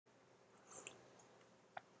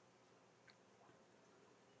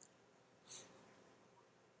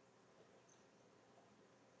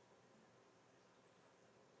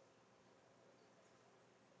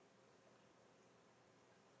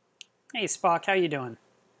Hey Spock, how you doing?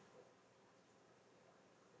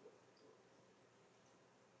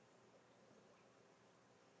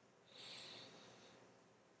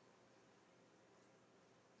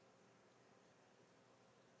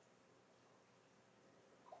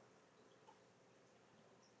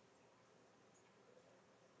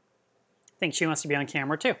 Think she wants to be on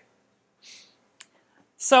camera too.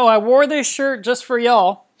 So I wore this shirt just for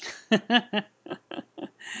y'all.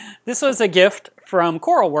 This was a gift from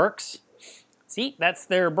Coralworks. See, that's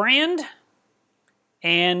their brand.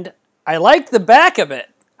 And I like the back of it.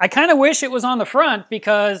 I kind of wish it was on the front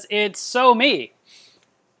because it's so me.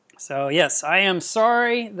 So yes, I am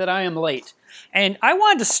sorry that I am late. And I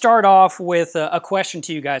wanted to start off with a question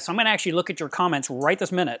to you guys. So I'm going to actually look at your comments right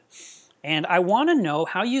this minute. And I want to know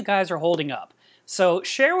how you guys are holding up. So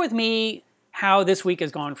share with me how this week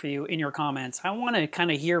has gone for you in your comments. I want to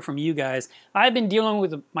kind of hear from you guys. I've been dealing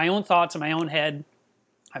with my own thoughts in my own head.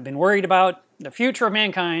 I've been worried about the future of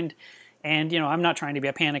mankind. And, I'm not trying to be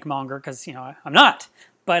a panic monger because, I'm not.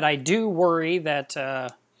 But I do worry that,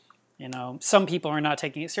 some people are not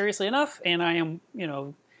taking it seriously enough. And I am,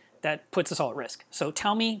 that puts us all at risk. So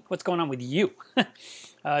tell me what's going on with you.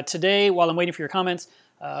 Today, while I'm waiting for your comments,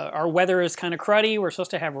 our weather is kind of cruddy. We're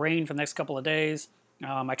supposed to have rain for the next couple of days.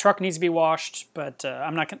 My truck needs to be washed, but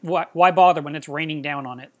I'm not gonna, why bother when it's raining down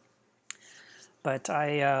on it? But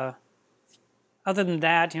other than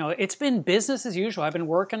that, it's been business as usual. I've been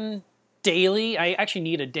working daily. I actually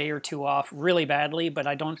need a day or two off really badly, but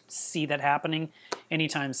I don't see that happening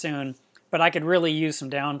anytime soon. But I could really use some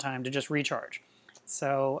downtime to just recharge.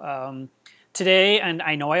 So today, and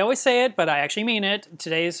I know I always say it, but I actually mean it,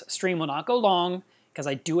 today's stream will not go long because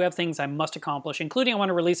I do have things I must accomplish, including I want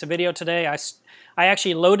to release a video today. I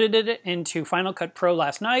actually loaded it into Final Cut Pro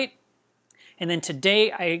last night, and then today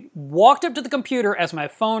I walked up to the computer as my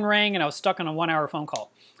phone rang and I was stuck on a 1-hour phone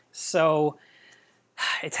call. So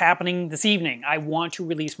it's happening this evening. I want to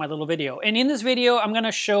release my little video. And in this video, I'm going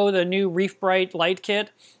to show the new Reef Bright light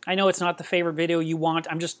kit. I know it's not the favorite video you want.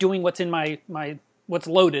 I'm just doing what's in my what's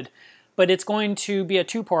loaded. But it's going to be a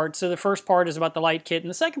two-part. So the first part is about the light kit, and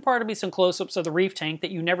the second part will be some close-ups of the reef tank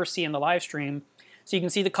that you never see in the live stream. So you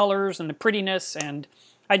can see the colors and the prettiness. And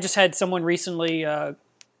I just had someone recently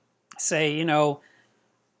say,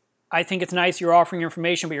 I think it's nice you're offering your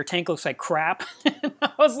information, but your tank looks like crap.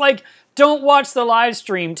 I was like, don't watch the live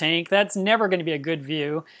stream, tank. That's never going to be a good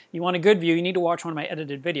view. You want a good view, you need to watch one of my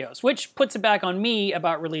edited videos, which puts it back on me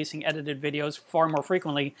about releasing edited videos far more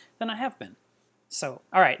frequently than I have been. So,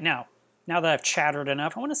 all right, now that I've chattered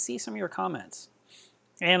enough, I want to see some of your comments.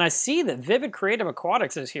 And I see that Vivid Creative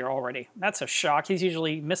Aquatics is here already. That's a shock. He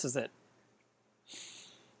usually misses it.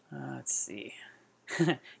 Let's see.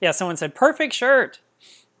 Yeah, someone said, perfect shirt.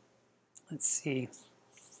 Let's see.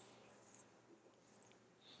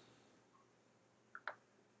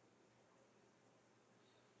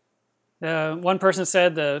 One person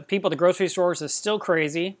said the people at the grocery stores is still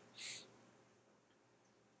crazy.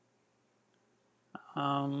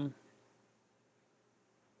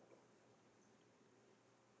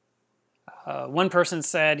 One person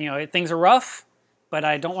said, things are rough, but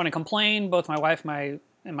I don't want to complain. Both my wife and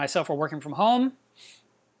myself are working from home.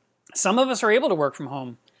 Some of us are able to work from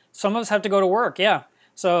home. Some of us have to go to work, yeah.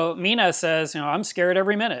 So Mina says, I'm scared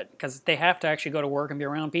every minute because they have to actually go to work and be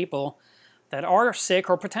around people that are sick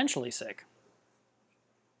or potentially sick.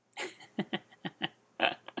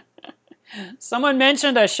 Someone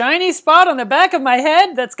mentioned a shiny spot on the back of my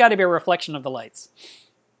head. That's got to be a reflection of the lights.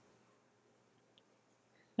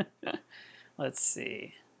 Let's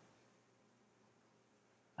see.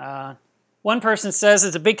 One person says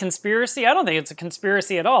it's a big conspiracy. I don't think it's a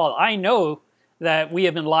conspiracy at all. I know that we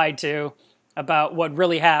have been lied to about what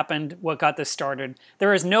really happened, what got this started.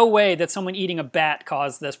 There is no way that someone eating a bat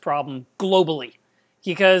caused this problem globally,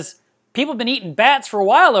 because people have been eating bats for a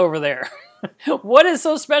while over there. What is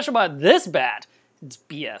so special about this bat? It's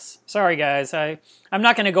BS. Sorry, guys. I'm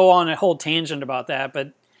not going to go on a whole tangent about that,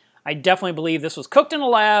 but I definitely believe this was cooked in a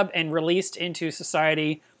lab and released into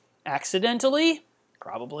society accidentally,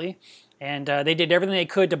 probably. And they did everything they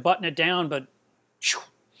could to button it down, but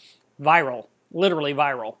viral. Literally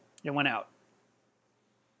viral. It went out.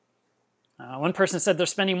 One person said they're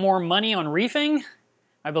spending more money on reefing.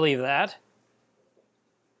 I believe that.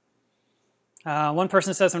 One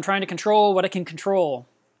person says, I'm trying to control what I can control.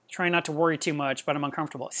 Trying not to worry too much, but I'm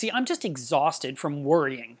uncomfortable. See, I'm just exhausted from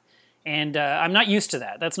worrying. And I'm not used to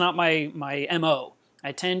that. That's not my MO.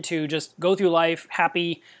 I tend to just go through life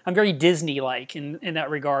happy. I'm very Disney-like in that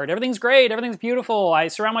regard. Everything's great. Everything's beautiful. I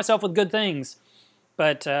surround myself with good things.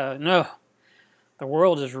 But no, the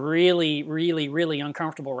world is really, really, really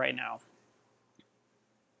uncomfortable right now.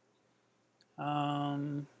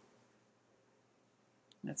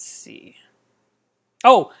 Let's see.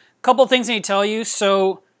 Oh, a couple things I need to tell you.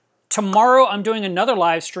 So tomorrow I'm doing another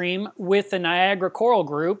live stream with the Niagara Coral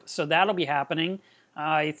Group, so that'll be happening.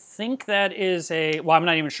 I think that is well, I'm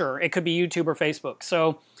not even sure. It could be YouTube or Facebook.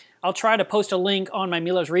 So I'll try to post a link on my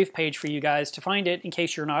Me Loves Reef page for you guys to find it in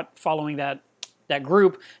case you're not following that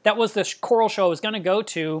group. That was the coral show I was going to go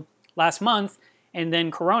to last month, and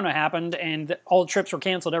then Corona happened, and all the trips were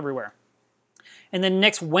canceled everywhere. And then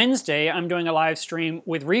next Wednesday, I'm doing a live stream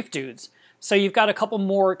with Reef Dudes. So you've got a couple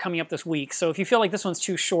more coming up this week. So if you feel like this one's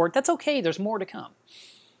too short, that's okay. There's more to come.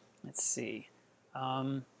 Let's see.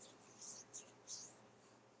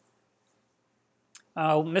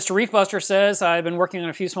 Mr. Reef Buster says, I've been working on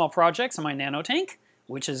a few small projects on my nano tank,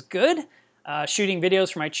 which is good. Shooting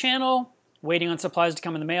videos for my channel, waiting on supplies to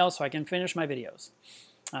come in the mail so I can finish my videos.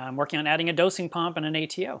 I'm working on adding a dosing pump and an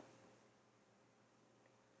ATO.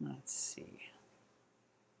 Let's see.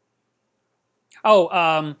 Oh,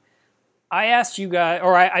 I asked you guys,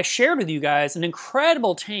 or I shared with you guys an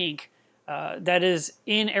incredible tank that is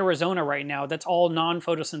in Arizona right now that's all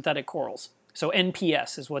non-photosynthetic corals. So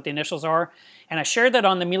NPS is what the initials are. And I shared that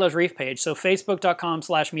on the Me Loves Reef page. So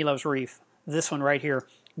facebook.com/MeLovesReef. This one right here.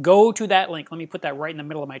 Go to that link. Let me put that right in the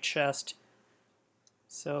middle of my chest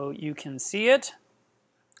so you can see it.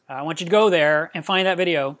 I want you to go there and find that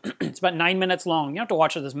video. It's about 9 minutes long. You don't have to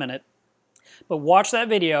watch it this minute. But watch that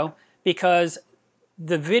video because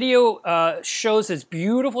the video shows this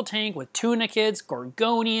beautiful tank with tunicates,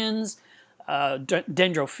 gorgonians,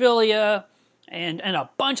 dendrophilia, and a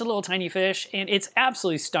bunch of little tiny fish, and it's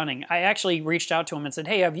absolutely stunning. I actually reached out to him and said,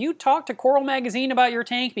 hey, have you talked to Coral Magazine about your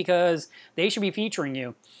tank? Because they should be featuring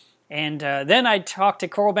you. And then I talked to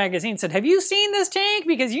Coral Magazine and said, have you seen this tank?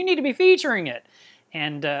 Because you need to be featuring it.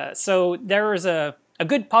 And so there is a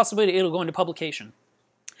good possibility it'll go into publication.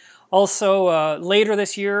 Also, later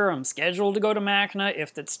this year, I'm scheduled to go to MACNA,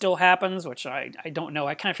 if that still happens, which I don't know.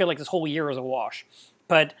 I kind of feel like this whole year is a wash.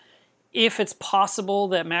 But if it's possible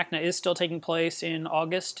that MACNA is still taking place in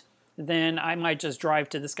August, then I might just drive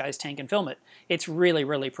to this guy's tank and film it. It's really,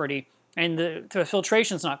 really pretty. And the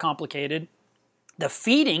filtration's not complicated. The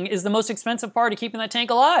feeding is the most expensive part of keeping that tank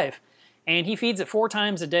alive. And he feeds it 4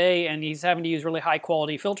 times a day, and he's having to use really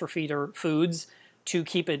high-quality filter feeder foods to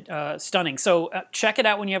keep it stunning. So check it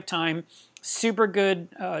out when you have time. Super good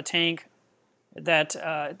tank. That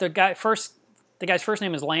the guy's first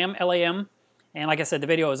name is Lam, L-A-M, and like I said, the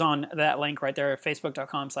video is on that link right there at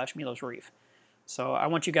facebook.com/MeLovesReef. So I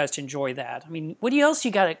want you guys to enjoy that. I mean, what else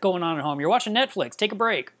you got going on at home? You're watching Netflix. Take a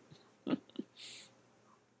break.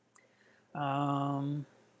 A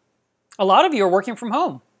lot of you are working from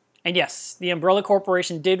home. And yes, the Umbrella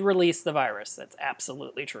Corporation did release the virus. That's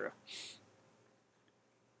absolutely true.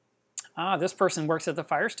 This person works at the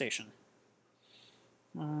fire station.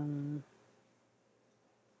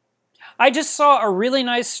 I just saw a really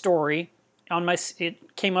nice story on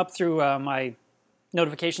it came up through my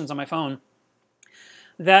notifications on my phone,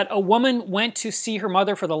 that a woman went to see her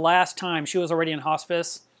mother for the last time. She was already in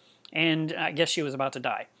hospice, and I guess she was about to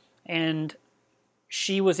die. And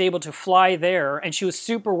she was able to fly there, and she was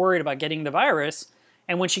super worried about getting the virus.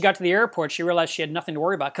 And when she got to the airport, she realized she had nothing to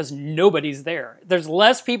worry about because nobody's there. There's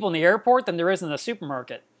less people in the airport than there is in the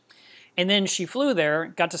supermarket. And then she flew there,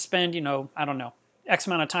 got to spend, I don't know, X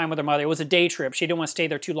amount of time with her mother. It was a day trip. She didn't want to stay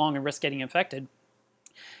there too long and risk getting infected.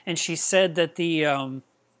 And she said that the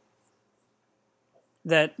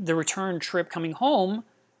return trip coming home,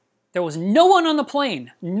 there was no one on the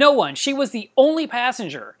plane. No one. She was the only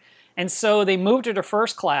passenger. And so they moved her to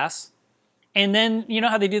first class. And then, you know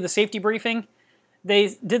how they do the safety briefing?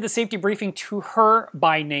 They did the safety briefing to her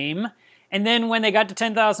by name. And then when they got to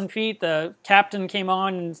 10,000 feet, the captain came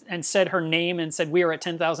on and said her name and said, we are at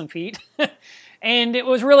 10,000 feet. And it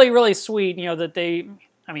was really, really sweet, that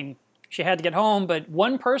she had to get home, but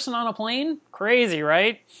one person on a plane? Crazy,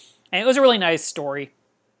 right? And it was a really nice story.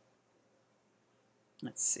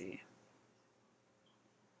 Let's see.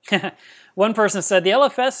 One person said, the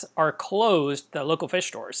LFS are closed, the local fish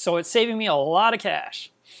stores, so it's saving me a lot of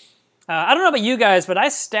cash. I don't know about you guys, but I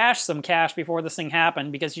stashed some cash before this thing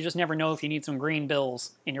happened because you just never know if you need some green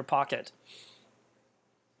bills in your pocket.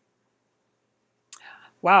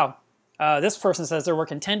 Wow. This person says they're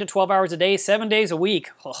working 10 to 12 hours a day, 7 days a week.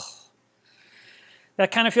 Ugh.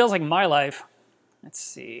 That kind of feels like my life. Let's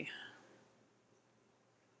see.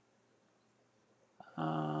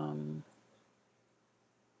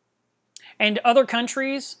 And other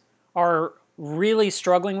countries are really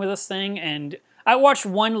struggling with this thing. And I watched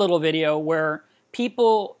one little video where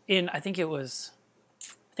people in, I think this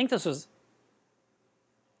was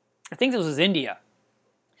India.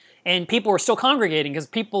 And people are still congregating because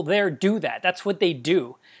people there do that. That's what they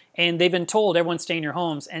do. And they've been told, everyone stay in your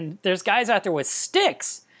homes. And there's guys out there with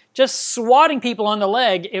sticks just swatting people on the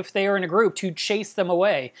leg if they are in a group to chase them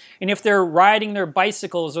away. And if they're riding their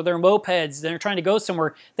bicycles or their mopeds, they're trying to go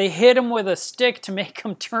somewhere, they hit them with a stick to make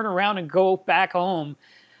them turn around and go back home.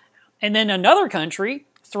 And then another country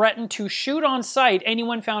threatened to shoot on sight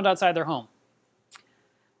anyone found outside their home.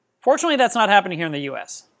 Fortunately, that's not happening here in the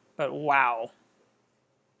US. But wow.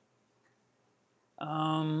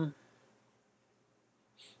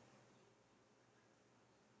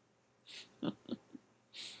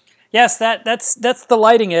 Yes, that's the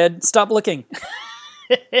lighting, Ed. Stop looking.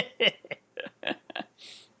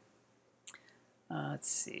 Let's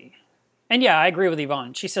see. And yeah, I agree with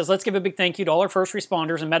Yvonne. She says, let's give a big thank you to all our first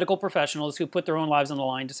responders and medical professionals who put their own lives on the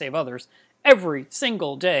line to save others every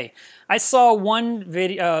single day. I saw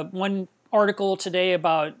one article today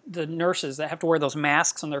about the nurses that have to wear those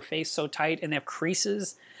masks on their face so tight and they have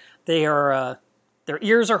creases. They are... Their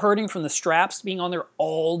ears are hurting from the straps being on there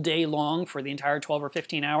all day long for the entire 12 or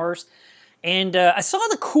 15 hours. And I saw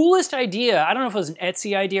the coolest idea. I don't know if it was an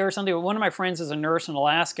Etsy idea or something, but one of my friends is a nurse in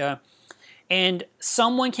Alaska. And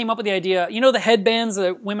someone came up with the idea, you know the headbands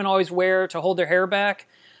that women always wear to hold their hair back?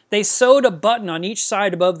 They sewed a button on each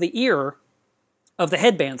side above the ear of the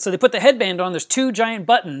headband. So they put the headband on, there's two giant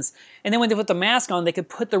buttons. And then when they put the mask on, they could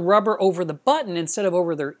put the rubber over the button instead of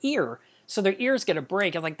over their ear. So their ears get a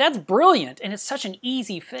break. I'm like, that's brilliant, and it's such an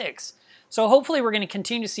easy fix. So hopefully we're going to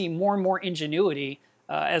continue to see more and more ingenuity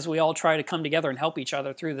as we all try to come together and help each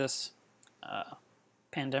other through this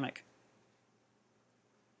pandemic.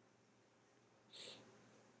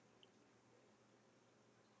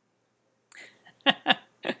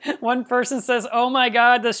 One person says, oh my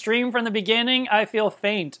God, the stream from the beginning, I feel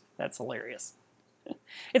faint. That's hilarious.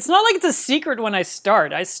 It's not like it's a secret when I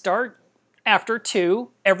start. I start after 2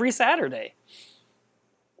 every Saturday.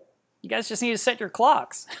 You guys just need to set your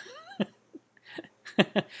clocks.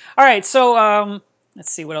 All right, so let's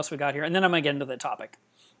see what else we got here, and then I'm going to get into the topic.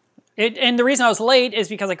 And the reason I was late is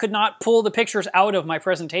because I could not pull the pictures out of my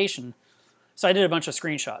presentation, so I did a bunch of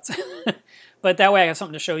screenshots. But that way I have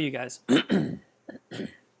something to show you guys.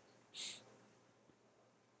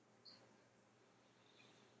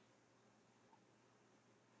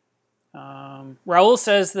 Raul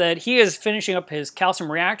says that he is finishing up his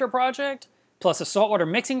calcium reactor project, plus a saltwater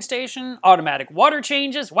mixing station, automatic water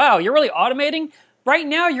changes. Wow, you're really automating? Right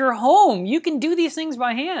now, you're home. You can do these things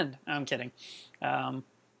by hand. I'm kidding.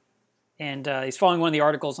 He's following one of the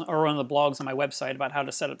articles, or one of the blogs on my website about how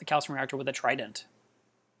to set up the calcium reactor with a trident.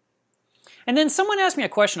 And then someone asked me a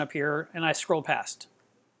question up here, and I scrolled past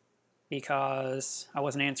because I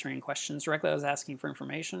wasn't answering questions directly. I was asking for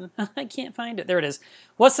information. I can't find it. There it is.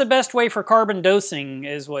 What's the best way for carbon dosing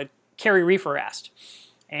is what Carrie Reefer asked.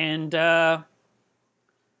 And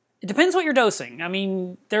it depends what you're dosing. I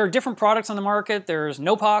mean, there are different products on the market. There's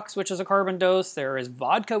Nopox, which is a carbon dose. There is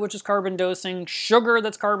vodka, which is carbon dosing. Sugar,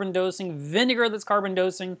 that's carbon dosing. Vinegar, that's carbon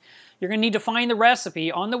dosing. You're going to need to find the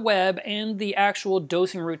recipe on the web and the actual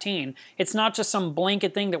dosing routine. It's not just some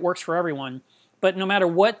blanket thing that works for everyone. But no matter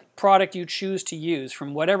what product you choose to use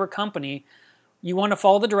from whatever company, you want to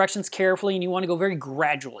follow the directions carefully and you want to go very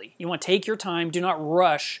gradually. You want to take your time, do not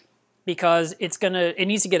rush, because it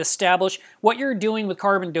needs to get established. What you're doing with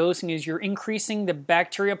carbon dosing is you're increasing the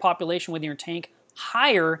bacteria population within your tank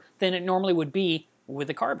higher than it normally would be with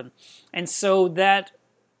the carbon. And so that,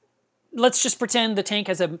 let's just pretend the tank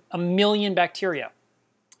has a million bacteria.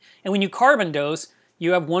 And when you carbon dose,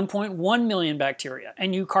 you have 1.1 million bacteria,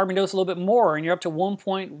 and you carbon dose a little bit more, and you're up to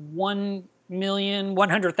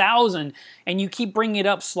 1,100,000, and you keep bringing it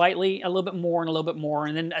up slightly, a little bit more, and a little bit more,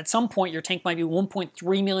 and then at some point your tank might be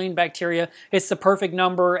 1.3 million bacteria. It's the perfect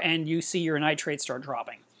number, and you see your nitrates start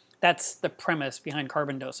dropping. That's the premise behind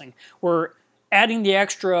carbon dosing. We're adding the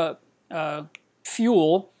extra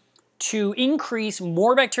fuel to increase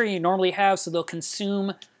more bacteria you normally have, so they'll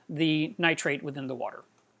consume the nitrate within the water.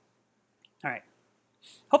 All right.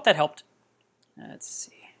 Hope that helped. Let's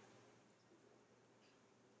see.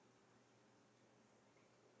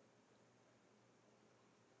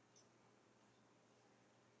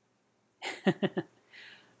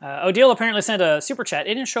 Odile apparently sent a super chat.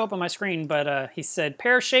 It didn't show up on my screen, but he said,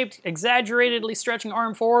 pear-shaped, exaggeratedly stretching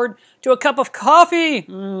arm forward to a cup of coffee.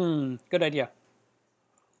 Good idea.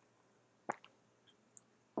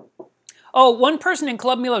 Oh, one person in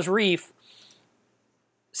Club Milo's Reef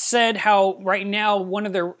said how right now one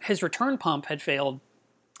of his return pump had failed.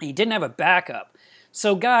 He didn't have a backup.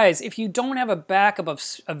 So guys, if you don't have a backup of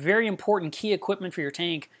a very important key equipment for your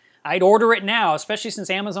tank, I'd order it now, especially since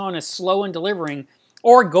Amazon is slow in delivering,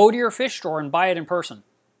 or go to your fish store and buy it in person.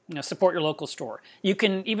 support your local store. You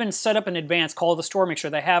can even set up in advance, call the store, make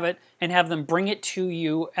sure they have it, and have them bring it to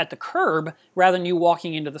you at the curb rather than you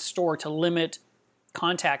walking into the store to limit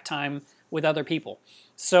contact time with other people.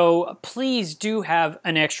 So please do have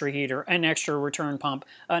an extra heater, an extra return pump,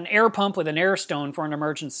 an air pump with an air stone for an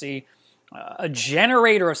emergency, a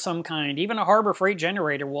generator of some kind. Even a Harbor Freight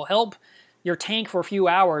generator will help your tank for a few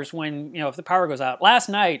hours when, if the power goes out. Last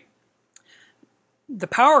night, the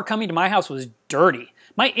power coming to my house was dirty.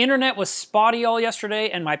 My internet was spotty all yesterday,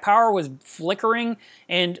 and my power was flickering,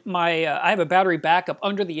 and I have a battery backup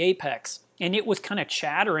under the apex, and it was kind of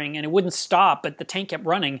chattering, and it wouldn't stop, but the tank kept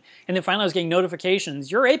running. And then finally I was getting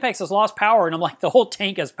notifications, your apex has lost power, and I'm like, the whole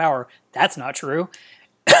tank has power. That's not true.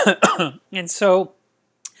 And so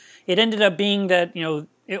it ended up being that,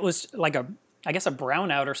 it was like I guess a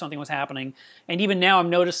brownout or something was happening. And even now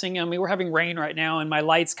I'm noticing, we're having rain right now, and my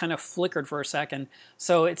lights kind of flickered for a second.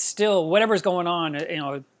 So it's still, whatever's going on,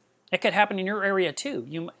 it could happen in your area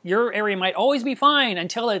too. Your area might always be fine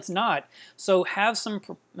until it's not. So have some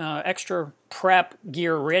extra prep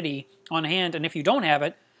gear ready on hand. And if you don't have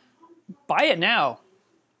it, buy it now.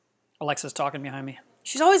 Alexa's talking behind me.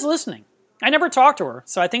 She's always listening. I never talk to her,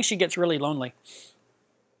 so I think she gets really lonely.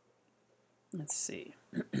 Let's see.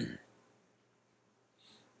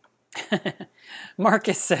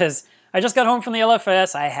 Marcus says, I just got home from the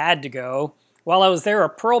LFS. I had to go. While I was there, a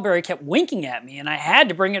pearlberry kept winking at me, and I had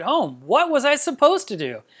to bring it home. What was I supposed to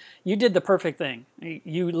do? You did the perfect thing.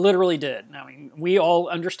 You literally did. I mean, we all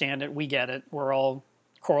understand it. We get it. We're all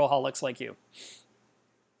coralholics like you.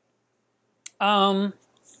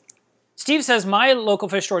 Steve says, my local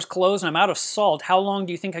fish store is closed, and I'm out of salt. How long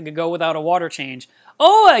do you think I could go without a water change?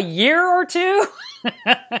 Oh, a year or two?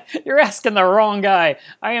 You're asking the wrong guy.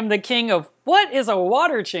 I am the king of, what is a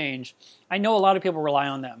water change? I know a lot of people rely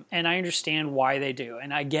on them, and I understand why they do,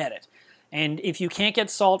 and I get it. And if you can't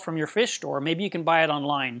get salt from your fish store, maybe you can buy it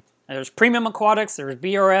online. There's Premium Aquatics, there's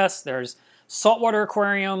BRS, there's Saltwater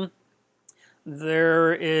Aquarium,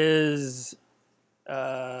 there is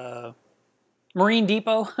Marine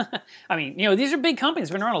Depot. I mean, these are big companies,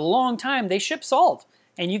 been around a long time. They ship salt,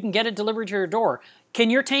 and you can get it delivered to your door. Can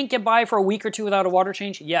your tank get by for a week or two without a water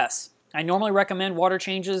change? Yes. I normally recommend water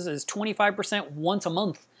changes as 25% once a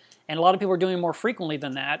month. And a lot of people are doing it more frequently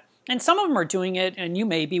than that. And some of them are doing it, and you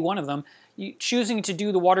may be one of them, choosing to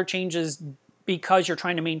do the water changes because you're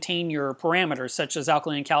trying to maintain your parameters, such as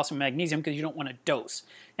alkaline, calcium, magnesium, because you don't want to dose.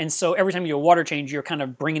 And so every time you do a water change, you're kind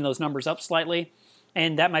of bringing those numbers up slightly.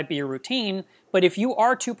 And that might be your routine. But if you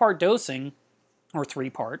are 2-part dosing, or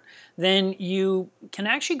 3-part, then you can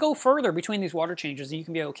actually go further between these water changes and you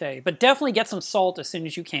can be okay. But definitely get some salt as soon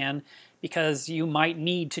as you can, because you might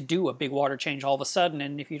need to do a big water change all of a sudden,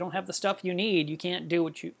 and if you don't have the stuff you need, you can't do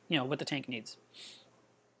what the tank needs.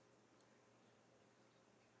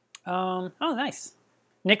 Oh, nice.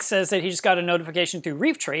 Nick says that he just got a notification through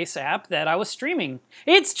Reef Trace app that I was streaming.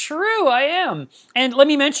 It's true, I am. And let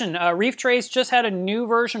me mention, Reef Trace just had a new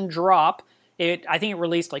version drop. I think it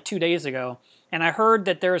released like 2 days ago. And I heard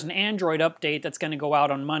that there's an Android update that's going to go out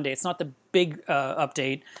on Monday. It's not the big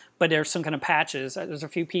update, but there's some kind of patches. There's a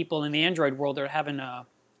few people in the Android world that are having, I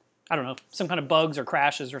don't know, some kind of bugs or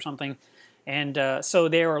crashes or something. And so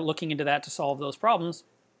they are looking into that to solve those problems.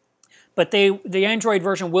 But the Android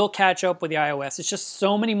version will catch up with the iOS. It's just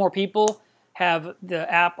so many more people have the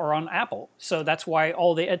app or on Apple. So that's why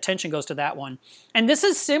all the attention goes to that one. And this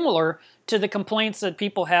is similar to the complaints that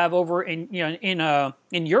people have over in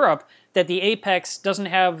Europe, that the Apex doesn't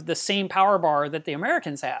have the same power bar that the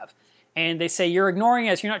Americans have. And they say, you're ignoring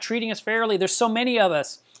us, you're not treating us fairly, there's so many of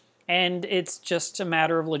us. And it's just a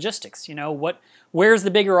matter of logistics. Where's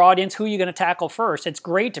the bigger audience? Who are you going to tackle first? It's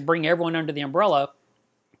great to bring everyone under the umbrella,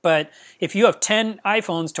 but if you have 10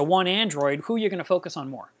 iPhones to 1 Android, who are you going to focus on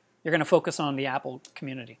more? You're going to focus on the Apple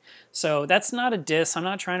community. So that's not a diss. I'm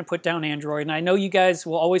not trying to put down Android. And I know you guys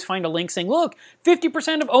will always find a link saying, look,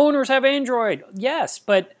 50% of owners have Android. Yes,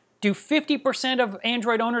 but do 50% of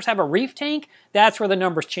Android owners have a reef tank? That's where the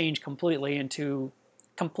numbers change completely into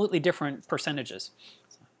completely different percentages.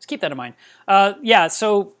 So just keep that in mind. Yeah,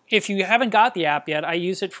 so if you haven't got the app yet, I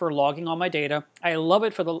use it for logging all my data. I love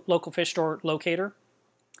it for the local fish store locator,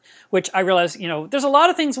 which I realize, there's a lot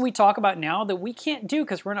of things we talk about now that we can't do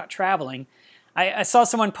because we're not traveling. I saw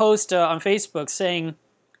someone post on Facebook saying,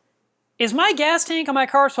 is my gas tank on my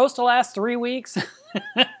car supposed to last 3 weeks?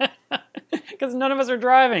 Because none of us are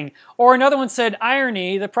driving. Or another one said,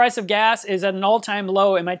 irony, the price of gas is at an all-time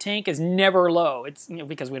low and my tank is never low. It's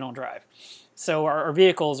because we don't drive. So our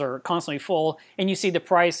vehicles are constantly full, and you see the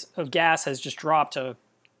price of gas has just dropped to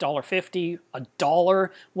 $1.50, $1.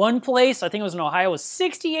 One place, I think it was in Ohio, was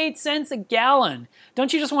 68 cents a gallon.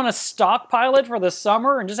 Don't you just want to stockpile it for the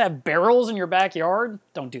summer and just have barrels in your backyard?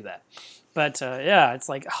 Don't do that. But yeah, it's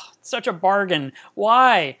like, oh, it's such a bargain.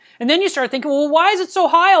 Why? And then you start thinking, well, why is it so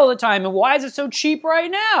high all the time? And why is it so cheap right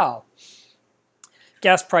now?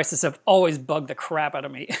 Gas prices have always bugged the crap out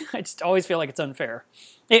of me. I just always feel like it's unfair.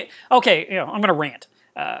 Okay, I'm going to rant.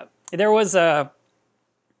 There was a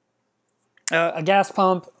gas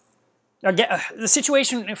pump, the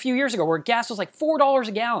situation a few years ago where gas was like $4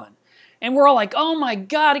 a gallon. And we're all like, oh my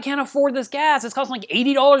God, I can't afford this gas. It's costing like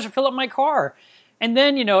 $80 to fill up my car. And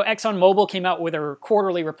then, ExxonMobil came out with their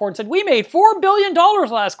quarterly report and said, we made $4 billion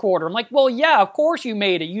last quarter. I'm like, well, yeah, of course you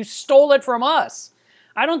made it. You stole it from us.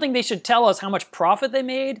 I don't think they should tell us how much profit they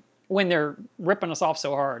made when they're ripping us off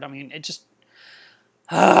so hard. I mean, it just...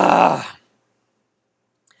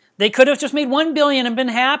 They could have just made $1 billion and been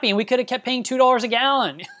happy, and we could have kept paying $2 a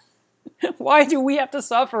gallon. Why do we have to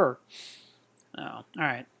suffer? Oh, all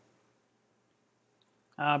right.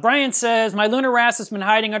 Brian says, my lunar wrasse has been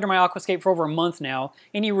hiding under my aquascape for over a month now.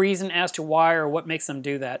 Any reason as to why or what makes them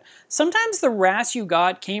do that? Sometimes the wrasse you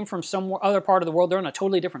got came from some other part of the world. They're on a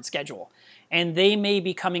totally different schedule. And they may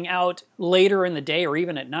be coming out later in the day or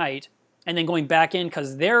even at night and then going back in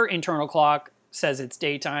because their internal clock says it's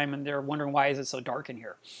daytime and they're wondering why is it so dark in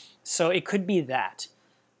here. So it could be that.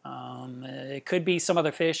 It could be some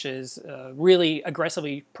other fish is really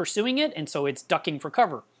aggressively pursuing it and so it's ducking for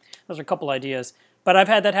cover. Those are a couple ideas. But I've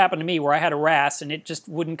had that happen to me where I had a wrasse and it just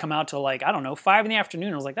wouldn't come out till like, I don't know, 5 in the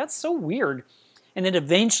afternoon. I was like, that's so weird. And then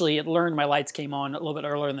eventually it learned my lights came on a little bit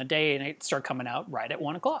earlier in the day and it started coming out right at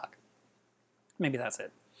 1 o'clock. Maybe that's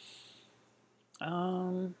it.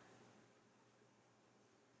 All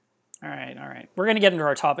right. We're going to get into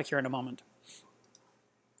our topic here in a moment.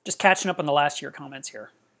 Just catching up on the last year comments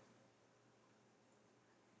here.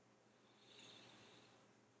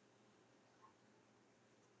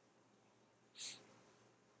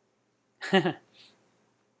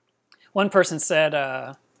 One person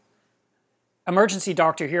said, emergency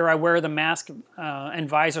doctor here, I wear the mask and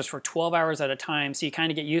visors for 12 hours at a time, so you kind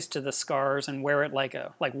of get used to the scars and wear it like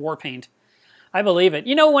war paint. I believe it.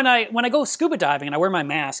 When I go scuba diving and I wear my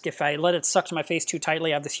mask, if I let it suck to my face too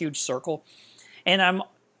tightly, I have this huge circle. And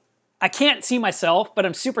I can't see myself, but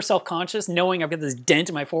I'm super self-conscious knowing I've got this dent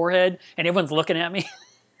in my forehead and everyone's looking at me.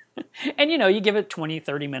 And you give it 20,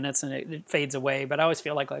 30 minutes and it fades away, but I always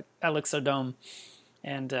feel like I look so dumb.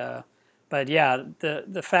 And but yeah,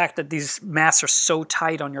 the fact that these masks are so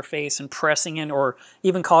tight on your face and pressing in or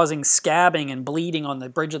even causing scabbing and bleeding on the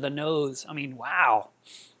bridge of the nose, I mean, wow.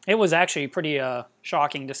 It was actually pretty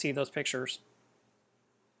shocking to see those pictures.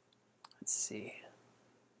 Let's see.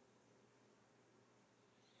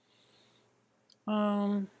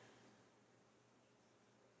 All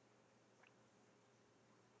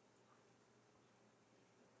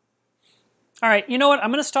right, you know what?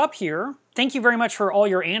 I'm going to stop here. Thank you very much for all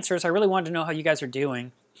your answers. I really wanted to know how you guys are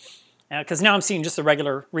doing. Because now I'm seeing just the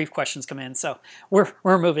regular reef questions come in. So we're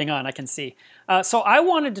moving on, I can see. So I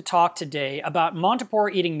wanted to talk today about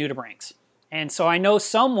Montipora eating nudibranchs. And so I know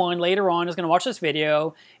someone later on is going to watch this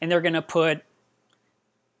video and they're going to put,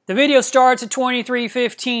 the video starts at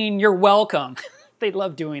 23:15, you're welcome. They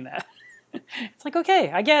love doing that. It's like,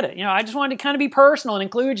 okay, I get it. I just wanted to kind of be personal and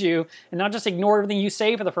include you and not just ignore everything you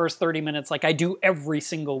say for the first 30 minutes like I do every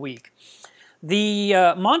single week. The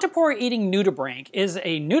Montipora eating nudibranch is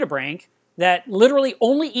a nudibranch that literally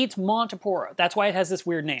only eats Montipora. That's why it has this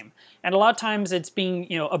weird name. And a lot of times it's being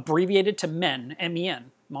abbreviated to MEN,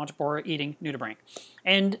 M-E-N, Montipora eating nudibranch.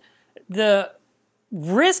 And the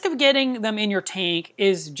risk of getting them in your tank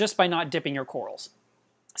is just by not dipping your corals.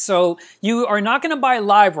 So you are not going to buy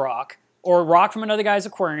live rock or rock from another guy's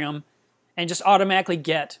aquarium and just automatically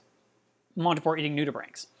get Montipora eating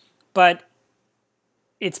nudibranchs. But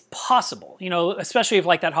it's possible, especially if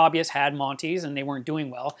like that hobbyist had Monties and they weren't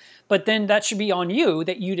doing well. But then that should be on you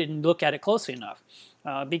that you didn't look at it closely enough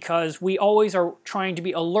because we always are trying to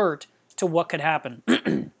be alert to what could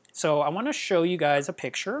happen. So I want to show you guys a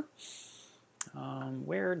picture.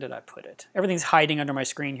 Where did I put it? Everything's hiding under my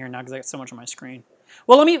screen here now because I got so much on my screen.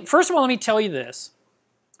 Well, first of all, let me tell you this.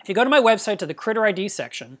 If you go to my website to the Critter ID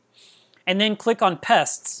section and then click on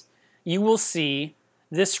pests, you will see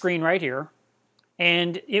this screen right here.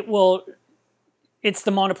 And it's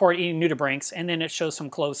the Montipora eating nudibranchs, and then it shows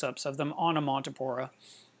some close-ups of them on a Montipora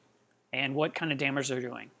and what kind of damage they're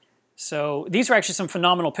doing. So these are actually some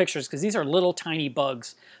phenomenal pictures because these are little tiny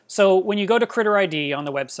bugs. So when you go to Critter ID on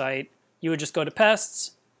the website, you would just go to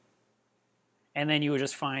pests, and then you would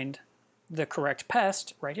just find the correct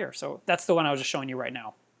pest right here. So that's the one I was just showing you right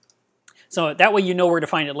now. So that way you know where to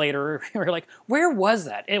find it later. You're like, where was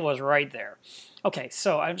that? It was right there. Okay,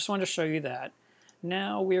 so I just wanted to show you that.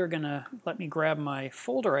 Now we're gonna, let me grab my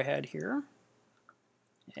folder I had here.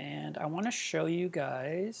 And I want to show you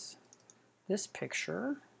guys this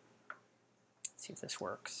picture. Let's see if this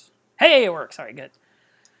works. Hey, it works. All right, good.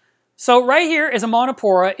 So right here is a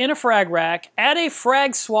Montipora in a frag rack at a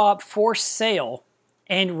frag swap for sale.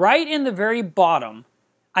 And right in the very bottom,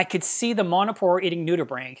 I could see the Montipora Eating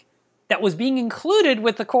Nudibranch that was being included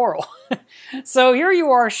with the coral. So here you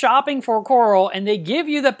are shopping for coral, and they give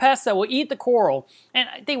you the pest that will eat the coral. And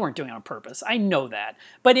they weren't doing it on purpose. I know that.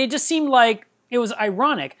 But it just seemed like it was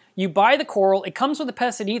ironic. You buy the coral, it comes with a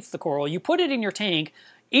pest that eats the coral, you put it in your tank,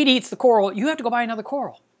 it eats the coral, you have to go buy another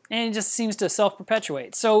coral. And it just seems to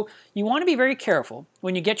self-perpetuate. So you want to be very careful.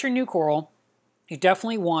 When you get your new coral, you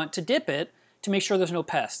definitely want to dip it to make sure there's no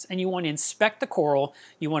pests. And you want to inspect the coral,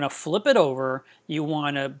 you want to flip it over, you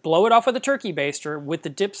want to blow it off with a turkey baster with the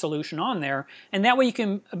dip solution on there, and that way you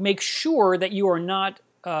can make sure that you are not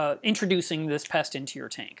introducing this pest into your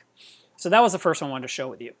tank. So that was the first one I wanted to show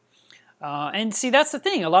with you. And see, that's the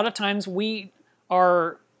thing. A lot of times we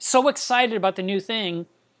are so excited about the new thing,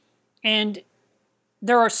 and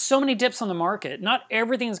there are so many dips on the market. Not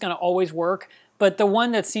everything is going to always work, but the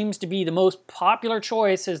one that seems to be the most popular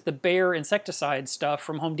choice is the Bayer insecticide stuff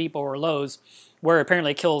from Home Depot or Lowe's, where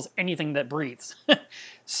apparently it kills anything that breathes.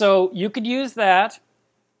 So you could use that,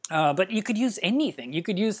 but you could use anything. You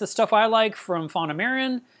could use the stuff I like from Fauna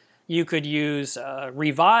Marin. You could use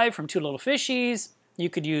Revive from Two Little Fishies. You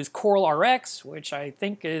could use Coral RX, which I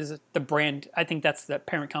think is the brand. I think that's the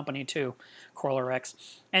parent company too, Coral RX.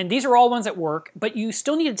 And these are all ones that work, but you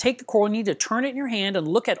still need to take the coral, you need to turn it in your hand and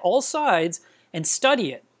look at all sides and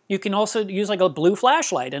study it. You can also use like a blue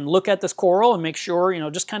flashlight and look at this coral and make sure,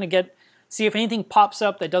 just kind of see if anything pops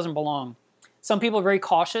up that doesn't belong. Some people are very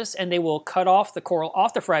cautious and they will cut off the coral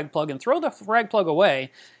off the frag plug and throw the frag plug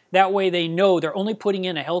away. That way they know they're only putting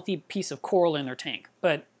in a healthy piece of coral in their tank.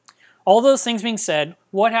 But all those things being said,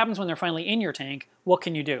 what happens when they're finally in your tank? What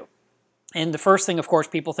can you do? And the first thing, of course,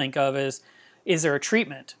 people think of is there a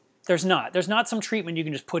treatment? There's not. There's not some treatment you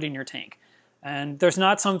can just put in your tank. And there's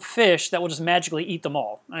not some fish that will just magically eat them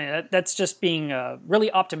all. That's just being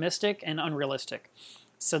really optimistic and unrealistic.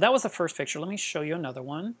 So that was the first picture. Let me show you another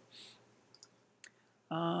one.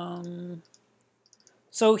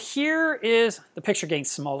 So here is, the picture getting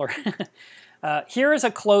smaller. Here is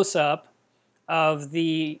a close-up of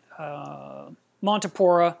the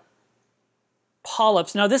Montipora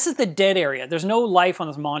polyps. Now this is the dead area. There's no life on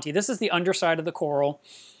this Monty. This is the underside of the coral.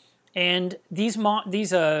 And these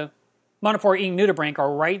Montipora Eating Nudibranch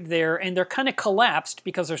are right there, and they're kind of collapsed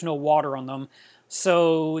because there's no water on them.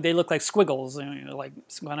 So they look like squiggles, like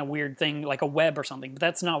some kind of weird thing, like a web or something. But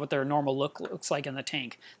that's not what their normal look looks like in the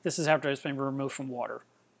tank. This is after it's been removed from water.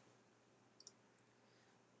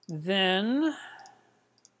 Then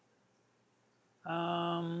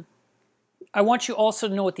I want you also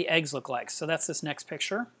to know what the eggs look like. So that's this next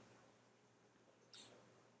picture.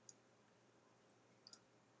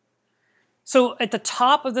 So at the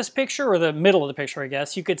top of this picture, or the middle of the picture, I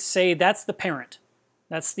guess, you could say that's the parent.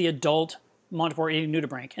 That's the adult Montipora Eating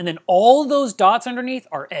Nudibranch. And then all those dots underneath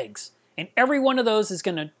are eggs. And every one of those is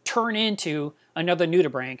going to turn into another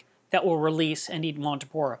nudibranch that will release and eat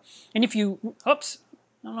Montipora. And if you, oops,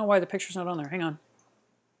 I don't know why the picture's not on there. Hang on.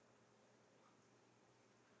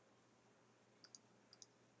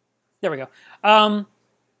 There we go.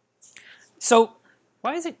 So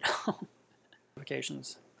why is it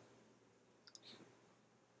notifications?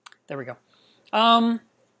 There we go.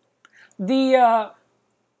 The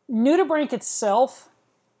nudibranch itself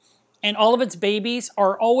and all of its babies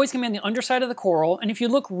are always going to be on the underside of the coral. And if you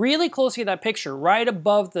look really closely at that picture, right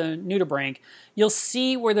above the nudibranch, you'll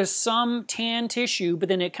see where there's some tan tissue, but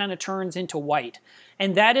then it kind of turns into white.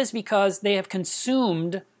 And that is because they have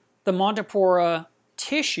consumed the Montipora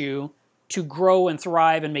tissue to grow and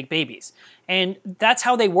thrive and make babies. And that's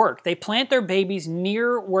how they work. They plant their babies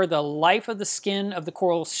near where the life of the skin of the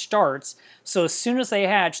coral starts, so as soon as they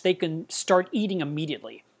hatch, they can start eating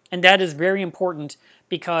immediately. And that is very important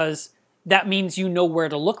because that means you know where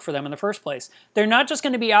to look for them in the first place. They're not just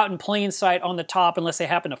going to be out in plain sight on the top unless they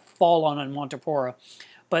happen to fall on a Montipora,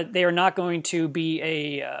 but they are not going to be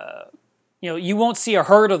a, you won't see a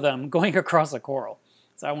herd of them going across the coral.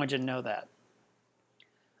 So I want you to know that.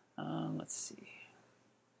 Let's see.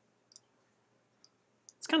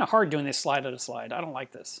 It's kind of hard doing this slide at a slide. I don't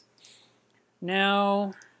like this.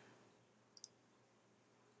 Now,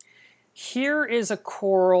 here is a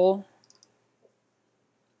coral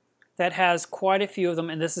that has quite a few of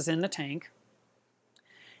them, and this is in the tank.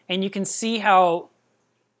 And you can see how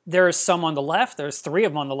There's some on the left. There's 3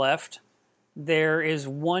 of them on the left. There is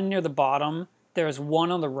 1 near the bottom. There's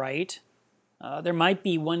 1 on the right. There might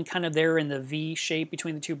be 1 kind of there in the V shape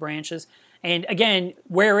between the 2 branches. And again,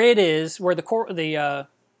 where it is, where the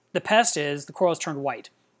pest is, the coral has turned white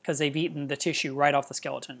because they've eaten the tissue right off the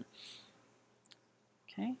skeleton.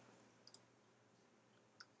 Okay.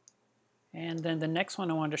 And then the next one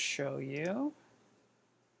I wanted to show you.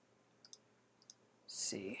 Let's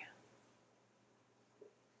see.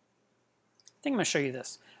 I think I'm going to show you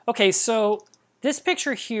this. Okay, so this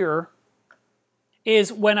picture here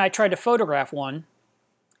is when I tried to photograph one.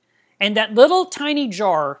 And that little tiny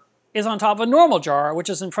jar is on top of a normal jar, which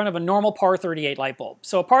is in front of a normal par 38 light bulb.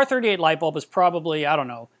 So a par 38 light bulb is probably, I don't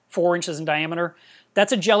know, 4 inches in diameter.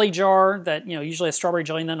 That's a jelly jar that, usually has strawberry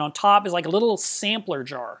jelly, and then on top is like a little sampler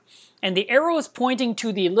jar. And the arrow is pointing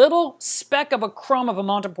to the little speck of a crumb of a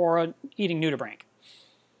Montipora eating nudibranch.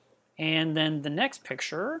 And then the next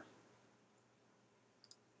picture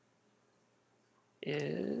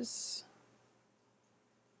is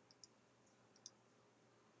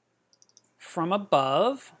from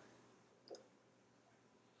above.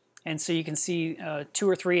 And so you can see 2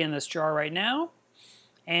 or 3 in this jar right now.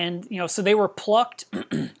 And, so they were plucked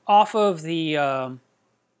off of the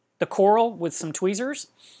coral with some tweezers.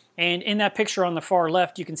 And in that picture on the far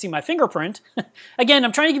left, you can see my fingerprint. Again,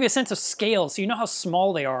 I'm trying to give you a sense of scale so you know how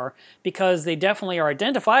small they are, because they definitely are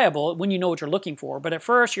identifiable when you know what you're looking for. But at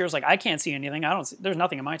first, you're just like, I can't see anything. There's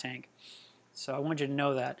nothing in my tank. So I want you to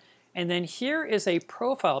know that. And then here is a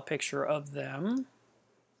profile picture of them.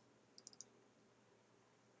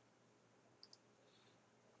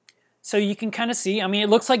 So you can kind of see, it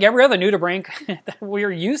looks like every other nudibranch that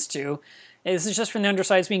we're used to. This is just from the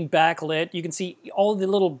undersides being backlit. You can see all the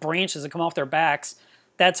little branches that come off their backs.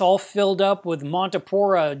 That's all filled up with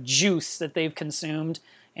Montipora juice that they've consumed,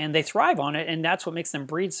 and they thrive on it, and that's what makes them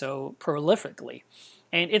breed so prolifically.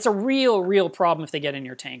 And it's a real problem if they get in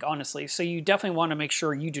your tank, honestly. So you definitely want to make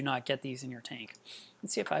sure you do not get these in your tank.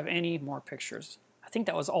 Let's see if I have any more pictures. I think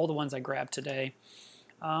that was all the ones I grabbed today.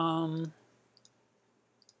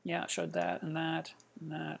 Yeah, I showed that and that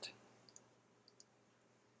and that.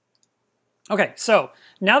 Okay, so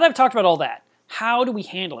now that I've talked about all that, how do we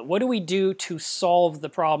handle it? What do we do to solve the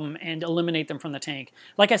problem and eliminate them from the tank?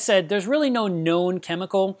 Like I said, there's really no known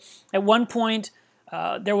chemical. At one point,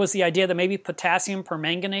 there was the idea that maybe potassium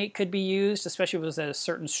permanganate could be used, especially if it was at a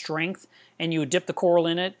certain strength, and you would dip the coral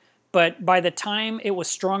in it. But by the time it was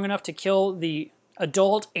strong enough to kill the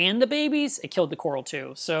adult and the babies, it killed the coral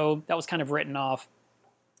too. So that was kind of written off.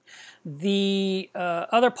 The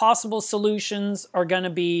other possible solutions are going to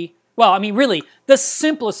be, well, really, the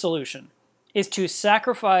simplest solution is to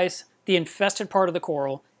sacrifice the infested part of the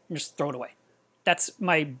coral and just throw it away. That's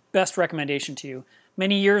my best recommendation to you.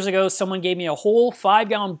 Many years ago, someone gave me a whole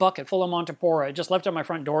 5-gallon bucket full of Montipora. It just left on my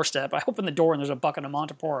front doorstep. I opened the door and there's a bucket of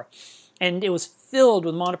Montipora. And it was filled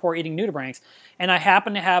with Montipora eating nudibranchs. And I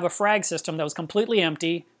happened to have a frag system that was completely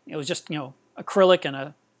empty. It was just,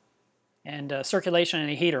 acrylic and circulation and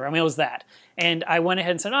a heater. It was that. And I went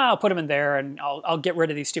ahead and said, I'll put them in there and I'll get rid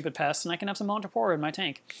of these stupid pests and I can have some Montipora in my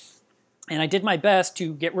tank. And I did my best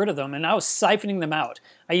to get rid of them, and I was siphoning them out.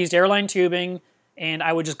 I used airline tubing, and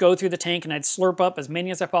I would just go through the tank and I'd slurp up as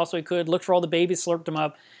many as I possibly could, look for all the babies, slurp them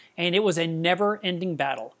up, and it was a never-ending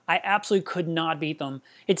battle. I absolutely could not beat them.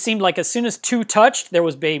 It seemed like as soon as 2 touched, there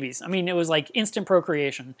was babies. It was like instant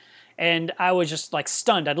procreation. And I was just like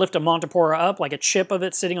stunned. I'd lift a Montipora up, like a chip of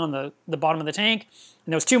it sitting on the bottom of the tank,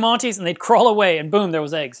 and there was 2 Monties, and they'd crawl away, and boom, there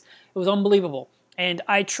was eggs. It was unbelievable. And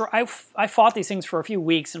I fought these things for a few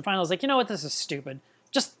weeks, and finally I was like, you know what, this is stupid.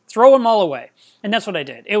 Just throw them all away. And that's what I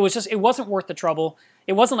did. It wasn't worth the trouble.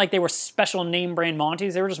 It wasn't like they were special name brand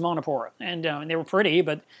Monties. They were just Montipora. And they were pretty,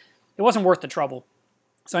 but it wasn't worth the trouble.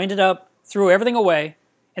 So I ended up, threw everything away,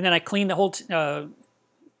 and then I cleaned the whole,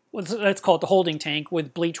 let's call it the holding tank,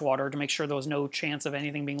 with bleach water to make sure there was no chance of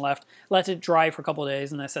anything being left. Let it dry for a couple of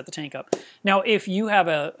days, and then I set the tank up. Now, if you have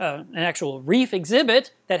an actual reef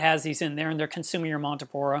exhibit that has these in there and they're consuming your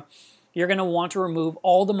Montipora, you're going to want to remove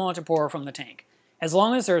all the Montipora from the tank. As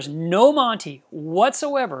long as there's no Monty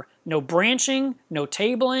whatsoever, no branching, no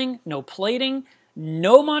tabling, no plating,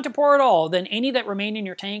 no Montipora at all, then any that remain in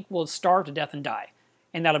your tank will starve to death and die.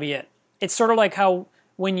 And that'll be it. It's sort of like how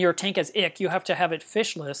when your tank has ick, you have to have it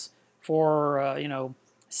fishless for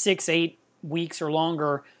 6, 8 weeks or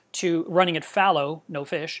longer, to running it fallow, no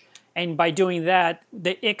fish. And by doing that,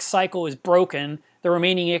 the ick cycle is broken. The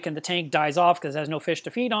remaining ick in the tank dies off because it has no fish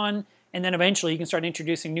to feed on. And then eventually you can start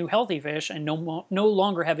introducing new healthy fish and no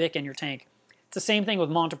longer have ick in your tank. It's the same thing with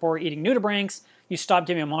Montipora eating nudibranchs. You stop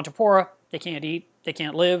giving them Montipora, they can't eat, they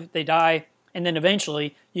can't live, they die. And then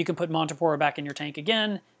eventually you can put Montipora back in your tank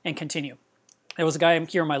again and continue. There was a guy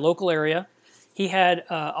here in my local area. He had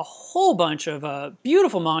a whole bunch of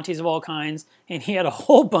beautiful Monties of all kinds, and he had a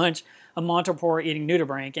whole bunch of Montipora Eating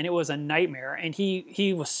Nudibranch, and it was a nightmare. And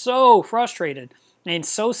he was so frustrated and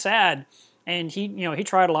so sad. And he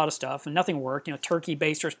tried a lot of stuff, and nothing worked. Turkey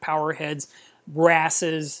basters, power heads,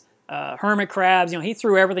 wrasses, hermit crabs. He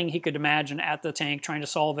threw everything he could imagine at the tank trying to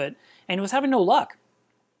solve it, and he was having no luck.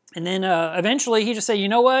 And then eventually he just said, you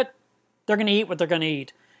know what? They're going to eat what they're going to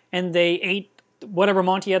eat. And they ate whatever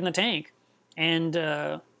Monty had in the tank. And,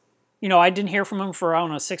 I didn't hear from him for, I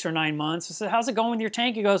don't know, 6 or 9 months. I said, how's it going with your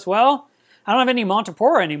tank? He goes, well, I don't have any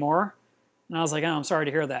Montipora anymore. And I was like, oh, I'm sorry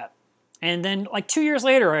to hear that. And then like 2 years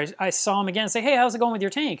later, I saw him again and say, hey, how's it going with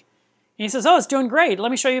your tank? And he says, oh, it's doing great.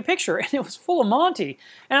 Let me show you a picture. And it was full of Monty.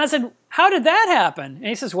 And I said, how did that happen? And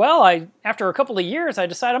he says, well, after a couple of years, I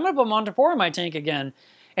decided I'm going to put Montipora in my tank again.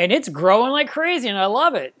 And it's growing like crazy, and I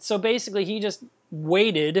love it. So basically, he just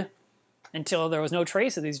waited until there was no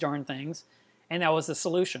trace of these darn things, and that was the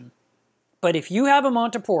solution. But if you have a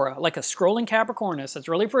Montipora, like a scrolling Capricornus that's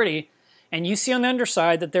really pretty, and you see on the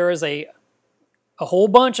underside that there is a whole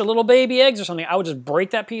bunch of little baby eggs or something, I would just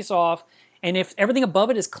break that piece off, and if everything above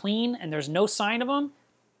it is clean and there's no sign of them,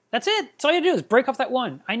 that's it. That's all you do is break off that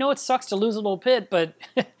one. I know it sucks to lose a little pit, but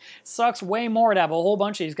it sucks way more to have a whole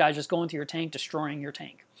bunch of these guys just go into your tank, destroying your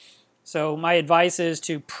tank. So my advice is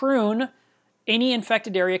to prune any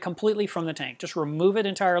infected area completely from the tank. Just remove it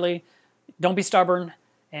entirely. Don't be stubborn,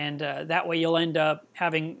 and that way you'll end up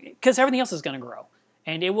having, because everything else is going to grow,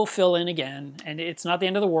 and it will fill in again, and it's not the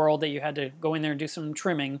end of the world that you had to go in there and do some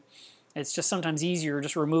trimming. It's just sometimes easier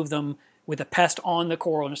just remove them with a pest on the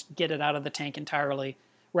coral and just get it out of the tank entirely,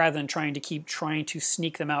 rather than trying to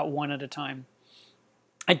sneak them out one at a time.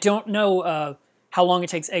 I don't know how long it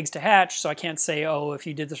takes eggs to hatch, so I can't say, oh, if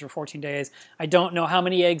you did this for 14 days. I don't know how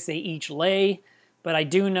many eggs they each lay, but I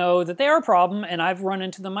do know that they are a problem, and I've run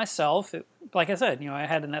into them myself. Like I said, I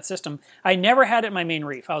had in that system. I never had it in my main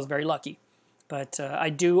reef. I was very lucky. But I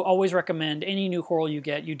do always recommend any new coral you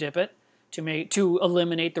get, you dip it to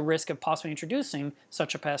eliminate the risk of possibly introducing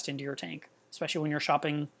such a pest into your tank, especially when you're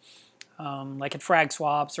shopping like at frag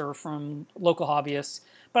swaps or from local hobbyists.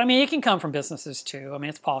 But I mean, it can come from businesses too. I mean,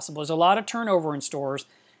 it's possible. There's a lot of turnover in stores,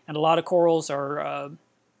 and a lot of corals are,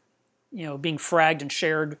 being fragged and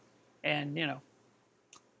shared, and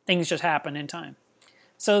things just happen in time.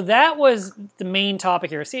 So that was the main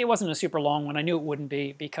topic here. See, it wasn't a super long one. I knew it wouldn't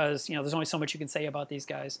be because there's only so much you can say about these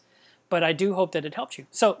guys. But I do hope that it helped you.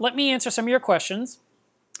 So let me answer some of your questions.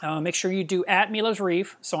 Make sure you do @Mila's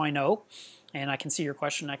Reef so I know, and I can see your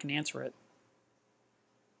question and I can answer it.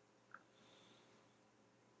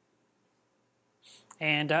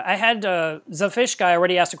 And I had the fish guy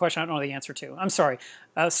already asked a question I don't know the answer to. I'm sorry.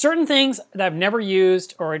 Certain things that I've never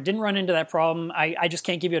used or didn't run into that problem, I just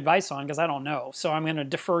can't give you advice on because I don't know. So I'm going to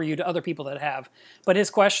defer you to other people that have. But his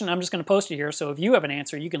question, I'm just going to post it here. So if you have an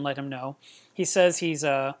answer, you can let him know. He says he's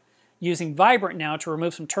using Vibrant now to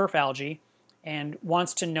remove some turf algae and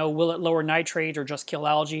wants to know, will it lower nitrate or just kill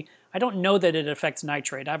algae? I don't know that it affects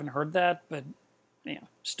nitrate. I haven't heard that, but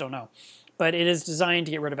just don't know. But it is designed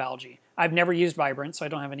to get rid of algae. I've never used Vibrant, so I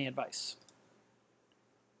don't have any advice.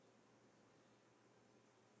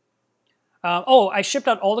 I shipped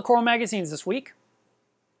out all the coral magazines this week,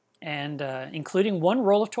 and including one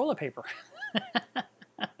roll of toilet paper.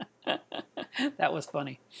 That was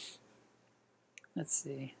funny. Let's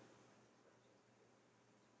see.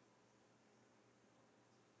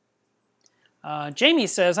 Jamie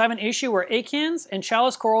says, I have an issue where acans and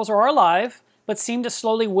chalice corals are alive, but seem to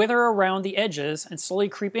slowly wither around the edges and slowly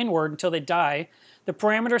creep inward until they die. The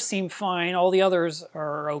parameters seem fine. All the others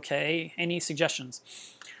are okay. Any suggestions?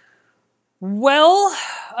 Well,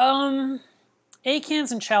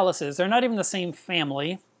 acans and chalices, they're not even the same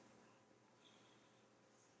family.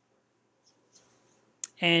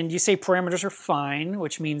 And you say parameters are fine,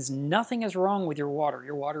 which means nothing is wrong with your water.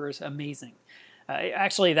 Your water is amazing.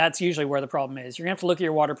 Actually, that's usually where the problem is. You're going to have to look at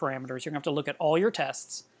your water parameters. You're going to have to look at all your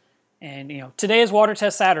tests. And, today is water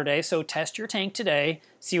test Saturday, so test your tank today,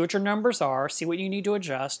 see what your numbers are, see what you need to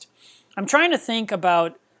adjust. I'm trying to think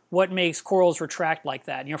about what makes corals retract like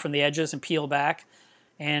that, from the edges and peel back.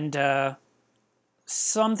 And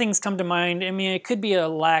some things come to mind. I mean, it could be a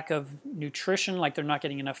lack of nutrition, like they're not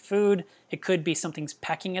getting enough food. It could be something's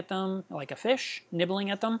pecking at them, like a fish, nibbling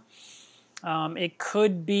at them. It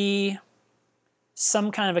could be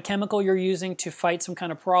some kind of a chemical you're using to fight some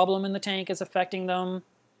kind of problem in the tank is affecting them.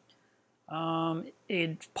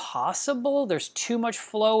 It's possible there's too much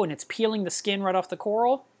flow and it's peeling the skin right off the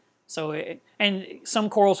coral. And some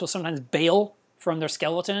corals will sometimes bail from their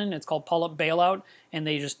skeleton. It's called polyp bailout, and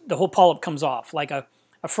the whole polyp comes off, like a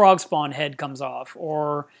frog spawn head comes off,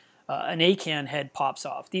 or an acan head pops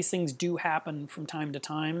off. These things do happen from time to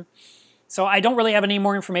time. So I don't really have any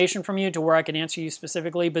more information from you to where I can answer you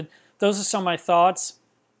specifically, but those are some of my thoughts.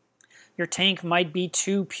 Your tank might be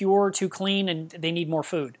too pure, too clean, and they need more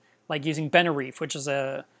food, like using Benareef, which is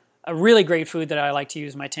a really great food that I like to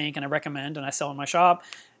use in my tank and I recommend and I sell in my shop.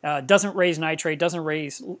 Doesn't raise nitrate, doesn't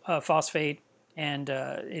raise phosphate, and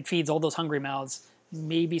it feeds all those hungry mouths.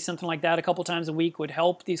 Maybe something like that a couple times a week would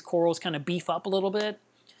help these corals kind of beef up a little bit.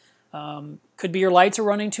 Could be your lights are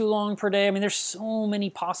running too long per day. I mean, there's so many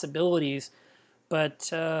possibilities,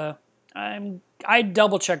 but I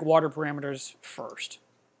double check water parameters first.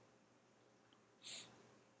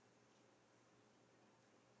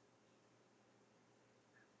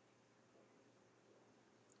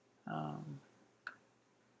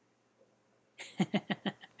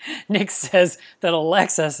 Nick says that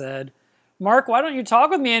Alexa said, "Mark, why don't you talk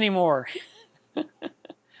with me anymore?"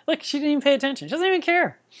 Look, she didn't even pay attention. She doesn't even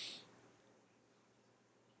care.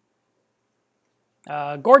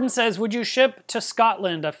 Gordon says, "Would you ship to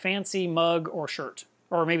Scotland a fancy mug or shirt?"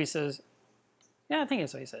 Or maybe says, yeah, I think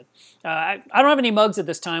that's what he said. I don't have any mugs at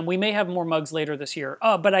this time. We may have more mugs later this year.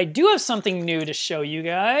 But I do have something new to show you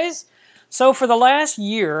guys. So for the last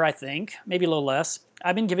year, I think, maybe a little less,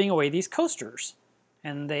 I've been giving away these coasters.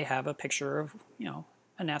 And they have a picture of,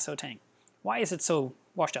 a Nassau tank. Why is it so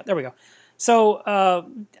washed out? There we go. So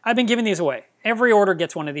I've been giving these away. Every order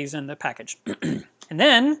gets one of these in the package. And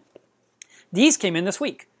then these came in this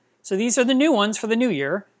week. So these are the new ones for the new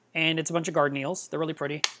year. And it's a bunch of garden eels. They're really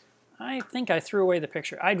pretty. I think I threw away the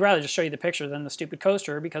picture. I'd rather just show you the picture than the stupid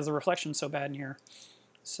coaster because the reflection's so bad in here.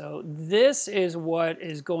 So this is what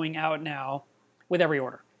is going out now with every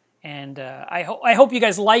order. And I hope you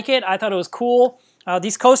guys like it. I thought it was cool.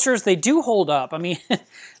 These coasters, they do hold up. I mean,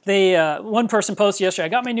 one person posted yesterday, "I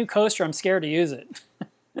got my new coaster, I'm scared to use it."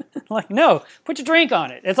 Like, no, put your drink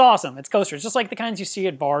on it. It's awesome. It's coasters, just like the kinds you see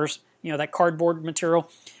at bars, that cardboard material.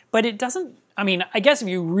 But it doesn't, I mean, I guess if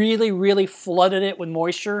you really, really flooded it with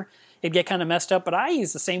moisture, it'd get kind of messed up. But I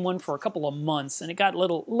used the same one for a couple of months, and it got a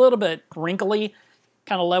little bit wrinkly,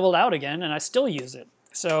 kind of leveled out again, and I still use it.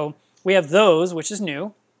 So we have those, which is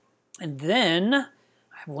new. And then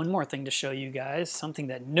I have one more thing to show you guys, something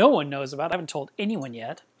that no one knows about. I haven't told anyone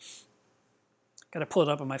yet. Got to pull it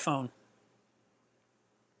up on my phone.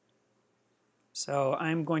 So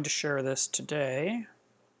I'm going to share this today.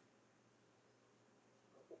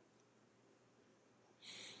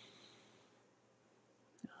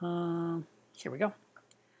 Here we go.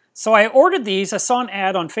 So I ordered these. I saw an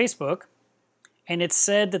ad on Facebook, and it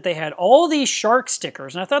said that they had all these shark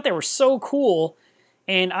stickers, and I thought they were so cool.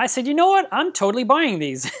 And I said, you know what? I'm totally buying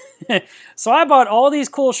these. So I bought all these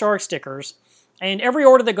cool shark stickers. And every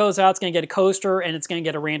order that goes out is going to get a coaster, and it's going to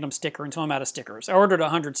get a random sticker until I'm out of stickers. I ordered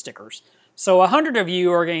 100 stickers. So 100 of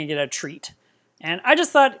you are going to get a treat. And I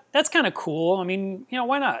just thought, that's kind of cool. I mean,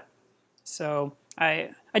 why not? So I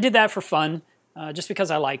did that for fun, just because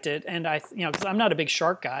I liked it. And because I'm not a big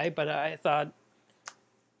shark guy, but I thought,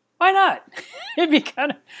 why not? It'd be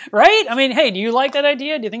kind of, right? I mean, hey, do you like that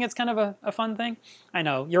idea? Do you think it's kind of a fun thing? I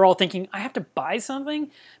know, you're all thinking, I have to buy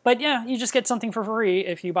something? But yeah, you just get something for free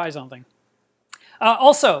if you buy something.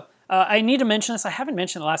 Also, I need to mention this. I haven't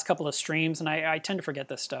mentioned the last couple of streams, and I tend to forget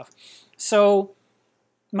this stuff. So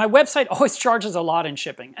my website always charges a lot in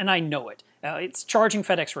shipping, and I know it. It's charging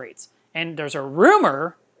FedEx rates. And there's a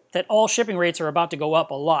rumor that all shipping rates are about to go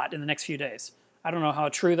up a lot in the next few days. I don't know how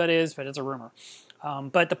true that is, but it's a rumor.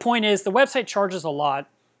 But the point is, the website charges a lot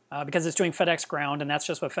because it's doing FedEx ground, and that's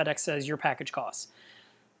just what FedEx says your package costs.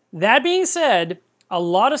 That being said, a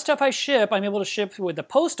lot of stuff I ship, I'm able to ship with the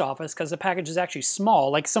post office because the package is actually small.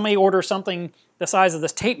 Like somebody orders something the size of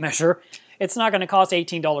this tape measure, it's not going to cost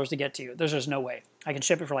 $18 to get to you. There's just no way. I can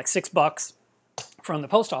ship it for like $6 from the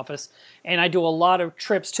post office, and I do a lot of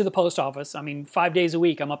trips to the post office. I mean, 5 days a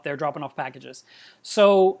week I'm up there dropping off packages.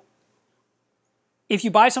 So if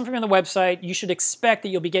you buy something on the website, you should expect that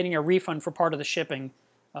you'll be getting a refund for part of the shipping,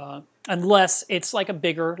 unless it's like a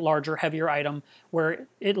bigger, larger, heavier item where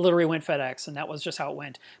it literally went FedEx, and that was just how it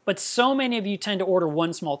went. But so many of you tend to order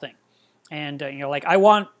one small thing. And, like I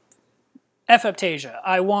want F-Aptasia.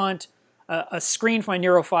 I want a screen for my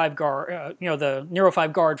Nero 5 guard, the Nero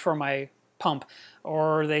 5 guard for my pump.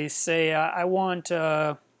 Or they say, I want,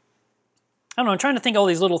 I don't know, I'm trying to think of all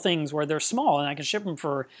these little things where they're small and I can ship them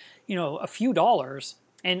for, a few dollars.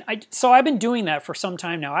 And so I've been doing that for some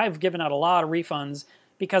time now. I've given out a lot of refunds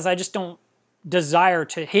because I just don't desire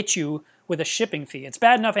to hit you with a shipping fee. It's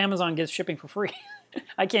bad enough Amazon gives shipping for free.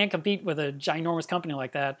 I can't compete with a ginormous company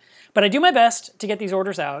like that. But I do my best to get these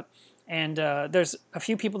orders out. And there's a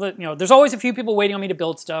few people that, there's always a few people waiting on me to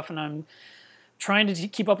build stuff, and I'm trying to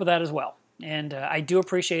keep up with that as well. And I do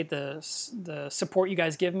appreciate the support you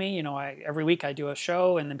guys give me. Every week I do a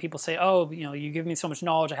show, and then people say, oh, you give me so much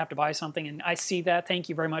knowledge, I have to buy something. And I see that. Thank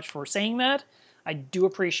you very much for saying that. I do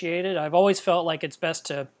appreciate it. I've always felt like it's best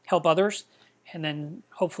to help others, and then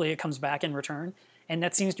hopefully it comes back in return. And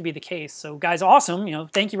that seems to be the case. So guys, awesome.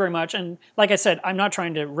 Thank you very much. And like I said, I'm not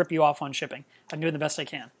trying to rip you off on shipping. I'm doing the best I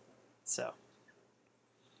can. So.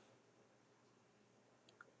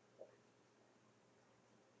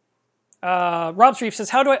 Rob's Reef says,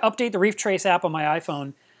 how do I update the Reef Trace app on my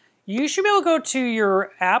iPhone? You should be able to go to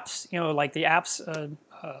your apps, like the apps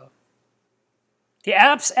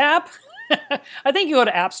app. I think you go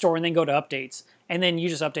to App Store and then go to Updates, and then you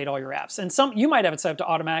just update all your apps. And you might have it set up to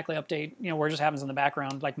automatically update, where it just happens in the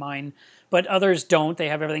background, like mine. But others don't. They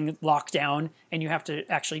have everything locked down, and you have to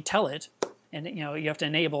actually tell it, and you have to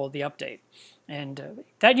enable the update. And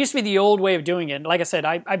that used to be the old way of doing it. Like I said,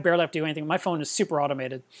 I barely have to do anything. My phone is super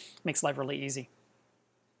automated. Makes life really easy.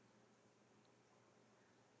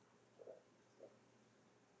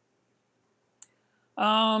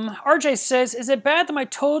 RJ says, is it bad that my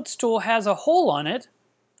toadstool has a hole on it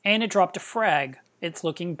and it dropped a frag? It's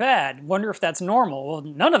looking bad. Wonder if that's normal. Well,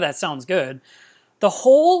 none of that sounds good. The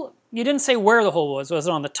hole, you didn't say where the hole was. Was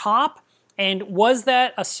it on the top? And was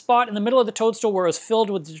that a spot in the middle of the toadstool where it was filled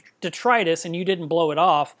with detritus and you didn't blow it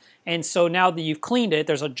off? And so now that you've cleaned it,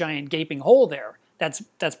 there's a giant gaping hole there. That's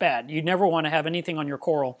bad. You never want to have anything on your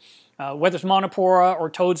coral, whether it's Montipora or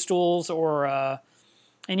toadstools or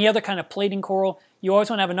any other kind of plating coral. You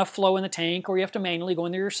always want to have enough flow in the tank, or you have to manually go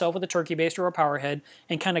in there yourself with a turkey baster or a power head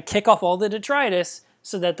and kind of kick off all the detritus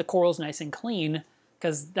so that the coral's nice and clean,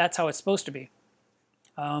 because that's how it's supposed to be.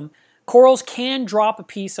 Corals can drop a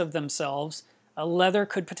piece of themselves. Leather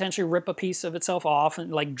could potentially rip a piece of itself off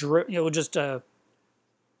and just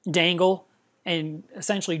dangle and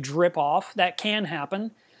essentially drip off. That can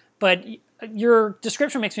happen. But your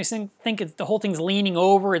description makes me think the whole thing's leaning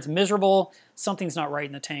over, it's miserable, something's not right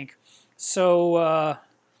in the tank. So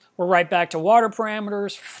we're right back to water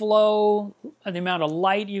parameters, flow, the amount of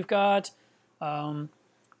light you've got.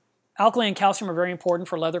 Alkaline and calcium are very important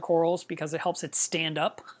for leather corals because it helps it stand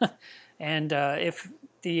up. And if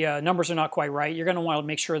the numbers are not quite right, you're going to want to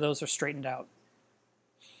make sure those are straightened out.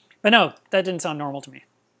 But no, that didn't sound normal to me.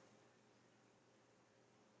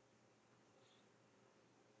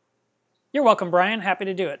 You're welcome, Brian. Happy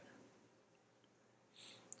to do it.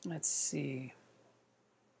 Let's see.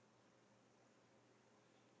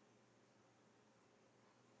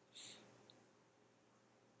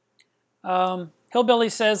 Hillbilly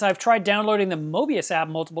says, I've tried downloading the Mobius app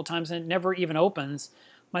multiple times and it never even opens.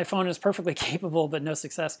 My phone is perfectly capable, but no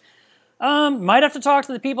success. Might have to talk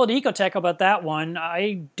to the people at Ecotech about that one.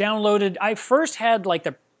 I first had like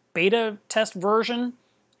the beta test version,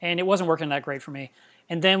 and it wasn't working that great for me.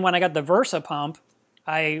 And then when I got the Versa pump,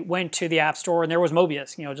 I went to the App Store and there was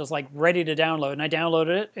Mobius, just like ready to download. And I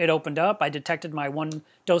downloaded it, it opened up, I detected my one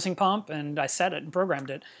dosing pump, and I set it and programmed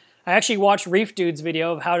it. I actually watched Reef Dude's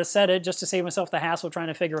video of how to set it just to save myself the hassle of trying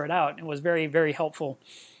to figure it out. It was very, very helpful.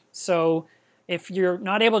 So if you're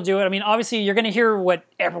not able to do it, I mean, obviously you're going to hear what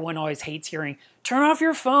everyone always hates hearing. Turn off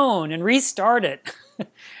your phone and restart it.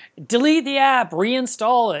 Delete the app,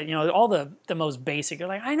 reinstall it. All the most basic. You're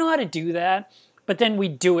like, I know how to do that. But then we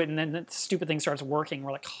do it, and then the stupid thing starts working.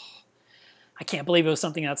 We're like, oh, I can't believe it was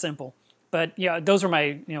something that simple. But yeah, those are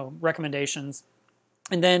my recommendations.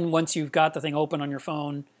 And then once you've got the thing open on your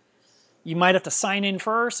phone, you might have to sign in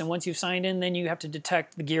first, and once you've signed in, then you have to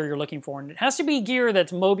detect the gear you're looking for. And it has to be gear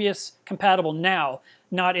that's Mobius compatible now,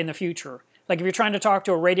 not in the future. Like if you're trying to talk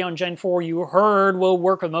to a Radeon Gen 4 you heard will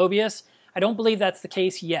work with Mobius, I don't believe that's the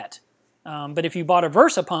case yet. But if you bought a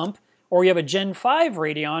Versa pump, or you have a Gen 5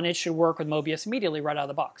 Radeon, it should work with Mobius immediately right out of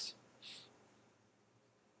the box.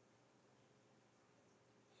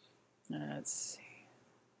 Let's see.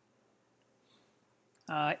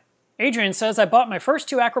 Adrian says, I bought my first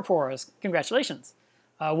 2 Acroporas. Congratulations.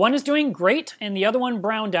 One is doing great, and the other one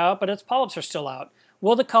browned out, but its polyps are still out.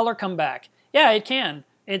 Will the color come back? Yeah, it can.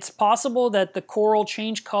 It's possible that the coral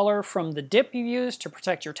changed color from the dip you used to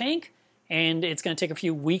protect your tank, and it's going to take a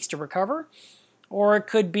few weeks to recover. Or it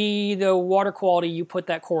could be the water quality you put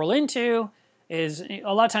that coral into is,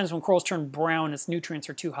 a lot of times when corals turn brown, its nutrients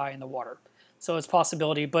are too high in the water. So it's a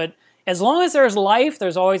possibility, but as long as there's life,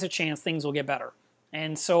 there's always a chance things will get better.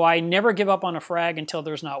 And so I never give up on a frag until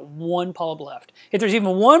there's not one polyp left. If there's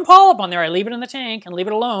even one polyp on there, I leave it in the tank and leave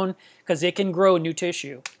it alone because it can grow new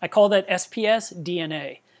tissue. I call that SPS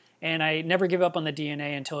DNA. and I never give up on the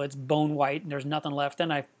DNA until it's bone white and there's nothing left.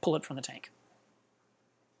 Then I pull it from the tank.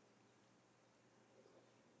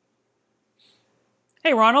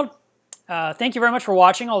 Hey, Ronald. Thank you very much for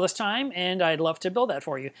watching all this time, and I'd love to build that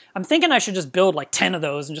for you. I'm thinking I should just build like 10 of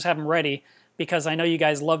those and just have them ready, because I know you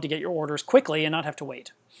guys love to get your orders quickly and not have to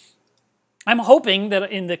wait. I'm hoping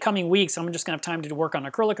that in the coming weeks, I'm just going to have time to work on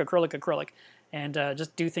acrylic, and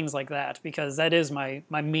just do things like that, because that is my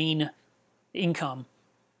main income.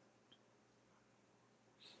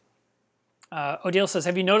 Odile says,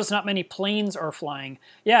 have you noticed not many planes are flying?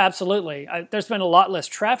 Yeah, absolutely. There's been a lot less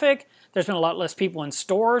traffic. There's been a lot less people in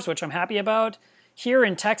stores, which I'm happy about. Here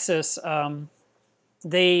in Texas,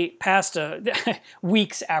 they passed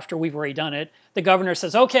weeks after we've already done it. The governor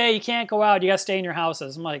says, okay, you can't go out. You got to stay in your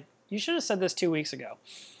houses. I'm like, you should have said this 2 weeks ago.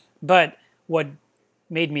 But what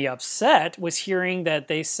made me upset was hearing that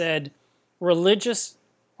they said religious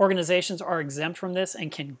organizations are exempt from this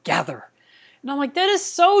and can gather. And I'm like, that is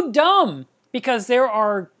so dumb, because there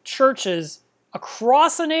are churches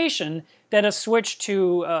across the nation that have switched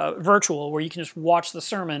to virtual, where you can just watch the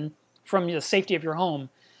sermon from the safety of your home.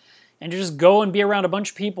 And to just go and be around a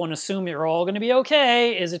bunch of people and assume you're all going to be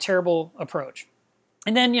okay is a terrible approach.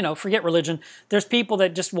 And then, you know, forget religion. There's people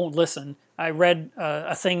that just won't listen. I read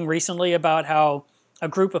a thing recently about how a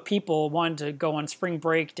group of people wanted to go on spring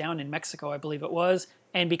break down in Mexico, I believe it was.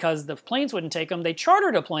 And because the planes wouldn't take them, they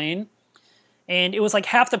chartered a plane. And it was like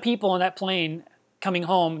half the people on that plane coming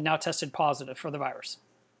home now tested positive for the virus.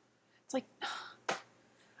 It's like,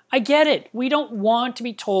 I get it. We don't want to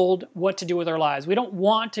be told what to do with our lives. We don't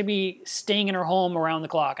want to be staying in our home around the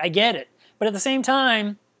clock. I get it. But at the same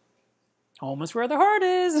time, home is where the heart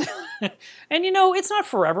is. And you know, it's not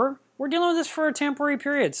forever. We're dealing with this for a temporary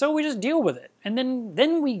period. So we just deal with it. And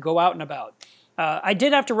then we go out and about. I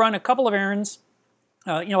did have to run a couple of errands.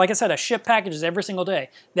 You know, like I said, I ship packages every single day.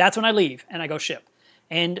 That's when I leave and I go ship.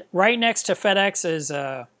 And right next to FedEx is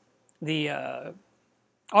the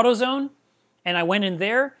AutoZone. And I went in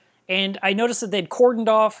there and I noticed that they'd cordoned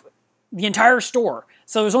off the entire store.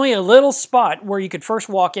 So there's only a little spot where you could first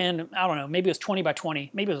walk in. I don't know, maybe it was 20 by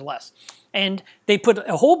 20, maybe it was less. And they put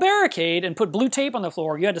a whole barricade and put blue tape on the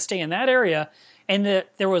floor. You had to stay in that area. And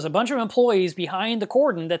there was a bunch of employees behind the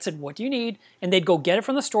cordon that said, what do you need? And they'd go get it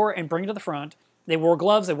from the store and bring it to the front. They wore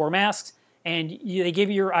gloves, they wore masks, and they gave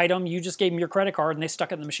you your item. You just gave them your credit card, and they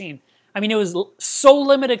stuck it in the machine. I mean, it was so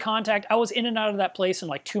limited contact. I was in and out of that place in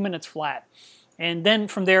like 2 minutes flat. And then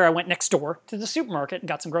from there, I went next door to the supermarket and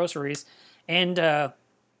got some groceries. And I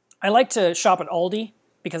like to shop at Aldi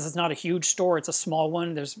because it's not a huge store. It's a small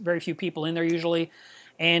one. There's very few people in there usually.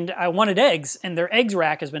 And I wanted eggs, and their eggs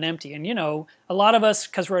rack has been empty. And, you know, a lot of us,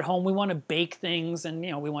 because we're at home, we want to bake things, and,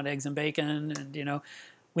 you know, we want eggs and bacon, and, you know,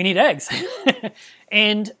 we need eggs.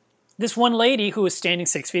 And this one lady who was standing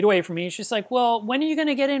 6 feet away from me, she's like, well, when are you going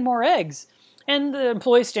to get in more eggs? And the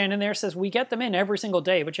employee standing there says, we get them in every single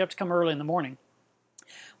day, but you have to come early in the morning.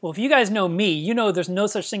 Well, if you guys know me, you know there's no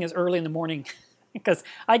such thing as early in the morning, because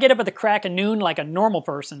I get up at the crack of noon like a normal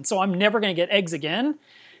person, so I'm never going to get eggs again.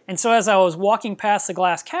 And so as I was walking past the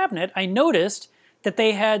glass cabinet, I noticed that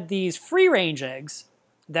they had these free-range eggs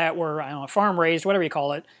that were, I don't know, farm-raised, whatever you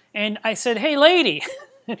call it. And I said, hey, lady.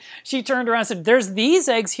 She turned around and said, there's these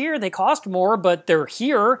eggs here. They cost more, but they're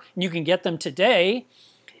here, and you can get them today.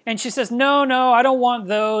 And she says, no, I don't want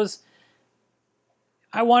those.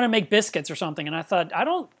 I want to make biscuits or something. And I thought, I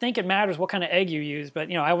don't think it matters what kind of egg you use, but,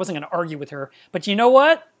 you know, I wasn't going to argue with her. But you know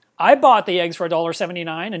what? I bought the eggs for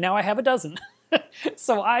 $1.79, and now I have a dozen.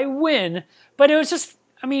 So I win. But it was just,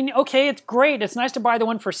 I mean, okay, it's great. It's nice to buy the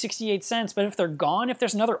one for 68 cents, but if they're gone, if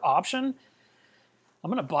there's another option, I'm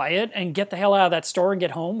going to buy it and get the hell out of that store and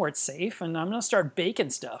get home where it's safe, and I'm going to start baking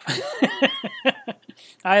stuff.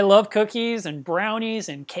 I love cookies and brownies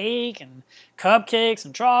and cake and cupcakes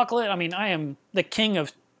and chocolate. I mean, I am the king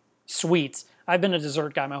of sweets. I've been a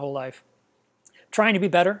dessert guy my whole life. Trying to be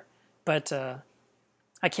better, but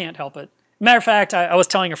I can't help it. Matter of fact, I was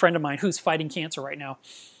telling a friend of mine who's fighting cancer right now,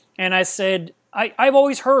 and I said, I've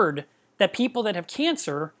always heard that people that have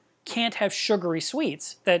cancer can't have sugary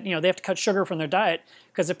sweets, that, you know, they have to cut sugar from their diet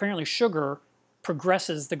because apparently sugar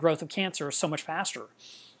progresses the growth of cancer so much faster.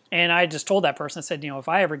 And I just told that person, I said, you know, if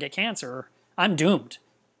I ever get cancer, I'm doomed.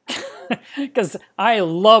 Because I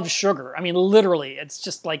love sugar. I mean, literally, it's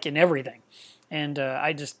just like in everything. And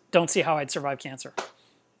I just don't see how I'd survive cancer.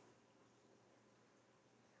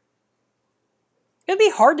 It'd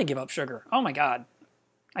be hard to give up sugar. Oh my God.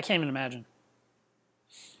 I can't even imagine.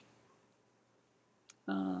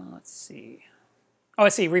 Let's see. Oh, I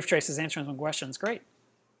see. Reef Trace is answering some questions. Great.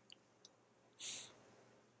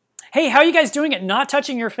 Hey, how are you guys doing at not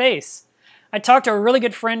touching your face? I talked to a really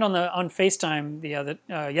good friend on FaceTime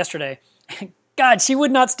yesterday. God, she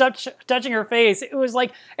would not stop touching her face. It was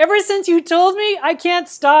like, ever since you told me, I can't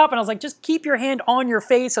stop. And I was like, just keep your hand on your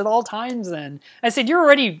face at all times then. I said, you're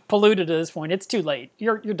already polluted at this point. It's too late.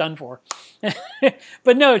 You're done for.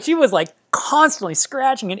 But no, she was like constantly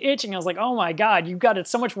scratching and itching. I was like, oh my God, you've got it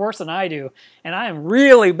so much worse than I do. And I am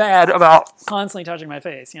really bad about constantly touching my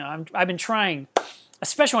face. You know, I've been trying,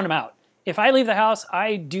 especially when I'm out. If I leave the house,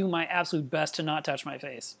 I do my absolute best to not touch my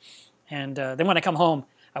face. And then when I come home,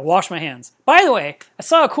 I wash my hands. By the way, I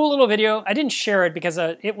saw a cool little video. I didn't share it because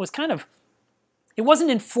it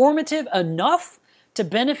wasn't informative enough to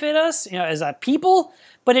benefit us, you know, as a people,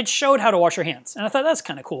 but it showed how to wash your hands. And I thought that's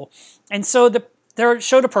kind of cool. And so there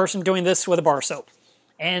showed a person doing this with a bar of soap.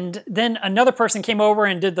 And then another person came over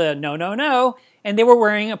and did the no, no, no. And they were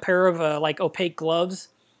wearing a pair of like opaque gloves.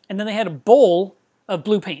 And then they had a bowl of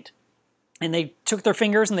blue paint. And they took their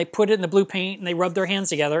fingers and they put it in the blue paint and they rubbed their hands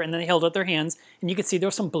together and then they held up their hands and you could see there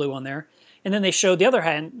was some blue on there. And then they showed the other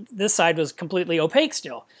hand, this side was completely opaque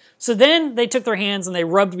still. So then they took their hands and they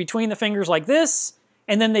rubbed between the fingers like this,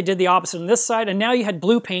 and then they did the opposite on this side, and now you had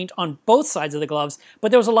blue paint on both sides of the gloves, but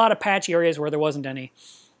there was a lot of patchy areas where there wasn't any.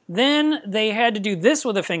 Then they had to do this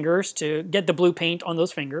with the fingers to get the blue paint on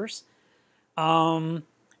those fingers. And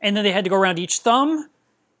then they had to go around each thumb,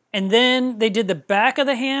 and then they did the back of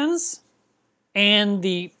the hands, and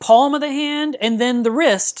the palm of the hand, and then the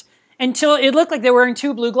wrist, until it looked like they were wearing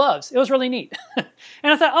two blue gloves. It was really neat. And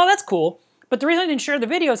I thought, oh, that's cool. But the reason I didn't share the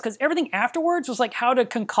video is because everything afterwards was like how to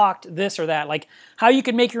concoct this or that, like how you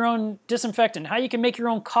can make your own disinfectant, how you can make your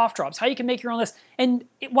own cough drops, how you can make your own this. And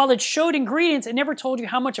while it showed ingredients, it never told you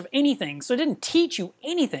how much of anything, so it didn't teach you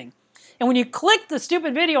anything. And when you clicked the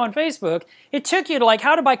stupid video on Facebook, it took you to like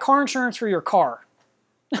how to buy car insurance for your car.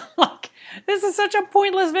 Like, this is such a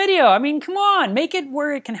pointless video. I mean, come on, make it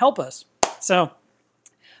where it can help us. So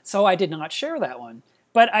I did not share that one.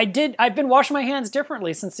 But I've been washing my hands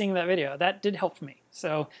differently since seeing that video. That did help me.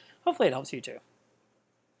 So hopefully it helps you too.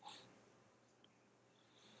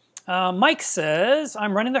 Mike says,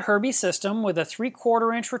 I'm running the Herbie system with a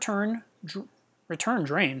 3/4 inch return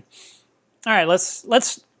drain. All right,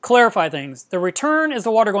 let's clarify things. The return is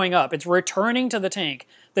the water going up. It's returning to the tank.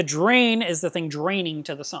 The drain is the thing draining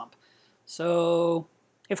to the sump. So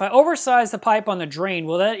if I oversize the pipe on the drain,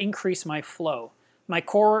 will that increase my flow? My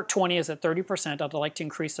core 20 is at 30%. I'd like to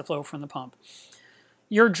increase the flow from the pump.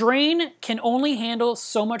 Your drain can only handle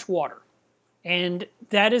so much water. And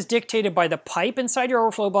that is dictated by the pipe inside your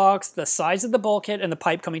overflow box, the size of the bulkhead, and the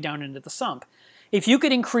pipe coming down into the sump. If you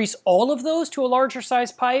could increase all of those to a larger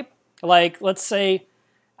size pipe, like let's say,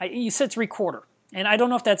 you said 3/4. And I don't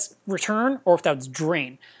know if that's return or if that's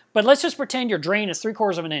drain. But let's just pretend your drain is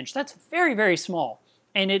 3/4 of an inch. That's very, very small.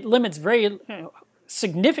 And it limits very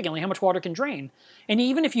significantly how much water can drain. And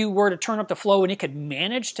even if you were to turn up the flow and it could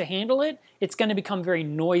manage to handle it, it's going to become very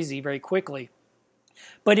noisy very quickly.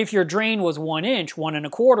 But if your drain was 1 inch, 1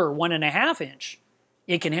 1/4, 1 1/2 inch,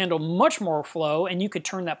 it can handle much more flow and you could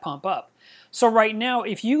turn that pump up. So right now,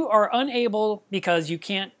 if you are unable, because you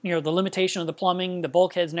can't, you know, the limitation of the plumbing, the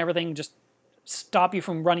bulkheads and everything just stop you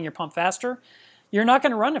from running your pump faster, you're not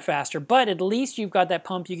going to run it faster, but at least you've got that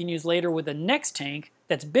pump you can use later with the next tank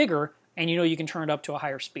that's bigger, and you know you can turn it up to a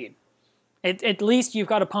higher speed. At least you've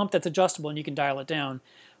got a pump that's adjustable and you can dial it down.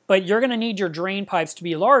 But you're going to need your drain pipes to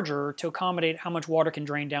be larger to accommodate how much water can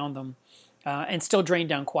drain down them, and still drain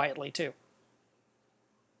down quietly too.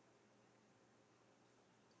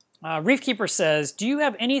 Reefkeeper says, do you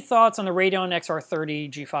have any thoughts on the Radeon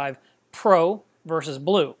XR30 G5 Pro versus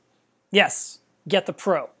Blue? Yes, get the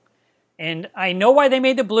Pro. And I know why they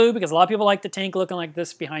made the blue, because a lot of people like the tank looking like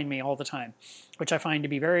this behind me all the time, which I find to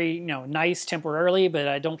be very, nice temporarily, but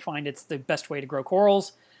I don't find it's the best way to grow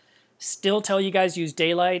corals. Still tell you guys use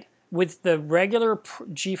daylight. With the regular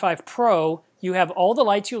G5 Pro, you have all the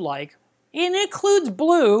lights you like. It includes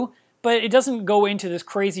blue, but it doesn't go into this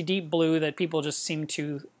crazy deep blue that people just seem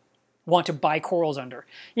to want to buy corals under.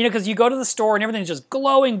 Because you go to the store and everything's just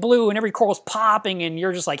glowing blue and every coral's popping and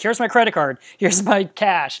you're just like, here's my credit card, here's my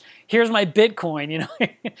cash, here's my Bitcoin,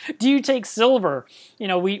 Do you take silver?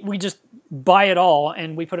 We just buy it all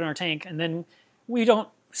and we put it in our tank, and then we don't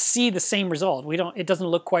see the same result. It doesn't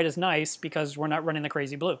look quite as nice because we're not running the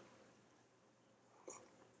crazy blue.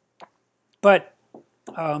 But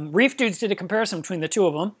Reef Dudes did a comparison between the two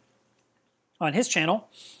of them on his channel.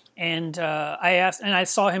 And I asked, and I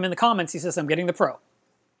saw him in the comments, he says, I'm getting the Pro.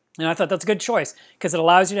 And I thought that's a good choice because it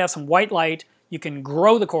allows you to have some white light, you can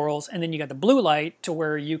grow the corals, and then you got the blue light to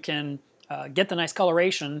where you can get the nice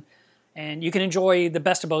coloration And you can enjoy the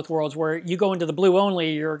best of both worlds, where you go into the blue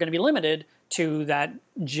only, you're going to be limited to that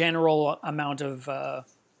general amount of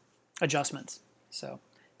adjustments. So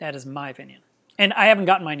that is my opinion. And I haven't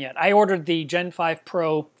gotten mine yet. I ordered the Gen 5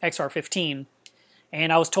 Pro XR15,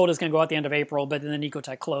 and I was told it's going to go out the end of April, but then the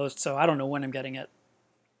Ecotech closed, so I don't know when I'm getting it.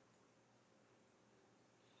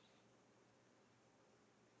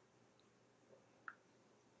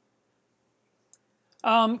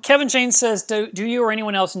 Kevin Shane says, do you or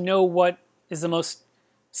anyone else know what is the most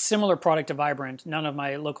similar product to Vibrant? None of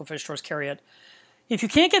my local fish stores carry it. If you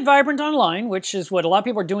can't get Vibrant online, which is what a lot of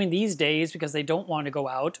people are doing these days because they don't want to go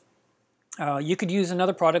out, you could use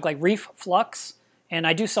another product like Reef Flux, and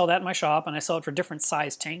I do sell that in my shop, and I sell it for different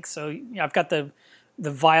size tanks. So I've got the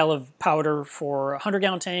vial of powder for a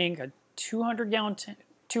 100-gallon tank, a 200-gallon tank,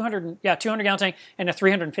 200-gallon tank, and a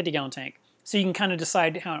 350-gallon tank. So you can kind of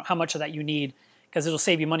decide how much of that you need, because it'll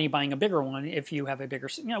save you money buying a bigger one if you have a bigger,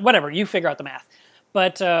 whatever, you figure out the math.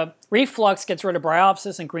 But Reef Flux gets rid of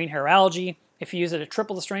bryopsis and green hair algae. If you use it at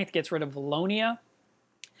triple the strength, it gets rid of Valonia.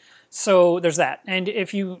 So there's that. And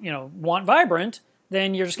if you want Vibrant,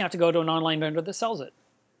 then you're just going to have to go to an online vendor that sells it.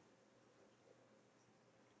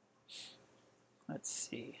 Let's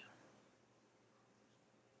see.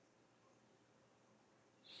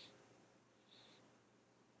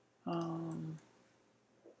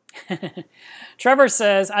 Trevor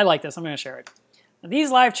says, I like this. I'm going to share it.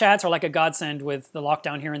 These live chats are like a godsend with the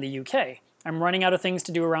lockdown here in the UK. I'm running out of things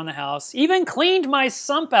to do around the house. Even cleaned my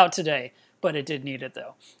sump out today, but it did need it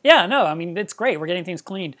though. Yeah, no, I mean, it's great. We're getting things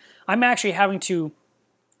cleaned. I'm actually having to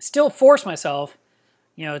still force myself,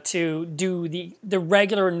 to do the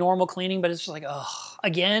regular normal cleaning, but it's just like, oh,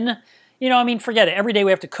 again? I mean, forget it. Every day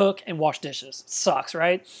we have to cook and wash dishes. It sucks,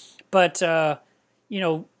 right? But,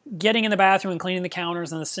 getting in the bathroom and cleaning the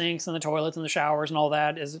counters and the sinks and the toilets and the showers and all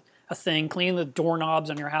that is a thing. Cleaning the doorknobs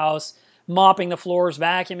on your house, mopping the floors,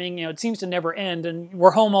 vacuuming, it seems to never end, and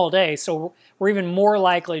we're home all day, so we're even more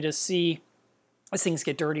likely to see as things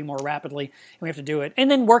get dirty more rapidly, and we have to do it. And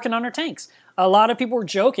then working on our tanks. A lot of people were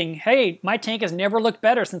joking, hey, my tank has never looked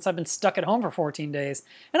better since I've been stuck at home for 14 days.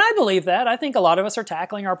 And I believe that. I think a lot of us are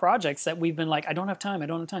tackling our projects that we've been like, I don't have time, I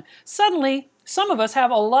don't have time. Suddenly, some of us have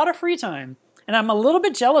a lot of free time. And I'm a little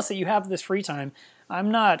bit jealous that you have this free time.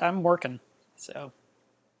 I'm not, I'm working. So,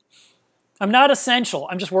 I'm not essential,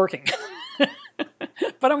 I'm just working.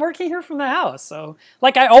 But I'm working here from the house, so,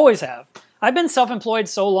 like I always have. I've been self-employed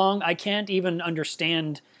so long, I can't even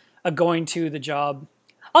understand going to the job.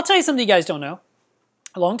 I'll tell you something you guys don't know.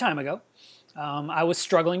 A long time ago, I was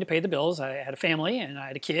struggling to pay the bills. I had a family, and I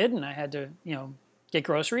had a kid, and I had to, get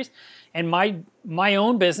groceries. And my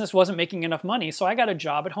own business wasn't making enough money, so I got a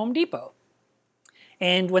job at Home Depot.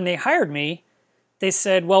 And when they hired me, they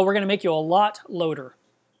said, well, we're going to make you a lot loader.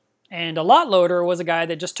 And a lot loader was a guy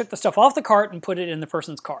that just took the stuff off the cart and put it in the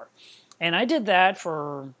person's car. And I did that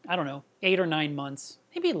for, I don't know, 8 or 9 months,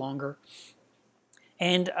 maybe longer.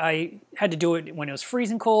 And I had to do it when it was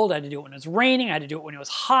freezing cold. I had to do it when it was raining. I had to do it when it was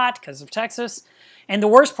hot because of Texas. And the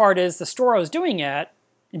worst part is the store I was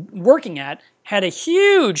working at, had a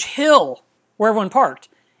huge hill where everyone parked.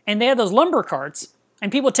 And they had those lumber carts.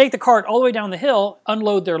 And people would take the cart all the way down the hill,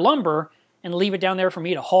 unload their lumber, and leave it down there for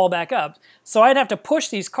me to haul back up. So I'd have to push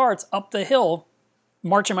these carts up the hill,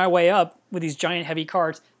 marching my way up with these giant heavy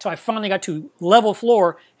carts, till I finally got to level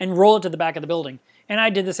floor and roll it to the back of the building. And I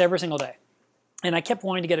did this every single day. And I kept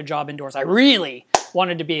wanting to get a job indoors. I really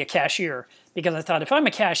wanted to be a cashier, because I thought, if I'm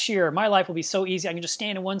a cashier, my life will be so easy. I can just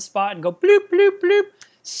stand in one spot and go bloop, bloop, bloop.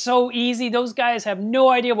 So easy. Those guys have no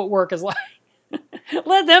idea what work is like.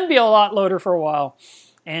 Let them be a lot loader for a while.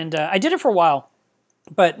 And I did it for a while,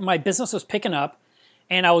 but my business was picking up,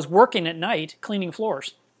 and I was working at night cleaning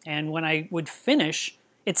floors. And when I would finish,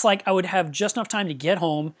 it's like I would have just enough time to get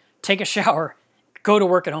home, take a shower, go to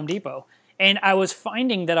work at Home Depot. And I was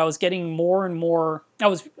finding that I was getting more and more, I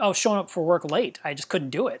was showing up for work late. I just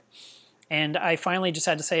couldn't do it. And I finally just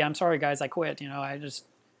had to say, I'm sorry guys, I quit.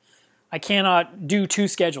 I cannot do 2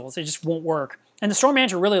 schedules. It just won't work. And the store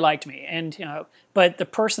manager really liked me, and but the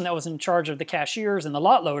person that was in charge of the cashiers and the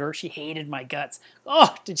lot loader, she hated my guts.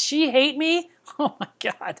 Oh, did she hate me? Oh my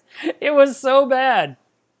God, it was so bad.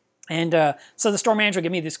 And so the store manager would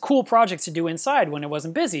give me these cool projects to do inside when it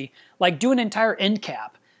wasn't busy, like do an entire end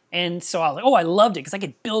cap. And so I was like, oh, I loved it because I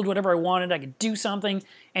could build whatever I wanted, I could do something,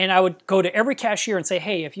 and I would go to every cashier and say,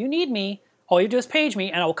 hey, if you need me, all you do is page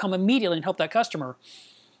me, and I will come immediately and help that customer.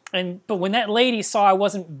 But when that lady saw I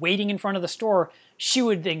wasn't waiting in front of the store, she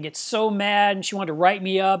would then get so mad, and she wanted to write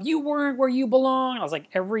me up. You weren't where you belong. I was like,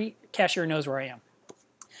 every cashier knows where I am.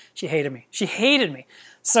 She hated me. She hated me.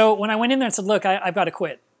 So when I went in there and said, look, I've got to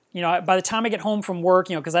quit. you know, by the time I get home from work,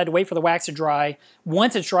 you know, because I had to wait for the wax to dry.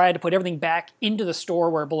 Once it's dry, I had to put everything back into the store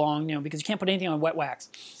where it belonged, you know, because you can't put anything on wet wax.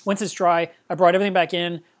 Once it's dry, I brought everything back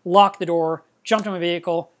in, locked the door, jumped in my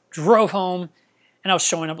vehicle, drove home, and I was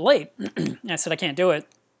showing up late. And I said, I can't do it.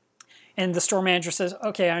 And the store manager says,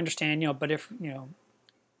 okay, I understand, you know, but if,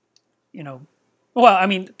 well, I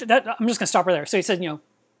mean, I'm just going to stop right there. So he said, you know,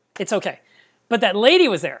 it's okay. But that lady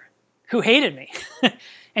was there who hated me.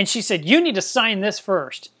 And she said, you need to sign this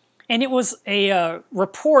first. And it was a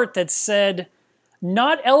report that said,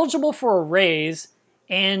 not eligible for a raise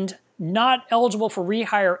and not eligible for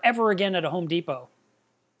rehire ever again at a Home Depot.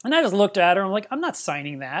 And I just looked at her and I'm like, I'm not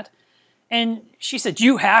signing that. And she said,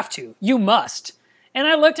 you have to. You must. And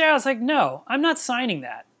I looked at her, I was like, no, I'm not signing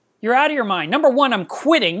that. You're out of your mind. Number one, I'm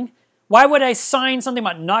quitting. Why would I sign something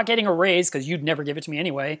about not getting a raise? Because you'd never give it to me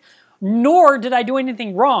anyway. Nor did I do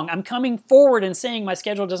anything wrong. I'm coming forward and saying my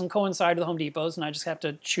schedule doesn't coincide with Home Depot's and I just have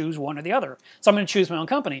to choose one or the other. So I'm going to choose my own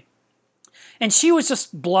company. And she was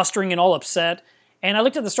just blustering and all upset. And I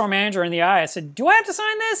looked at the store manager in the eye. I said, do I have to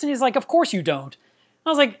sign this? And he's like, of course you don't. I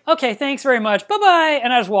was like, okay, thanks very much. Bye-bye.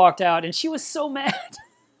 And I just walked out. And she was so mad.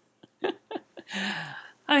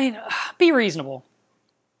 I mean, be reasonable.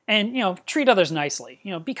 And, you know, treat others nicely.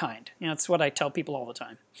 You know, be kind. You know, it's what I tell people all the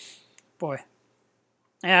time. Boy.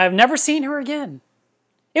 And I've never seen her again.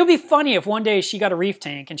 It would be funny if one day she got a reef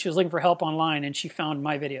tank and she was looking for help online and she found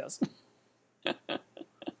my videos. That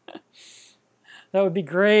would be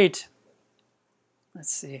great.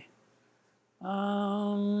 Let's see.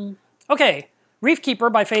 Okay. Reef Keeper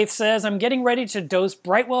by Faith says, I'm getting ready to dose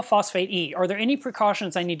Brightwell Phosphate E. Are there any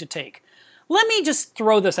precautions I need to take? Let me just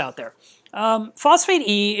throw this out there. Phosphate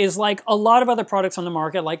E is like a lot of other products on the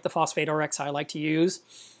market, like the Phosphate RX I like to use,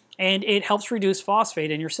 and it helps reduce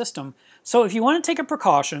phosphate in your system. So if you want to take a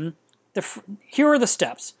precaution, here are the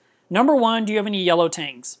steps. Number one, do you have any yellow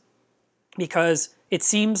tangs? Because it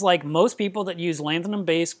seems like most people that use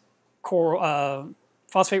lanthanum-based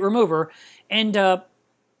phosphate remover end up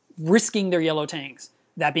risking their yellow tangs.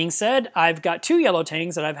 That being said, I've got 2 yellow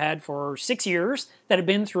tangs that I've had for 6 years that have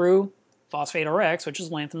been through Phosphate RX, which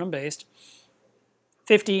is lanthanum-based,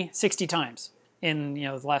 50, 60 times in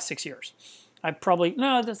the last 6 years.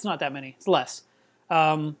 No, that's not that many. It's less.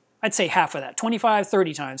 I'd say half of that, 25,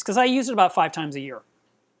 30 times, because I use it about 5 times a year.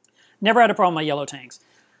 Never had a problem with my yellow tangs.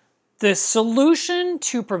 The solution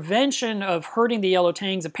to prevention of hurting the yellow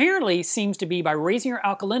tangs apparently seems to be by raising your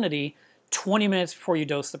alkalinity 20 minutes before you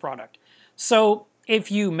dose the product. So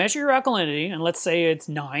if you measure your alkalinity, and let's say it's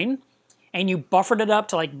 9, and you buffered it up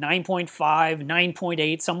to like 9.5,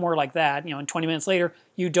 9.8, somewhere like that, and 20 minutes later,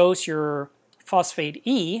 you dose your phosphate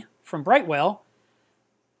E from Brightwell,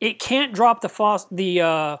 it can't drop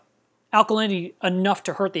the alkalinity enough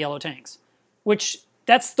to hurt the yellow tangs, which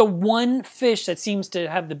that's the one fish that seems to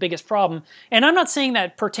have the biggest problem. And I'm not saying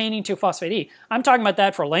that pertaining to phosphate E. I'm talking about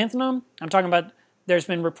that for lanthanum. I'm talking about there's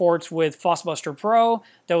been reports with Phosphobuster Pro.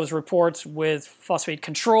 There was reports with Phosphate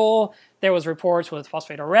Control. There was reports with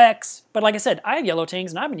Phosphate RX. But like I said, I have yellow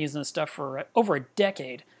tangs, and I've been using this stuff for over a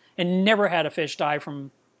decade and never had a fish die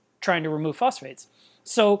from trying to remove phosphates.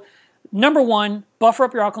 So number one, buffer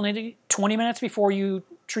up your alkalinity 20 minutes before you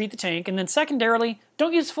treat the tank. And then secondarily,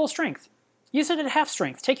 don't use full strength. Use it at half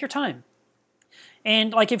strength. Take your time.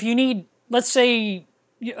 And like if you need, let's say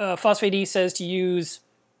Phosphate E says to use,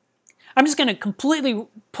 I'm just going to completely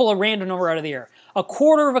pull a random number out of the air,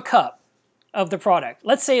 1/4 cup of the product.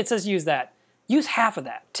 Let's say it says use that. Use half of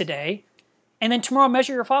that today, and then tomorrow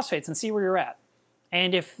measure your phosphates and see where you're at.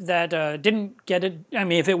 And if that didn't get it, I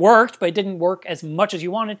mean, if it worked, but it didn't work as much as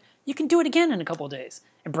you wanted, you can do it again in a couple of days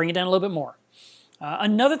and bring it down a little bit more.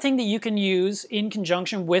 Another thing that you can use in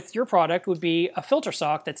conjunction with your product would be a filter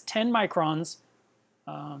sock that's 10 microns.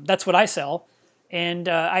 That's what I sell. And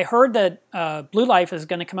I heard that Blue Life is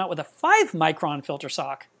going to come out with a 5-micron filter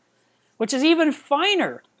sock, which is even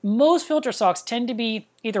finer. Most filter socks tend to be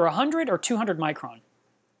either 100 or 200 micron.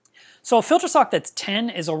 So a filter sock that's 10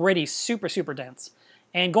 is already super, super dense.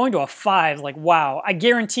 And going to a 5, like, wow, I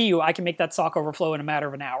guarantee you I can make that sock overflow in a matter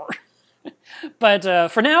of an hour.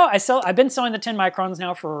 But for now, I've been selling the 10 microns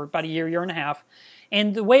now for about a year and a half.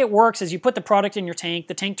 And the way it works is you put the product in your tank,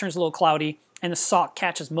 the tank turns a little cloudy, and the sock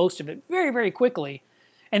catches most of it very, very quickly.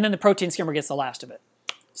 And then the protein skimmer gets the last of it.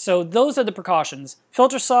 So those are the precautions.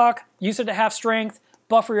 Filter sock, use it at half strength,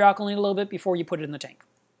 buffer your alkalinity a little bit before you put it in the tank.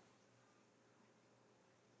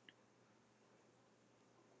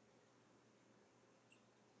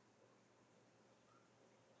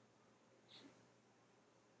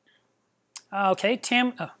 Okay,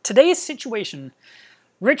 today's situation.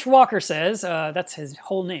 Rich Walker says, that's his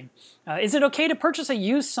whole name, is it okay to purchase a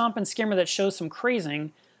used sump and skimmer that shows some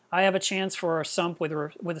crazing? I have a chance for a sump with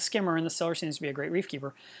a skimmer, and the seller seems to be a great reef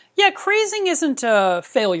keeper. Yeah, crazing isn't a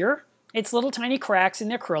failure. It's little tiny cracks in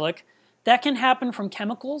the acrylic. That can happen from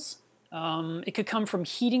chemicals. It could come from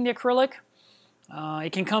heating the acrylic.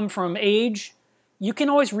 It can come from age. You can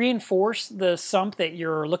always reinforce the sump that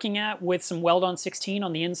you're looking at with some Weld-On 16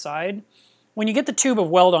 on the inside. When you get the tube of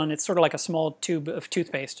Weld-On, it's sort of like a small tube of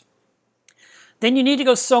toothpaste. Then you need to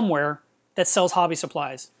go somewhere that sells hobby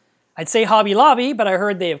supplies. I'd say Hobby Lobby, but I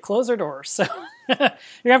heard they have closed their doors. So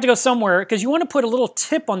you have to go somewhere because you want to put a little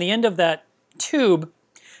tip on the end of that tube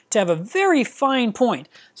to have a very fine point.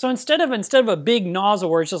 So instead of a big nozzle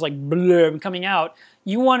where it's just like blurb coming out,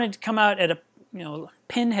 you want it to come out at a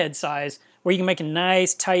pinhead size where you can make a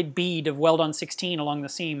nice tight bead of Weld-On 16 along the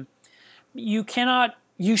seam. You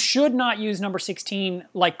should not use number 16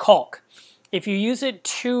 like caulk. If you use it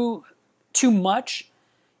too much,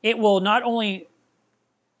 it will not only,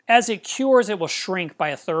 as it cures, it will shrink by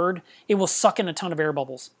a third. It will suck in a ton of air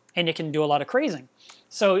bubbles, and it can do a lot of crazing.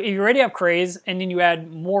 So if you already have craze, and then you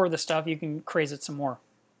add more of the stuff, you can craze it some more.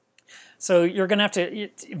 So you're going to have to,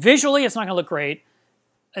 visually it's not going to look great.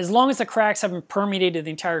 As long as the cracks haven't permeated the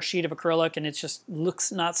entire sheet of acrylic and it just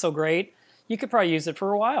looks not so great, you could probably use it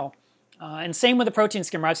for a while. And same with the protein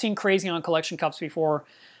skimmer. I've seen crazing on collection cups before.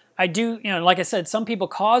 I do, like I said, some people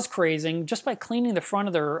cause crazing just by cleaning the front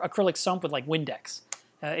of their acrylic sump with like Windex.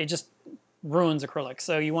 It just ruins acrylic,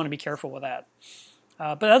 so you want to be careful with that.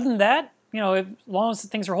 But other than that, as long as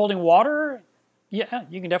things are holding water, yeah,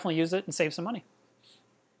 you can definitely use it and save some money.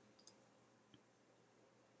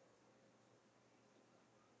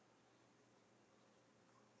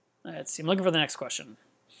 Let's see, I'm looking for the next question.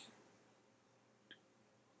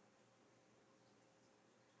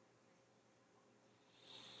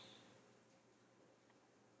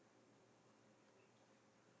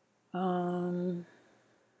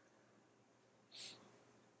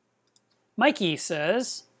 Mikey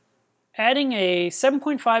says, adding a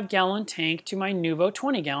 7.5 gallon tank to my Nuvo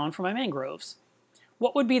 20 gallon for my mangroves.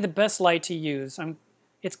 What would be the best light to use?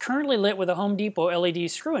 It's currently lit with a Home Depot LED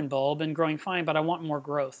screw-in bulb and growing fine, but I want more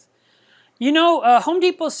growth. Home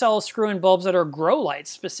Depot sells screw-in bulbs that are grow lights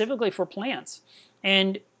specifically for plants.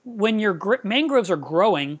 And when your mangroves are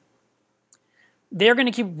growing, they're going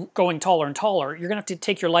to keep going taller and taller. You're going to have to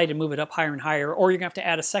take your light and move it up higher and higher, or you're going to have to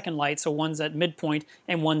add a second light, so one's at midpoint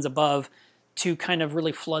and one's above, to kind of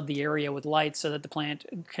really flood the area with light so that the plant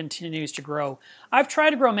continues to grow. I've tried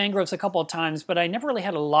to grow mangroves a couple of times, but I never really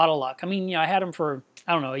had a lot of luck. I had them for,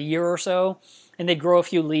 a year or so, and they'd grow a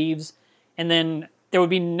few leaves, and then there would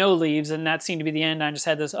be no leaves, and that seemed to be the end. I just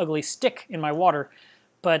had this ugly stick in my water.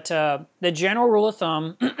 But the general rule of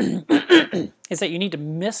thumb is that you need to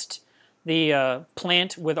mist the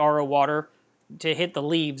plant with RO water to hit the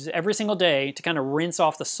leaves every single day to kind of rinse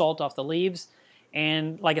off the salt off the leaves.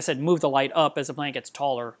 And like I said, move the light up as the plant gets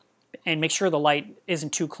taller, and make sure the light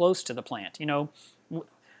isn't too close to the plant.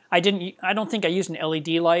 I don't think I used an LED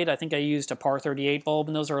light. I think I used a par 38 bulb,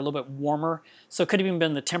 and those are a little bit warmer. So it could have even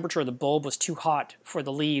been the temperature of the bulb was too hot for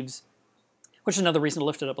the leaves, which is another reason to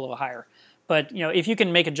lift it up a little higher. But if you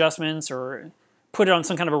can make adjustments or put it on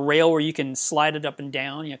some kind of a rail where you can slide it up and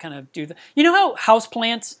down, kind of do that. You know how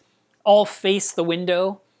houseplants all face the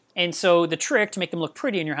window? And so the trick to make them look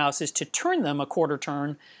pretty in your house is to turn them a quarter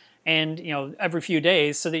turn and every few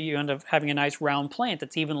days, so that you end up having a nice round plant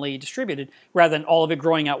that's evenly distributed rather than all of it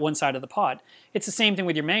growing out one side of the pot. It's the same thing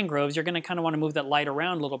with your mangroves. You're going to kind of want to move that light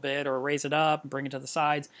around a little bit or raise it up and bring it to the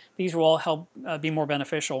sides. These will all help be more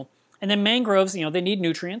beneficial. And then mangroves, they need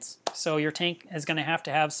nutrients, so your tank is going to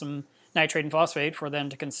have some nitrate and phosphate for them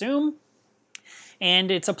to consume.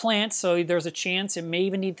 And it's a plant, so there's a chance it may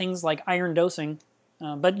even need things like iron dosing.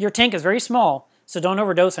 But your tank is very small, so don't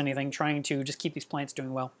overdose anything, trying to just keep these plants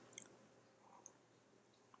doing well.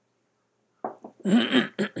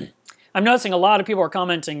 I'm noticing a lot of people are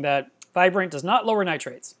commenting that Vibrant does not lower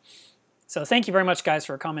nitrates. So thank you very much, guys,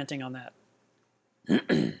 for commenting on that.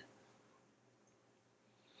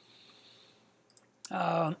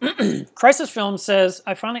 Crisis Film says,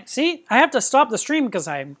 I have to stop the stream because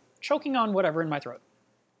I'm choking on whatever in my throat.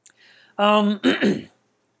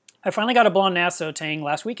 I finally got a blonde Nasso tang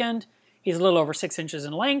last weekend. He's a little over 6 inches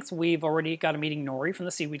in length. We've already got him eating nori from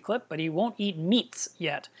the seaweed clip, but he won't eat meats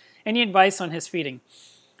yet. Any advice on his feeding?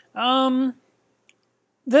 The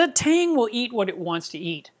tang will eat what it wants to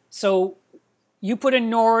eat. So you put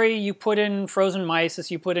in nori, you put in frozen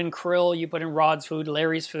mysis, you put in krill, you put in Rod's food,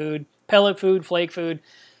 Larry's food, pellet food, flake food.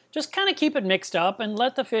 Just kind of keep it mixed up and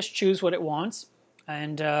let the fish choose what it wants.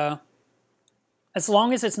 And As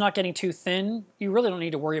long as it's not getting too thin, you really don't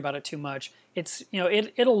need to worry about it too much. It's, you know,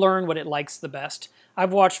 it'll learn what it likes the best.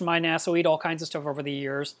 I've watched my Nasso eat all kinds of stuff over the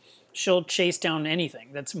years. She'll chase down anything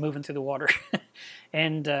that's moving through the water.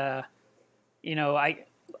 And, you know, I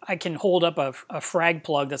can hold up a frag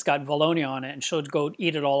plug that's got Valonia on it, and she'll go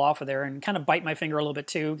eat it all off of there and kind of bite my finger a little bit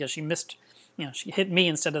too, because she missed, you know, she hit me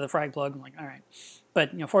instead of the frag plug. I'm like, all right.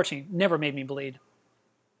 But, you know, fortunately, never made me bleed.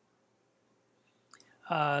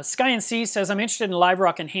 Sky and Sea says, I'm interested in Live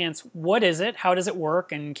Rock Enhance. What is it? How does it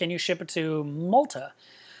work? And can you ship it to Malta?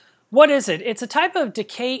 What is it? It's a type of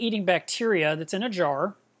decay-eating bacteria that's in a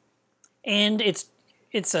jar, and it's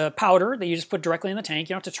a powder that you just put directly in the tank.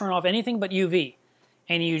 You don't have to turn off anything but UV.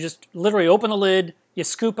 And you just literally open the lid, you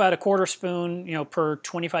scoop out a quarter spoon, you know, per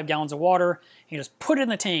 25 gallons of water, and you just put it in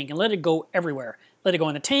the tank and let it go everywhere. Let it go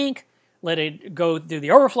in the tank, let it go through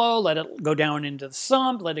the overflow, let it go down into the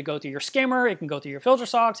sump, let it go through your skimmer, it can go through your filter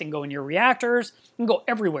socks, it can go in your reactors, it can go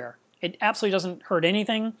everywhere. It absolutely doesn't hurt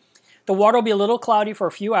anything. The water will be a little cloudy for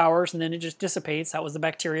a few hours, and then it just dissipates. That was the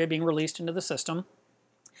bacteria being released into the system.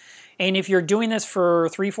 And if you're doing this for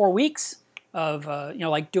 3-4 weeks of, you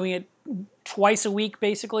know, like doing it twice a week,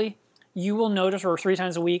 basically, you will notice, or 3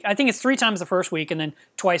 times a week. I think it's 3 times the first week and then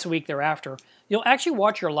twice a week thereafter. You'll actually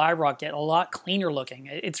watch your live rock get a lot cleaner looking.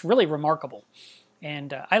 It's really remarkable,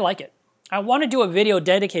 and I like it. I want to do a video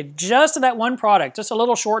dedicated just to that one product, just a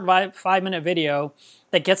little short 5-minute video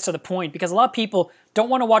that gets to the point, because a lot of people don't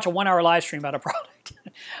want to watch a 1-hour live stream about a product.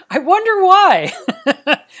 I wonder why.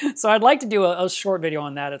 So I'd like to do a short video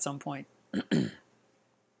on that at some point.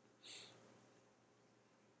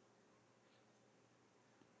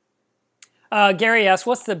 Gary asks,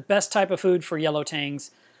 what's the best type of food for yellow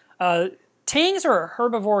tangs? Tangs are a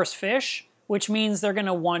herbivorous fish, which means they're going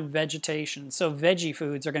to want vegetation. So veggie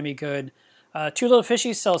foods are going to be good. Two Little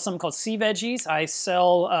Fishies sell something called sea veggies. I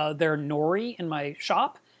sell their nori in my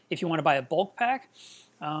shop if you want to buy a bulk pack.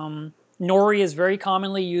 Nori is very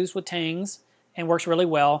commonly used with tangs and works really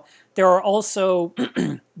well. There are also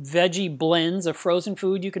veggie blends of frozen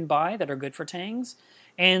food you can buy that are good for tangs.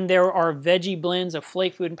 And there are veggie blends of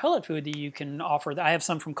flake food and pellet food that you can offer. I have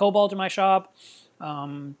some from Cobalt in my shop,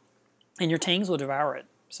 and your tangs will devour it.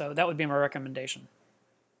 So that would be my recommendation.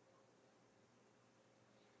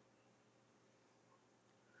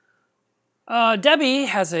 Debbie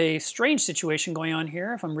has a strange situation going on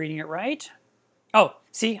here, if I'm reading it right. Oh,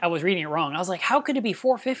 see, I was reading it wrong. I was like, how could it be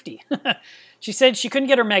 450? She said she couldn't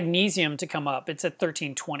get her magnesium to come up. It's at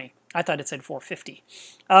 1320. I thought it said 450.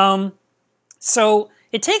 So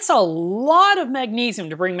it takes a lot of magnesium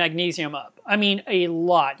to bring magnesium up. I mean, a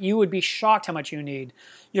lot. You would be shocked how much you need.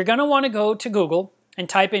 You're going to want to go to Google and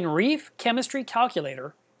type in Reef Chemistry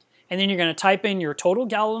Calculator, and then you're going to type in your total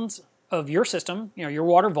gallons of your system, you know, your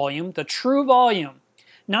water volume, the true volume.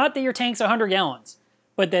 Not that your tank's 100 gallons,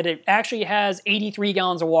 but that it actually has 83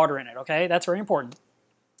 gallons of water in it, okay? That's very important.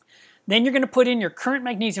 Then you're going to put in your current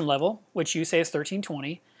magnesium level, which you say is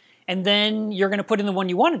 1320, and then you're going to put in the one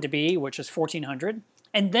you want it to be, which is 1400,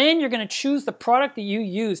 and then you're going to choose the product that you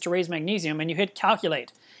use to raise magnesium, and you hit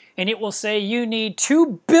calculate. And it will say you need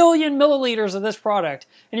 2 billion milliliters of this product.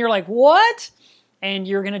 And you're like, what? And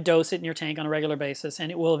you're going to dose it in your tank on a regular basis,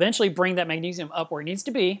 and it will eventually bring that magnesium up where it needs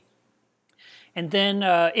to be. And then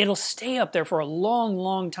it'll stay up there for a long,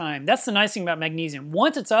 long time. That's the nice thing about magnesium.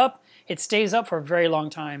 Once it's up, it stays up for a very long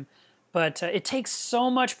time. But it takes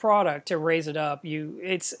so much product to raise it up.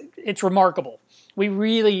 It's remarkable. We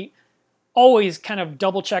really always kind of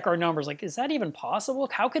double check our numbers. Like, is that even possible?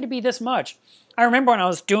 How could it be this much? I remember when I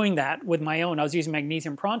was doing that with my own, I was using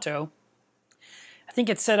Magnesium Pronto. I think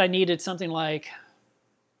it said I needed something like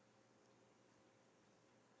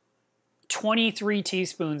 23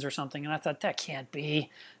 teaspoons or something, and I thought, that can't be.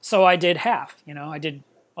 So I did half, you know, I did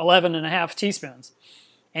 11.5 teaspoons.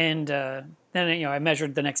 And then, you know, I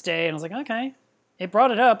measured the next day, and I was like, okay, it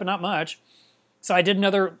brought it up, but not much. So I did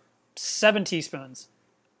another 7 teaspoons.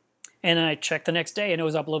 And then I checked the next day, and it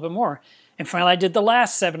was up a little bit more. And finally, I did the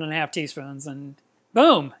last 7.5 teaspoons, and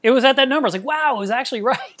boom, it was at that number. I was like, wow, it was actually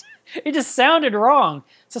right. It just sounded wrong.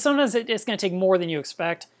 So sometimes it's going to take more than you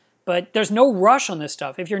expect. But there's no rush on this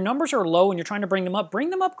stuff. If your numbers are low and you're trying to bring them up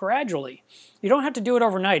gradually. You don't have to do it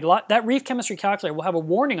overnight. That Reef Chemistry Calculator will have a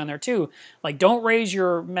warning on there too. Like, don't raise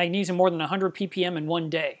your magnesium more than 100 ppm in one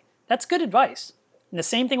day. That's good advice. And the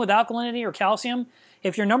same thing with alkalinity or calcium.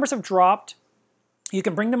 If your numbers have dropped, you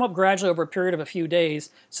can bring them up gradually over a period of a few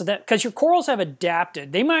days, so that, because your corals have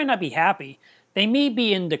adapted. They might not be happy. They may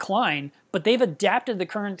be in decline, but they've adapted to the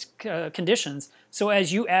current conditions. So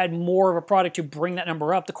as you add more of a product to bring that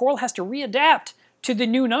number up, the coral has to readapt to the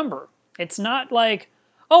new number. It's not like,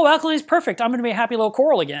 oh, alkaline is perfect, I'm going to be a happy little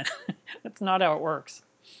coral again. That's not how it works.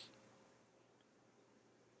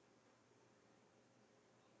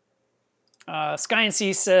 Sky and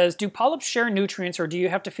Sea says, do polyps share nutrients or do you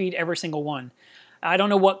have to feed every single one? I don't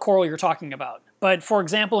know what coral you're talking about. But for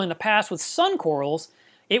example, in the past with sun corals,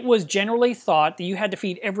 it was generally thought that you had to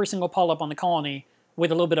feed every single polyp on the colony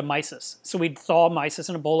with a little bit of mysis. So we'd thaw mysis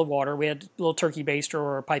in a bowl of water. We had a little turkey baster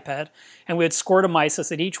or a pipette, and we'd squirt a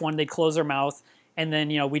mysis at each one. They'd close their mouth, and then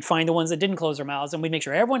we'd find the ones that didn't close their mouths, and we'd make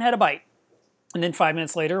sure everyone had a bite. And then 5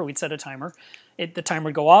 minutes later, we'd set a timer. The timer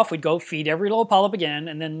would go off. We'd go feed every little polyp again,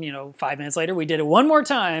 and then 5 minutes later, we did it one more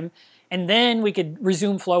time, and then we could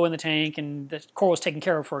resume flow in the tank, and the coral was taken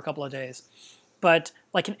care of for a couple of days. But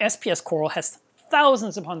like an SPS coral has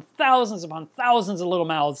thousands upon thousands upon thousands of little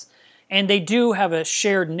mouths, and they do have a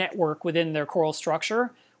shared network within their coral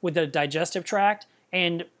structure with the digestive tract,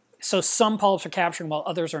 and so some polyps are capturing while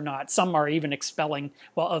others are not. Some are even expelling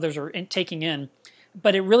while others are taking in.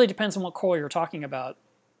 But it really depends on what coral you're talking about.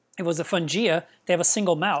 If it was a fungia, they have a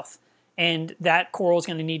single mouth, and that coral is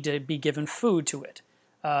going to need to be given food to it.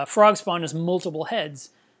 Frog spawn has multiple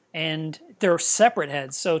heads, and they're separate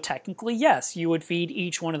heads, so technically, yes, you would feed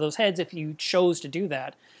each one of those heads if you chose to do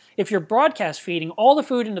that. If you're broadcast feeding all the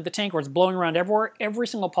food into the tank where it's blowing around everywhere, every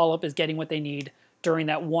single polyp is getting what they need during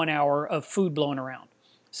that 1 hour of food blowing around.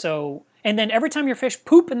 So, and then every time your fish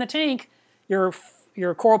poop in the tank, your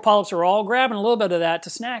coral polyps are all grabbing a little bit of that to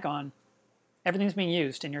snack on. Everything's being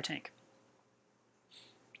used in your tank.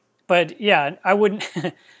 But yeah, I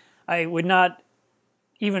would not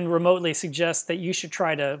even remotely suggest that you should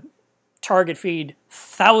try to target feed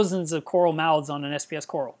thousands of coral mouths on an SPS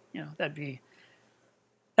coral. That'd be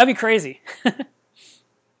crazy.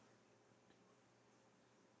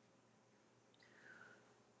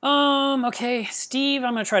 Okay, Steve,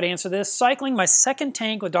 I'm going to try to answer this. Cycling my second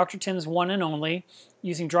tank with Dr. Tim's one and only,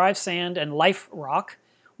 using dry sand and life rock.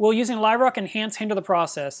 Will using live rock enhance hinder the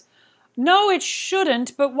process? No, it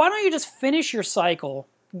shouldn't, but why don't you just finish your cycle?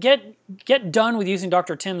 Get done with using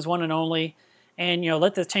Dr. Tim's one and only, and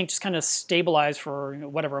let the tank just kind of stabilize for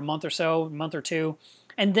whatever, a month or so, a month or two,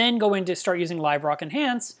 and then go in to start using live rock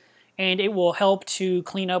enhance, and it will help to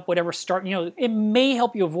clean up whatever it may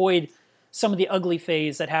help you avoid some of the ugly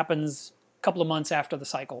phase that happens a couple of months after the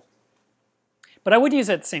cycle. But I would use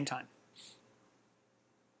it at the same time.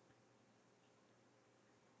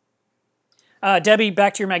 Debbie,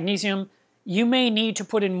 back to your magnesium. You may need to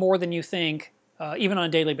put in more than you think, even on a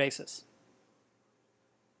daily basis.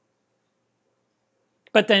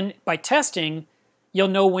 But then by testing, you'll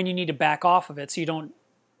know when you need to back off of it so you don't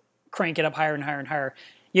crank it up higher and higher and higher.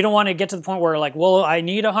 You don't want to get to the point where like, well, I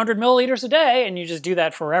need 100 milliliters a day, and you just do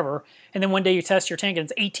that forever. And then one day you test your tank and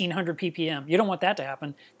it's 1800 ppm. You don't want that to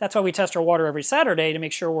happen. That's why we test our water every Saturday to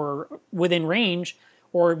make sure we're within range,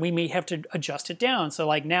 or we may have to adjust it down. So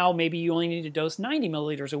like now maybe you only need to dose 90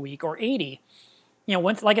 milliliters a week or 80.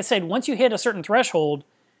 Like I said, once you hit a certain threshold,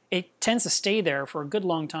 it tends to stay there for a good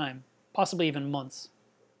long time, possibly even months.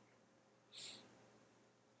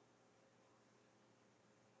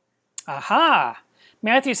 Aha!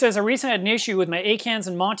 Matthew says, I recently had an issue with my acans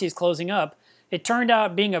and monties closing up. It turned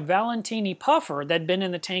out being a Valentini puffer that had been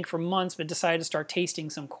in the tank for months but decided to start tasting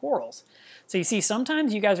some corals. So you see,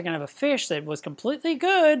 sometimes you guys are going to have a fish that was completely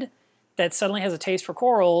good that suddenly has a taste for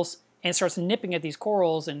corals and starts nipping at these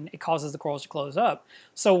corals, and it causes the corals to close up.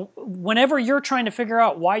 So whenever you're trying to figure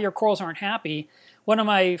out why your corals aren't happy, one of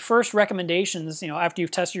my first recommendations, after you've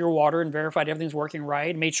tested your water and verified everything's working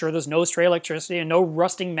right, made sure there's no stray electricity and no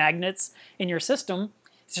rusting magnets in your system,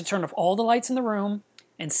 is to turn off all the lights in the room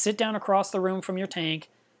and sit down across the room from your tank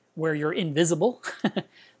where you're invisible.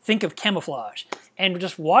 Think of camouflage. And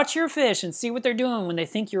just watch your fish and see what they're doing when they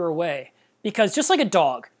think you're away. Because just like a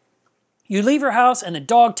dog, you leave your house and the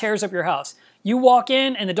dog tears up your house. You walk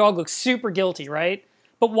in and the dog looks super guilty, right?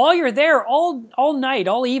 But while you're there all night,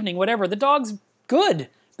 all evening, whatever, the dog's good.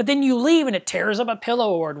 But then you leave and it tears up a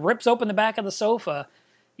pillow or it rips open the back of the sofa.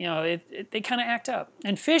 They kind of act up.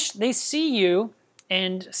 And fish, they see you,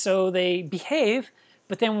 and so they behave.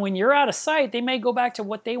 But then when you're out of sight, they may go back to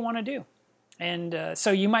what they want to do. And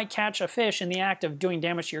so you might catch a fish in the act of doing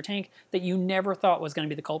damage to your tank that you never thought was going to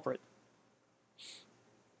be the culprit.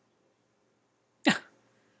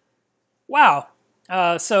 Wow.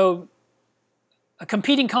 So a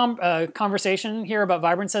competing conversation here about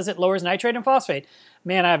Vibrant says it lowers nitrate and phosphate.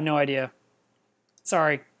 Man, I have no idea.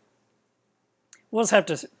 Sorry. We'll just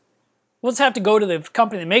have to go to the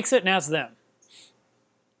company that makes it and ask them.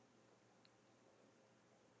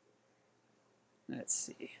 Let's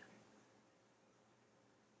see.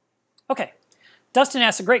 Okay. Dustin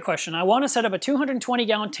asks a great question. I want to set up a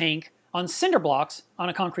 220-gallon tank on cinder blocks on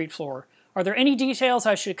a concrete floor. Are there any details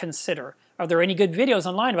I should consider? Are there any good videos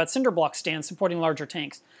online about cinder block stands supporting larger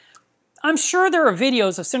tanks? I'm sure there are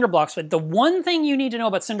videos of cinder blocks, but the one thing you need to know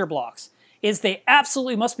about cinder blocks is they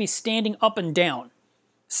absolutely must be standing up and down.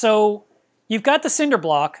 So you've got the cinder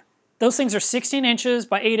block. Those things are 16 inches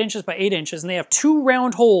by 8 inches by 8 inches, and they have 2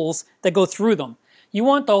 round holes that go through them. You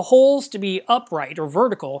want the holes to be upright or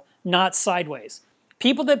vertical, not sideways.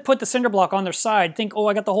 People that put the cinder block on their side think, oh,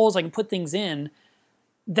 I got the holes, I can put things in.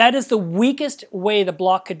 That is the weakest way the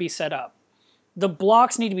block could be set up. The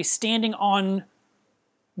blocks need to be standing on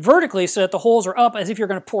vertically so that the holes are up as if you're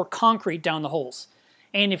going to pour concrete down the holes.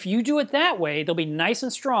 And if you do it that way, they'll be nice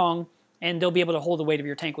and strong, and they'll be able to hold the weight of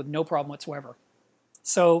your tank with no problem whatsoever.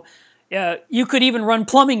 So you could even run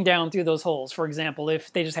plumbing down through those holes, for example,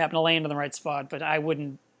 if they just happen to land in the right spot, but I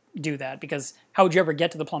wouldn't do that because how would you ever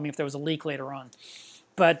get to the plumbing if there was a leak later on?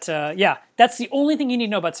 But yeah, that's the only thing you need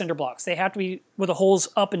to know about cinder blocks. They have to be with the holes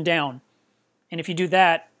up and down. And if you do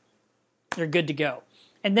that, you're good to go.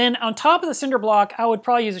 And then on top of the cinder block, I would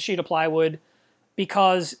probably use a sheet of plywood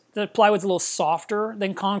because the plywood's a little softer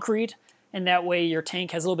than concrete, and that way your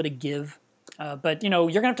tank has a little bit of give. But you know,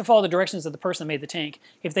 you're gonna have to follow the directions of the person that made the tank.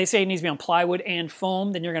 If they say it needs to be on plywood and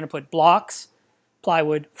foam, then you're gonna put blocks,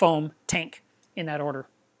 plywood, foam, tank in that order.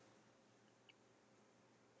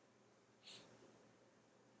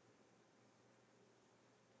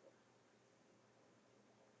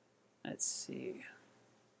 Let's see.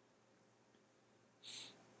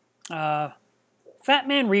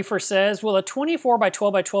 Fatman Reefer says, will a 24 by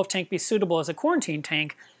 12 by 12 tank be suitable as a quarantine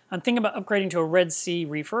tank? I'm thinking about upgrading to a Red Sea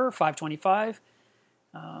Reefer, 525.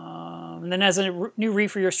 And then as a new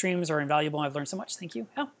reefer, your streams are invaluable. I've learned so much. Thank you.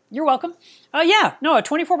 Oh, you're welcome. Yeah, no, a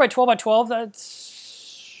 24 by 12 by 12,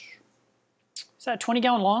 is that 20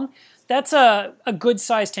 gallon long? That's a good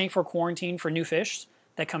sized tank for quarantine for new fish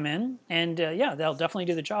that come in. And yeah, that'll definitely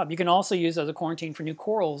do the job. You can also use it as a quarantine for new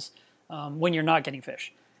corals when you're not getting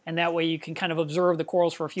fish. And that way you can kind of observe the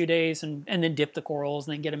corals for a few days and then dip the corals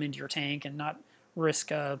and then get them into your tank and not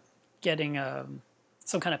risk getting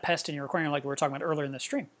some kind of pest in your aquarium like we were talking about earlier in the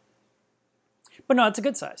stream. But no, it's a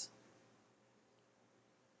good size.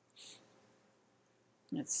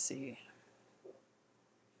 Let's see.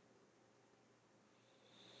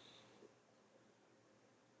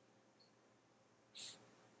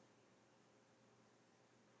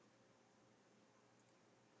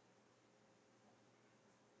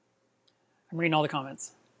 I'm reading all the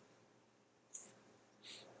comments.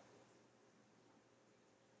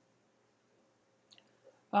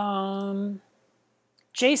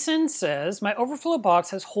 Jason says, my overflow box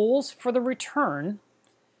has holes for the return,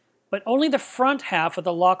 but only the front half of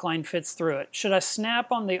the lock line fits through it. Should I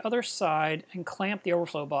snap on the other side and clamp the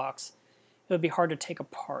overflow box? It would be hard to take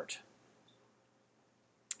apart.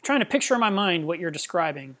 I'm trying to picture in my mind what you're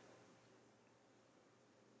describing.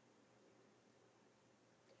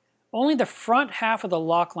 Only the front half of the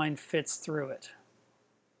lock line fits through it.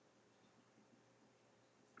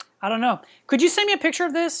 I don't know. Could you send me a picture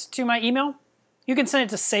of this to my email? You can send it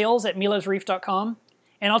to sales@milesreef.com,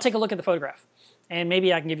 and I'll take a look at the photograph. And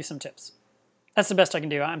maybe I can give you some tips. That's the best I can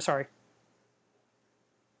do. I'm sorry.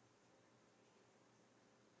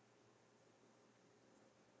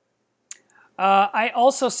 I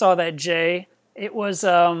also saw that, Jay. It was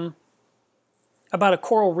about a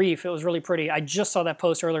coral reef. It was really pretty. I just saw that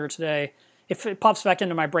post earlier today. If it pops back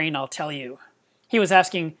into my brain, I'll tell you. He was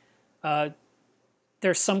asking,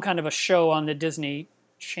 there's some kind of a show on the Disney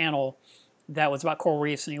Channel that was about coral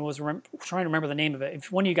reefs, and he was trying to remember the name of it.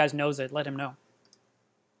 If one of you guys knows it, let him know.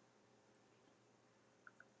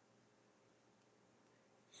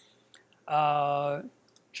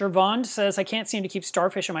 Gervond says, I can't seem to keep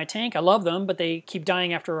starfish in my tank. I love them, but they keep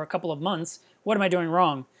dying after a couple of months. What am I doing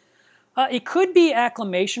wrong? It could be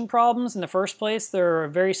acclimation problems in the first place. They're a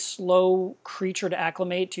very slow creature to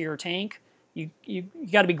acclimate to your tank. You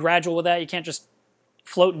got to be gradual with that. You can't just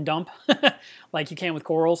float and dump like you can with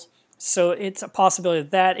corals. So it's a possibility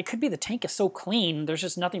that it could be the tank is so clean, there's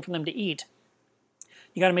just nothing for them to eat.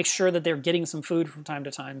 You got to make sure that they're getting some food from time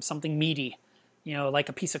to time, something meaty, you know, like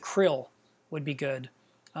a piece of krill would be good.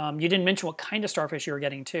 You didn't mention what kind of starfish you were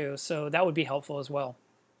getting too, so that would be helpful as well.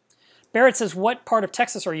 Barrett says, what part of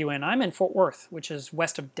Texas are you in? I'm in Fort Worth, which is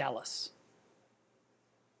west of Dallas.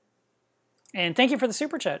 And thank you for the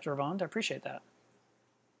super chat, Gervond. I appreciate that.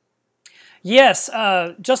 Yes,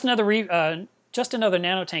 just another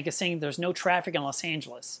nanotank is saying there's no traffic in Los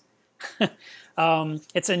Angeles.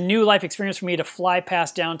 It's a new life experience for me to fly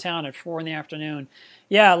past downtown at 4 in the afternoon.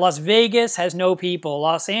 Yeah, Las Vegas has no people.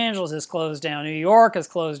 Los Angeles is closed down. New York is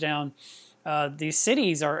closed down. these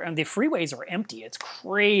cities are, and the freeways are empty. It's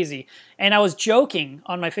crazy. And I was joking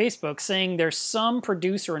on my Facebook saying there's some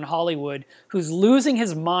producer in Hollywood who's losing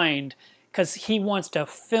his mind because he wants to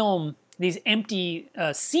film these empty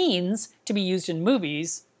scenes to be used in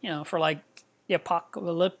movies, you know, for like the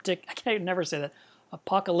apocalyptic, I can never say that,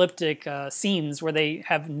 apocalyptic scenes where they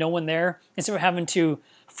have no one there. Instead of having to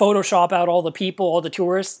Photoshop out all the people, all the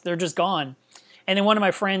tourists, they're just gone. And then one of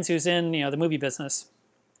my friends who's in, you know, the movie business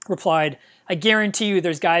replied, I guarantee you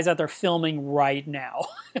there's guys out there filming right now.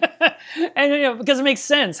 And you know, because it makes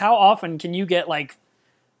sense. How often can you get like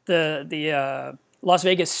the Las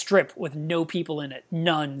Vegas Strip with no people in it?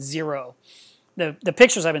 None, zero. The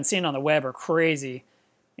pictures I've been seeing on the web are crazy,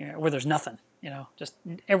 you know, where there's nothing, you know, just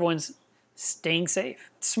everyone's staying safe.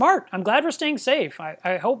 It's smart. I'm glad we're staying safe.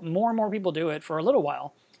 I hope more and more people do it for a little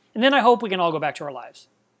while. And then I hope we can all go back to our lives.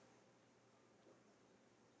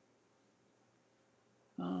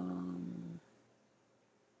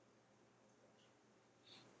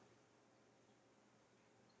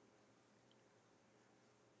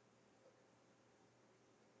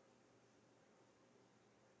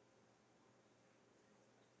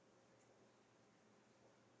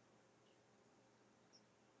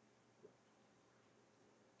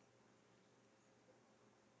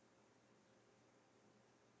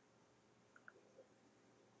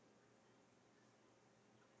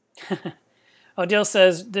 Odile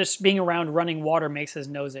says just being around running water makes his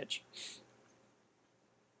nose itch.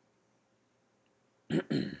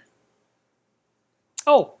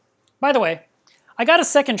 Oh, by the way, I got a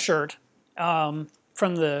second shirt from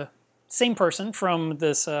the same person from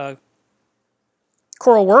this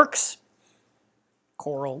Coral Works.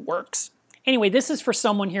 Coral Works. Anyway, this is for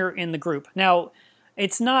someone here in the group. Now,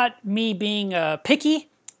 it's not me being picky,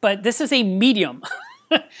 but this is a medium.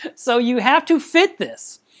 So you have to fit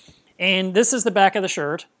this. And this is the back of the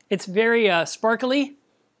shirt. It's very sparkly.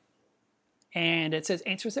 And it says,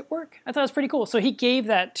 answers at work. I thought it was pretty cool. So he gave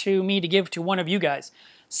that to me to give to one of you guys.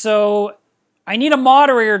 So I need a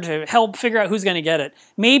moderator to help figure out who's going to get it.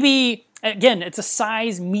 Maybe, again, it's a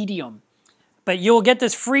size medium. But you'll get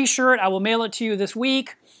this free shirt. I will mail it to you this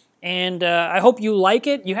week. And I hope you like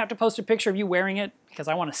it. You have to post a picture of you wearing it because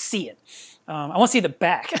I want to see it. I want to see the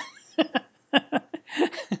back.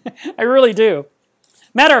 I really do.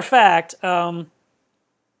 Matter of fact, let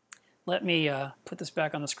me put this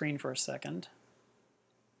back on the screen for a second.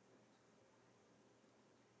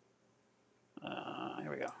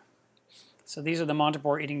 Here we go. So these are the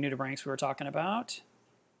Montipora Eating Nudibranchs we were talking about.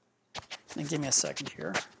 And give me a second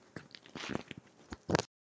here.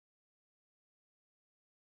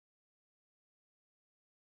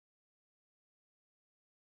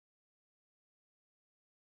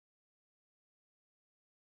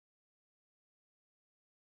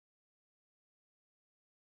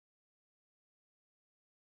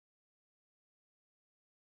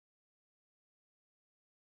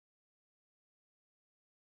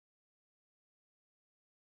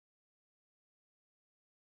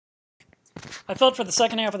 I felt for the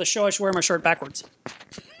second half of the show I should wear my shirt backwards.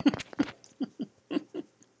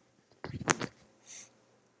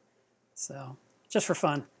 So, just for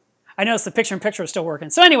fun. I noticed the picture-in-picture is still working.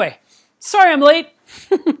 So anyway, sorry I'm late.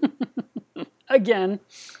 Again.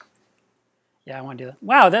 Yeah, I want to do that.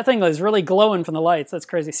 Wow, that thing is really glowing from the lights. That's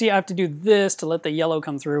crazy. See, I have to do this to let the yellow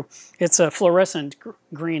come through. It's a fluorescent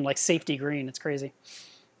green, like safety green. It's crazy.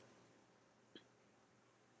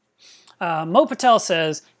 Mo Patel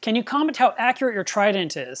says, can you comment how accurate your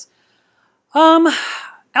Trident is?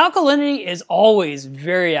 Alkalinity is always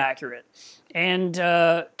very accurate. And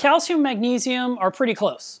calcium, magnesium are pretty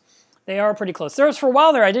close. They are pretty close. There was, for a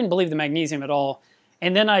while there, I didn't believe the magnesium at all.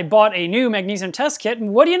 And then I bought a new magnesium test kit,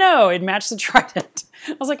 and what do you know? It matched the Trident.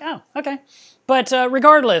 I was like, oh, okay. But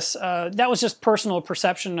regardless, that was just personal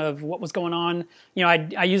perception of what was going on. You know,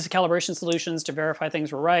 I use the calibration solutions to verify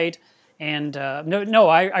things were right. And no,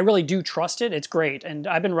 I really do trust it. It's great. And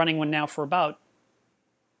I've been running one now for about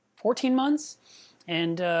 14 months.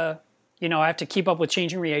 And, you know, I have to keep up with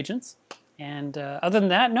changing reagents. And other than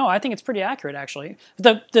that, no, I think it's pretty accurate, actually.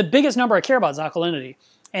 The biggest number I care about is alkalinity.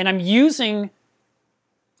 And I'm using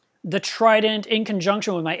the Trident in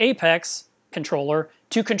conjunction with my Apex controller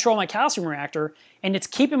to control my calcium reactor. And it's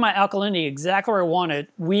keeping my alkalinity exactly where I want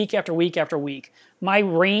it week after week after week. My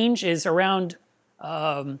range is around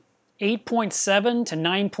 8.7 to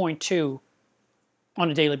 9.2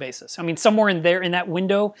 on a daily basis. I mean, somewhere in there, in that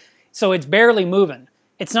window. So it's barely moving.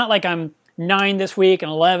 It's not like I'm 9 this week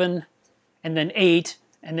and 11 and then 8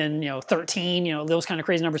 and then, you know, 13, you know, those kind of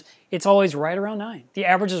crazy numbers. It's always right around 9. The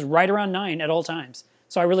average is right around 9 at all times.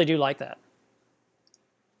 So I really do like that.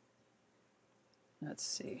 Let's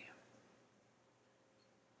see.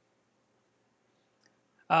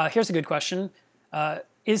 Here's a good question.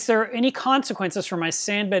 Is there any consequences for my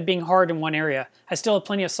sand bed being hard in one area? I still have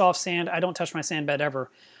plenty of soft sand. I don't touch my sand bed ever.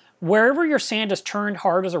 Wherever your sand is turned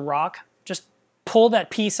hard as a rock, just pull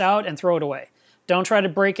that piece out and throw it away. Don't try to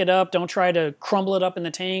break it up. Don't try to crumble it up in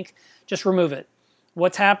the tank. Just remove it.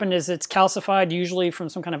 What's happened is it's calcified, usually from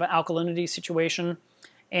some kind of an alkalinity situation.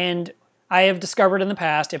 And I have discovered in the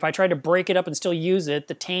past, if I tried to break it up and still use it,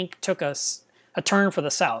 the tank took a turn for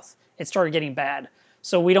the south. It started getting bad.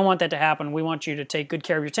 So we don't want that to happen. We want you to take good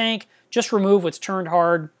care of your tank. Just remove what's turned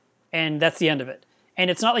hard, and that's the end of it. And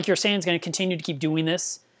it's not like your sand's going to continue to keep doing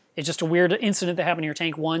this. It's just a weird incident that happened in your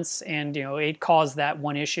tank once, and it caused that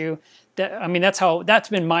one issue. That's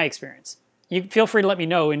been my experience. You feel free to let me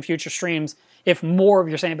know in future streams if more of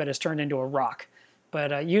your sand bed is turned into a rock.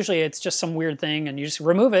 But usually it's just some weird thing, and you just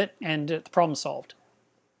remove it, and the problem's solved.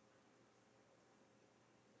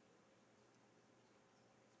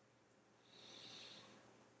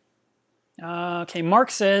 Okay, Mark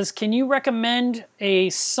says, can you recommend a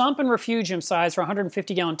sump and refugium size for a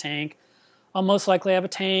 150-gallon tank? I'll most likely have a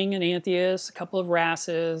tang, an anthias, a couple of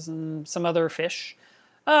wrasses, and some other fish.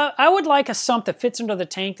 I would like a sump that fits into the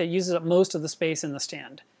tank that uses up most of the space in the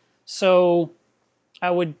stand. So I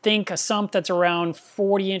would think a sump that's around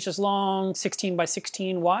 40 inches long, 16 by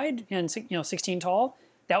 16 wide, and 16 tall.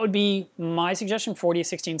 That would be my suggestion, 40,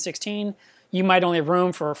 16, 16. You might only have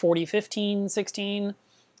room for 40, 15, 16.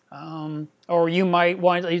 Or you might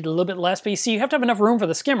want a little bit less, but you see, you have to have enough room for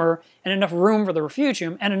the skimmer, and enough room for the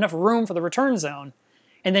refugium, and enough room for the return zone,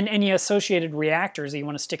 and then any associated reactors that you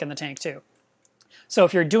want to stick in the tank too. So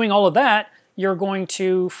if you're doing all of that, you're going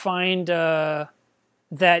to find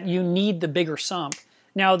that you need the bigger sump.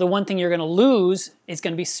 Now, the one thing you're going to lose is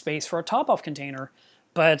going to be space for a top-off container,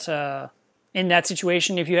 but in that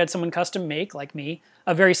situation, if you had someone custom make, like me,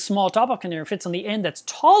 a very small top-off container fits on the end that's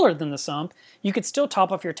taller than the sump, you could still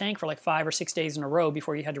top off your tank for like 5 or 6 days in a row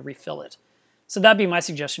before you had to refill it. So that'd be my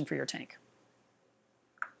suggestion for your tank.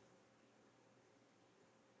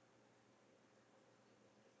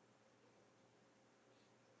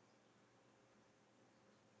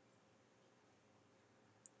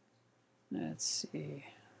 Let's see.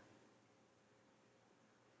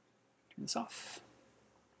 Turn this off.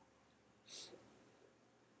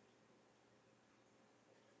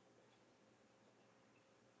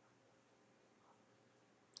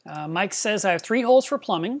 Mike says, I have 3 holes for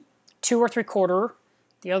plumbing, 2 are 3/4.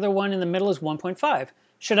 The other one in the middle is 1.5.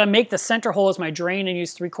 Should I make the center hole as my drain and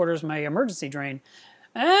use 3/4 as my emergency drain?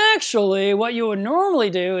 Actually, what you would normally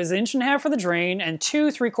do is 1.5 inches for the drain and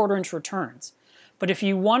 2 3/4 inch returns. But if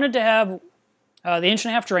you wanted to have the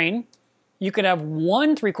 1.5 inch drain, you could have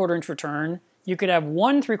 1 3/4 inch return, you could have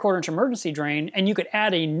 1 3/4 inch emergency drain, and you could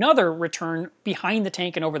add another return behind the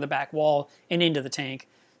tank and over the back wall and into the tank.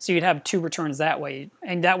 So you'd have 2 returns that way,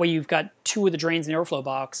 and that way you've got 2 of the drains in the overflow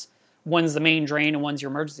box. One's the main drain and one's your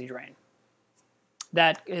emergency drain.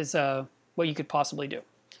 That is what you could possibly do.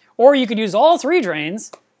 Or you could use all 3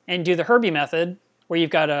 drains and do the Herbie method, where you've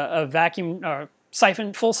got a vacuum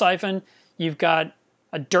siphon, full siphon, you've got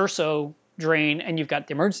a Durso drain, and you've got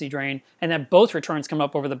the emergency drain, and then both returns come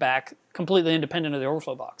up over the back, completely independent of the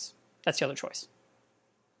overflow box. That's the other choice.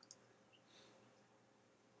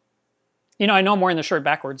 I know I'm wearing the shirt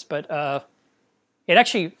backwards, but it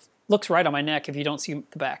actually looks right on my neck if you don't see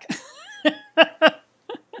the back.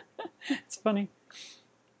 It's funny.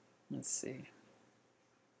 Let's see.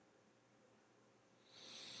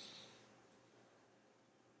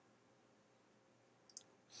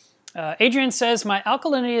 Adrian says, my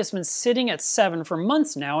alkalinity has been sitting at 7 for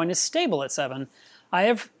months now and is stable at 7. I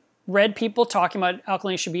have read people talking about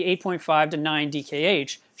alkalinity should be 8.5 to 9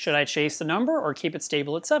 DKH. Should I chase the number or keep it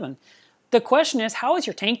stable at 7? The question is, how is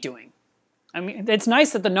your tank doing? I mean, it's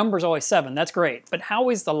nice that the number's always 7. That's great. But how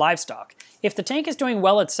is the livestock? If the tank is doing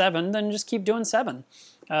well at 7, then just keep doing 7.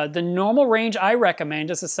 The normal range I recommend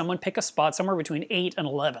is that someone pick a spot somewhere between 8 and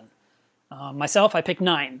 11. Myself, I pick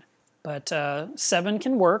 9. But 7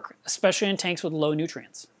 can work, especially in tanks with low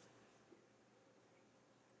nutrients.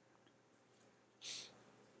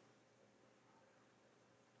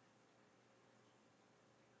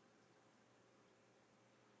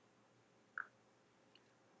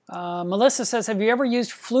 Melissa says, have you ever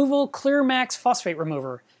used Fluval Clear Max phosphate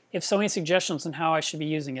remover? If so, any suggestions on how I should be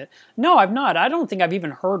using it? No, I've not. I don't think I've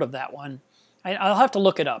even heard of that one. I'll have to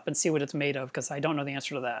look it up and see what it's made of, because I don't know the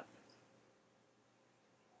answer to that.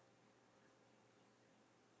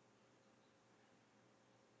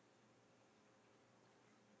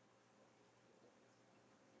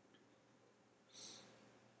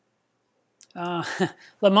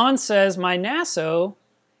 Lamont says, my Nasso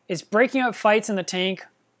is breaking up fights in the tank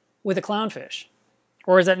with a clownfish.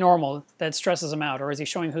 Or is that normal? That stresses him out? Or is he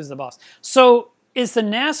showing who's the boss? So is the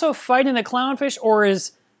Nassau fighting the clownfish, or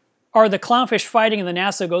are the clownfish fighting and the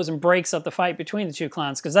Nassau goes and breaks up the fight between the two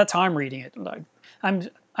clowns? Because that's how I'm reading it. Like,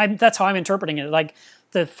 that's how I'm interpreting it. Like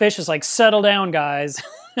the fish is like, settle down, guys.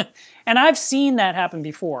 And I've seen that happen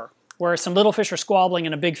before, where some little fish are squabbling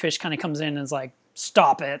and a big fish kind of comes in and is like,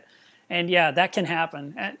 stop it. And yeah, that can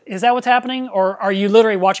happen. Is that what's happening? Or are you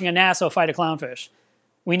literally watching a Nassau fight a clownfish?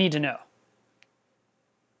 We need to know.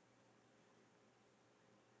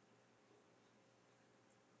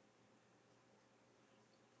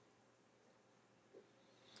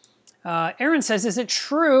 Aaron says, is it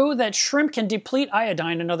true that shrimp can deplete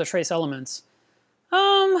iodine and other trace elements?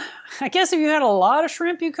 I guess if you had a lot of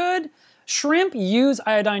shrimp, you could. Shrimp use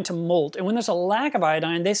iodine to molt, and when there's a lack of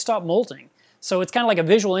iodine, they stop molting. So it's kind of like a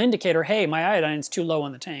visual indicator, hey, my iodine's too low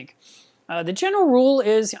on the tank. The general rule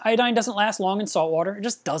is iodine doesn't last long in salt water. It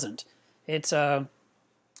just doesn't. It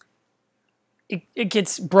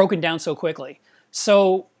gets broken down so quickly.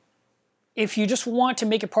 So if you just want to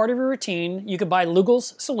make it part of your routine, you could buy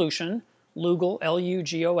Lugal's solution, Lugal,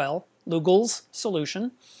 L-U-G-O-L, Lugal's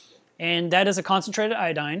solution, and that is a concentrated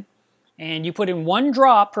iodine, and you put in 1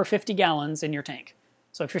 drop per 50 gallons in your tank.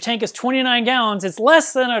 So if your tank is 29 gallons, it's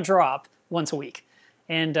less than a drop once a week,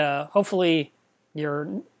 and hopefully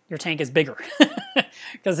your tank is bigger,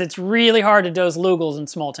 because it's really hard to dose Lugals in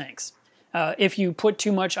small tanks. If you put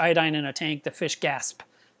too much iodine in a tank, the fish gasp,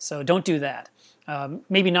 so don't do that.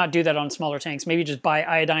 Maybe not do that on smaller tanks. Maybe just buy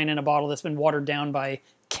iodine in a bottle that's been watered down by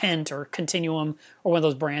Kent or Continuum or one of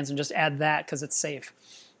those brands and just add that because it's safe.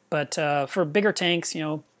 But for bigger tanks,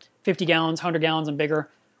 50 gallons, 100 gallons and bigger,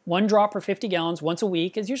 1 drop per 50 gallons once a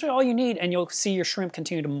week is usually all you need, and you'll see your shrimp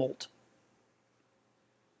continue to molt.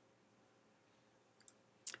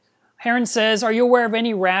 Heron says, are you aware of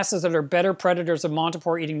any wrasses that are better predators of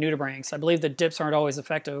Montipora eating nudibranchs? I believe the dips aren't always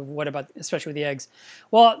effective. What about, especially with the eggs?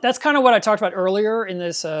 Well, that's kind of what I talked about earlier in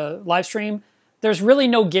this live stream. There's really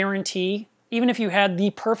no guarantee. Even if you had the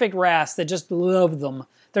perfect wrasse that just loved them,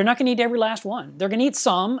 they're not going to eat every last one. They're going to eat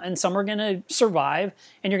some, and some are going to survive,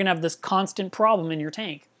 and you're going to have this constant problem in your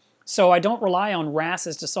tank. So I don't rely on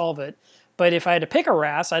wrasses to solve it. But if I had to pick a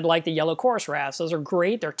wrasse, I'd like the yellow chorus wrasse. Those are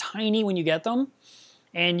great. They're tiny when you get them.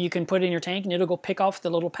 And you can put it in your tank and it'll go pick off the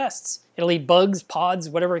little pests. It'll eat bugs, pods,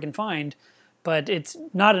 whatever it can find, but it's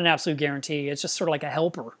not an absolute guarantee. It's just sort of like a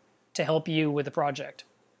helper to help you with the project.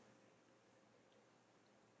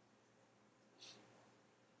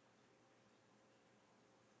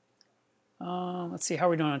 Let's see, how are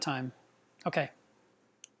we doing on time? Okay.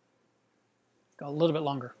 Go a little bit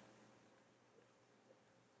longer.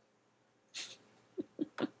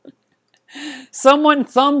 Someone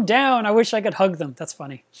thumbed down. I wish I could hug them. That's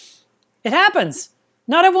funny. It happens.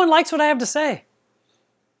 Not everyone likes what I have to say.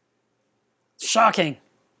 Shocking.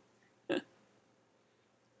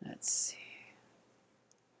 Let's see.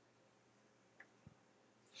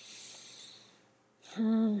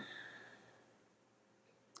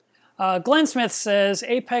 Glenn Smith says,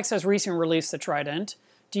 Apex has recently released the Trident.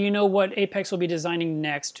 Do you know what Apex will be designing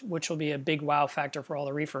next, which will be a big wow factor for all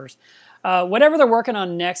the reefers? Whatever they're working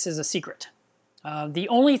on next is a secret. The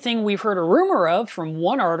only thing we've heard a rumor of from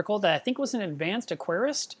one article that I think was an advanced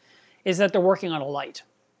aquarist is that they're working on a light.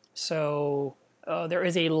 So there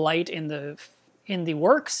is a light in the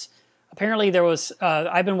works. Apparently there was,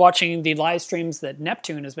 I've been watching the live streams that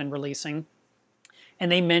Neptune has been releasing,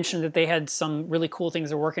 and they mentioned that they had some really cool things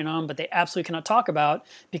they're working on, but they absolutely cannot talk about,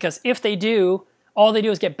 because if they do, all they do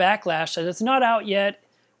is get backlash that it's not out yet,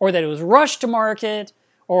 or that it was rushed to market,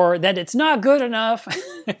 or that it's not good enough.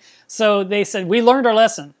 So they said, we learned our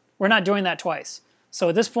lesson. We're not doing that twice. So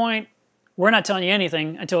at this point, we're not telling you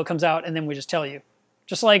anything until it comes out, and then we just tell you.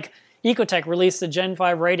 Just like Ecotech released the Gen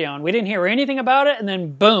 5 Radeon. We didn't hear anything about it, and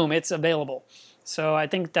then boom, it's available. So I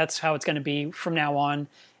think that's how it's going to be from now on.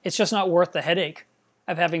 It's just not worth the headache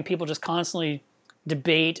of having people just constantly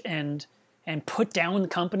debate and put down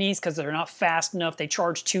companies because they're not fast enough, they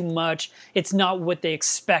charge too much, it's not what they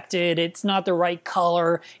expected, it's not the right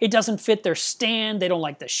color, it doesn't fit their stand, they don't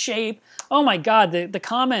like the shape. Oh my God, the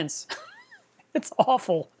comments. It's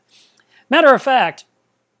awful. Matter of fact,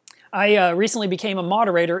 I recently became a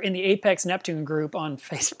moderator in the Apex Neptune group on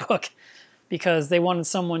Facebook because they wanted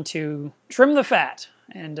someone to trim the fat,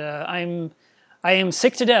 and I am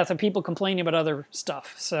sick to death of people complaining about other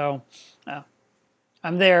stuff. So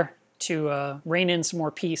I'm there to rein in some more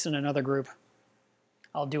peace in another group.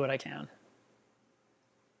 I'll do what I can.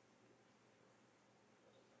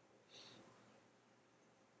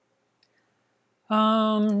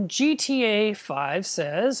 GTA 5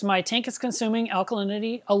 says, my tank is consuming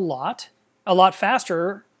alkalinity a lot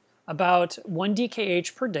faster about 1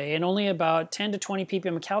 DKH per day and only about 10 to 20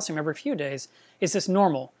 ppm of calcium every few days, is this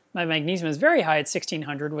normal? My magnesium is very high at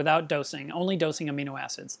 1600 without dosing, only dosing amino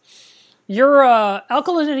acids. Your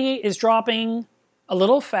alkalinity is dropping a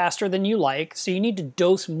little faster than you like, so you need to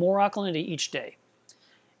dose more alkalinity each day.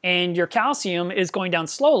 And your calcium is going down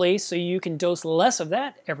slowly, so you can dose less of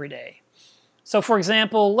that every day. So for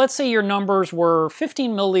example, let's say your numbers were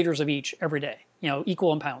 15 milliliters of each every day,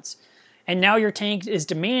 equal in pounds. And now your tank is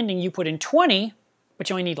demanding you put in 20, but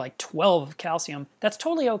you only need like 12 of calcium. That's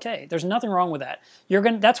totally okay. There's nothing wrong with that.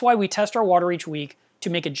 That's why we test our water each week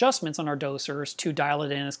to make adjustments on our dosers to dial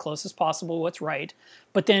it in as close as possible what's right.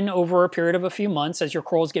 But then over a period of a few months, as your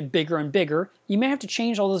corals get bigger and bigger, you may have to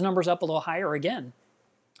change all those numbers up a little higher again.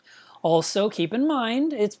 Also, keep in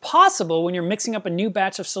mind, it's possible when you're mixing up a new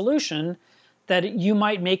batch of solution that you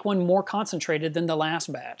might make one more concentrated than the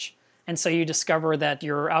last batch. And so you discover that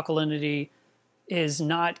your alkalinity is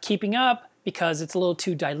not keeping up because it's a little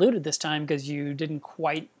too diluted this time because you didn't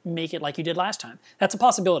quite make it like you did last time. That's a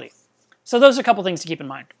possibility. So those are a couple things to keep in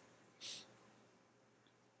mind.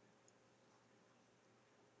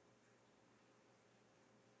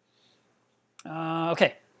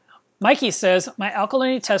 Okay. Mikey says, my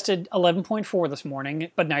alkalinity tested 11.4 this morning,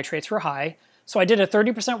 but nitrates were high. So I did a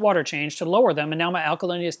 30% water change to lower them, and now my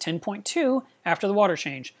alkalinity is 10.2 after the water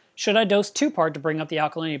change. Should I dose 2-part to bring up the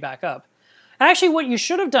alkalinity back up? Actually, what you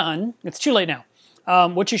should have done, it's too late now,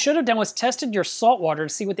 what you should have done was tested your salt water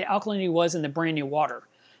to see what the alkalinity was in the brand new water,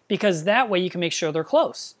 because that way you can make sure they're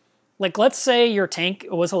close. Like let's say your tank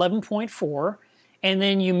was 11.4, and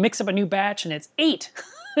then you mix up a new batch and it's 8.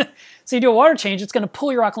 So you do a water change, it's going to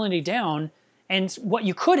pull your alkalinity down, and what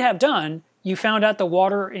you could have done, you found out the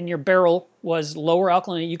water in your barrel was lower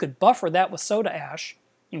alkalinity. You could buffer that with soda ash.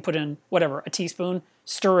 You can put in, whatever, a teaspoon,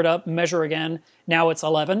 stir it up, measure again. Now it's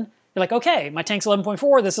 11. You're like, okay, my tank's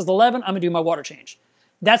 11.4, this is 11, I'm going to do my water change.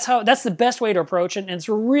 That's the best way to approach it, and it's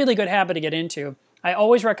a really good habit to get into. I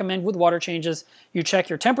always recommend with water changes, you check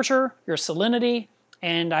your temperature, your salinity,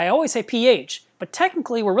 and I always say pH, but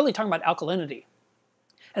technically we're really talking about alkalinity.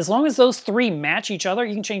 As long as those three match each other,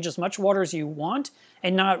 you can change as much water as you want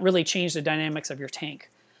and not really change the dynamics of your tank.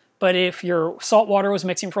 But if your salt water was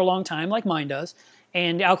mixing for a long time, like mine does,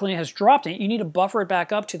 and the alkalinity has dropped in it, you need to buffer it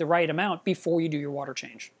back up to the right amount before you do your water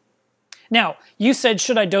change. Now, you said,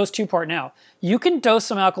 should I dose 2-part now? You can dose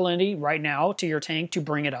some alkalinity right now to your tank to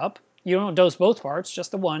bring it up. You don't dose both parts,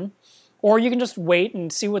 just the one. Or you can just wait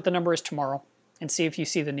and see what the number is tomorrow and see if you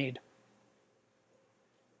see the need.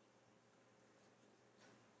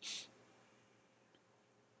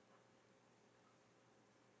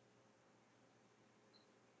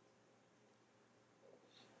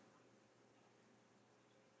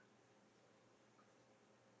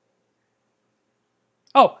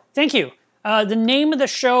 Oh, thank you. The name of the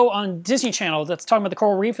show on Disney Channel that's talking about the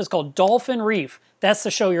coral reef is called Dolphin Reef. That's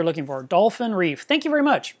the show you're looking for, Dolphin Reef. Thank you very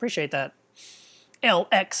much. Appreciate that.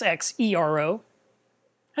 LXXERO.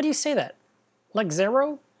 How do you say that?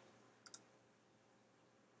 Lexero?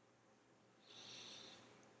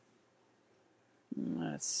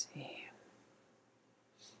 Let's see.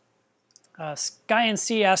 Sky and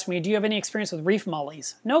Sea asked me, do you have any experience with reef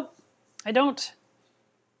mollies? Nope, I don't.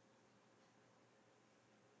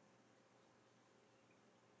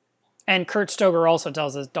 And Kurt Stoger also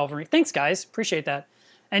tells us Dolphin Reef. Thanks, guys. Appreciate that.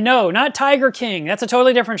 And no, not Tiger King. That's a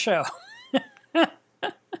totally different show.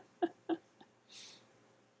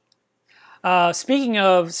 Speaking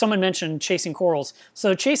of, someone mentioned Chasing Corals.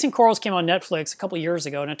 So Chasing Corals came on Netflix a couple years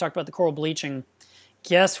ago, and I talked about the coral bleaching.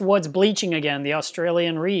 Guess what's bleaching again? The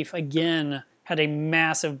Australian reef, again, had a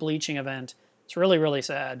massive bleaching event. It's really, really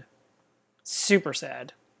sad. Super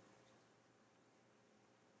sad.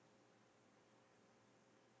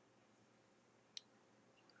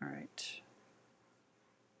 All right.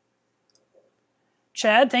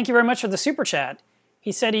 Chad, thank you very much for the super chat.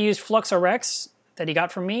 He said he used FluxRx that he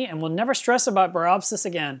got from me and will never stress about Bryopsis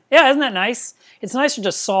again. Yeah, isn't that nice? It's nice to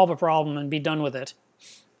just solve a problem and be done with it.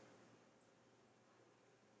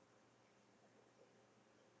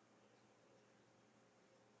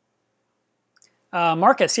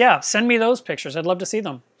 Marcus, yeah, send me those pictures. I'd love to see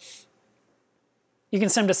them. You can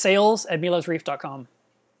send them to sales@milovesreef.com.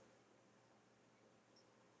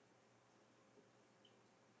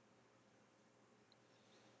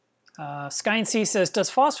 Sky and Sea says, does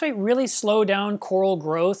phosphate really slow down coral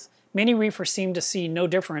growth? Many reefers seem to see no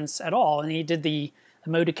difference at all. And he did the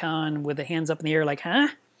emoticon with the hands up in the air like, huh?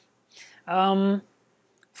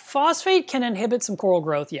 Phosphate can inhibit some coral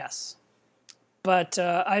growth, yes. But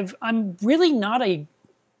I'm really not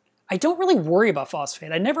I don't really worry about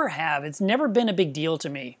phosphate. I never have. It's never been a big deal to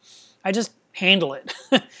me. I just handle it.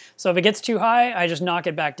 So if it gets too high, I just knock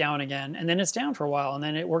it back down again, and then it's down for a while, and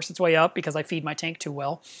then it works its way up because I feed my tank too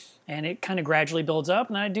well, and it kind of gradually builds up,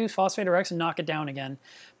 and then I do phosphate RX and knock it down again.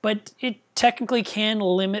 But it technically can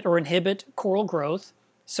limit or inhibit coral growth,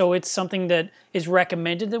 so it's something that is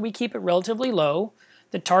recommended that we keep it relatively low.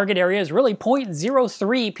 The target area is really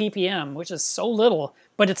 0.03 ppm, which is so little,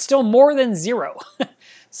 but it's still more than 0.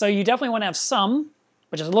 So you definitely want to have some,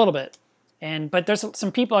 which is a little bit. But there's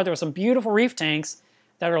some people out there with some beautiful reef tanks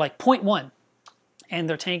that are like 0.1, and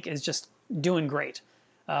their tank is just doing great.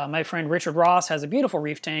 My friend Richard Ross has a beautiful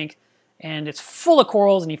reef tank, and it's full of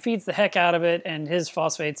corals, and he feeds the heck out of it, and his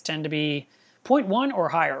phosphates tend to be 0.1 or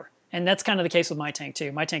higher. And that's kind of the case with my tank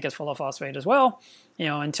too. My tank is full of phosphate as well,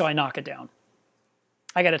 until I knock it down.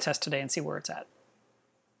 I got to test today and see where it's at.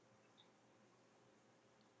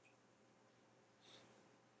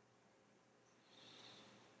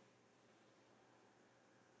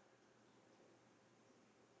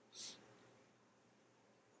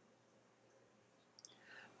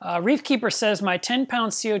 Reef Keeper says, my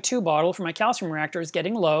 10-pound CO2 bottle for my calcium reactor is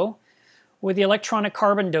getting low. With the electronic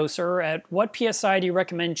carbon doser, at what PSI do you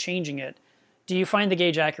recommend changing it? Do you find the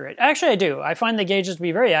gauge accurate? Actually, I do. I find the gauges to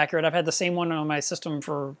be very accurate. I've had the same one on my system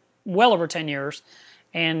for well over 10 years.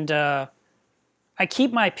 And I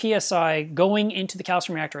keep my PSI going into the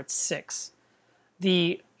calcium reactor at 6.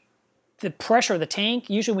 The pressure of the tank,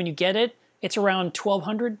 usually when you get it, it's around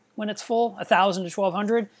 1200 when it's full, 1000 to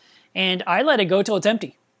 1200. And I let it go till it's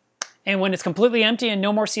empty. And when it's completely empty and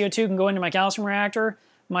no more CO2 can go into my calcium reactor,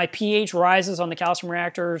 my pH rises on the calcium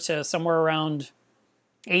reactor to somewhere around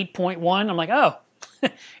 8.1. I'm like, oh,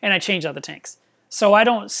 and I change out the tanks. So I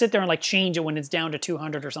don't sit there and like change it when it's down to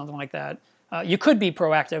 200 or something like that. You could be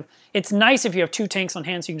proactive. It's nice if you have 2 tanks on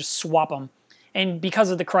hand so you can just swap them. And because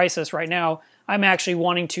of the crisis right now, I'm actually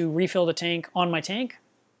wanting to refill the tank on my tank,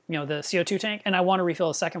 the CO2 tank, and I want to refill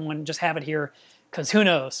a second one, just have it here, because who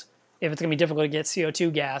knows if it's going to be difficult to get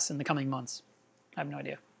CO2 gas in the coming months. I have no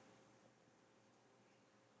idea.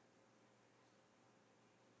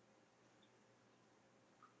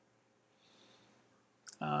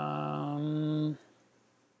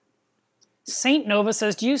 Saint Nova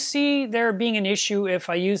says, do you see there being an issue if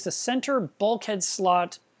I use the center bulkhead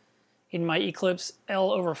slot in my Eclipse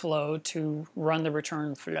L overflow to run the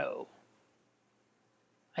return flow?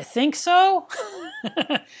 I think so.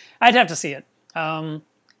 I'd have to see it.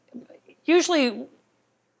 Usually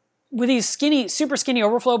with these super skinny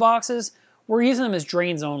overflow boxes, we're using them as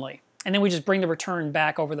drains only. And then we just bring the return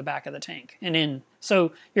back over the back of the tank and in.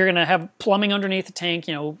 So you're going to have plumbing underneath the tank,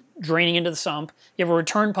 draining into the sump. You have a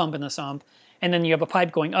return pump in the sump. And then you have a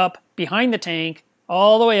pipe going up behind the tank,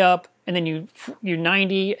 all the way up. And then you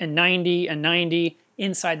 90 and 90 and 90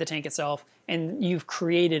 inside the tank itself. And you've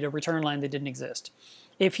created a return line that didn't exist.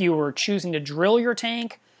 If you were choosing to drill your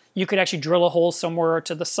tank, you could actually drill a hole somewhere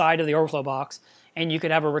to the side of the overflow box, and you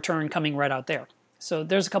could have a return coming right out there. So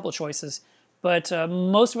there's a couple of choices, but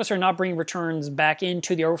most of us are not bringing returns back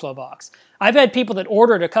into the overflow box. I've had people that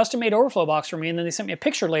ordered a custom-made overflow box for me, and then they sent me a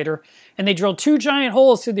picture later, and they drilled 2 giant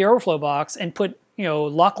holes through the overflow box and put,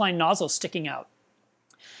 lock line nozzles sticking out.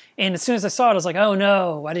 And as soon as I saw it, I was like, oh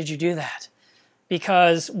no, why did you do that?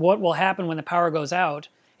 Because what will happen when the power goes out,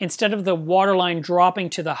 instead of the water line dropping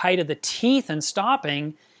to the height of the teeth and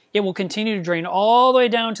stopping, it will continue to drain all the way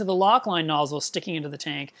down to the lock line nozzle sticking into the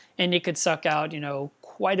tank, and it could suck out,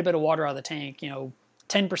 quite a bit of water out of the tank.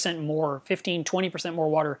 10% more, 15, 20% more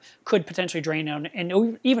water could potentially drain down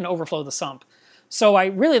and even overflow the sump. So I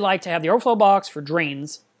really like to have the overflow box for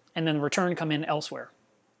drains, and then the return come in elsewhere,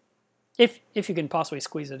 if you can possibly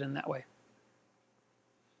squeeze it in that way.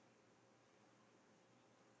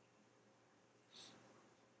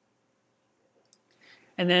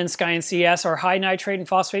 And then Sky and CS, are high nitrate and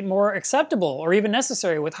phosphate more acceptable or even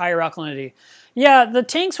necessary with higher alkalinity? Yeah, the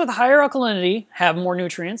tanks with higher alkalinity have more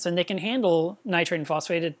nutrients and they can handle nitrate and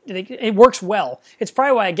phosphate. It works well. It's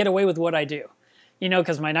probably why I get away with what I do.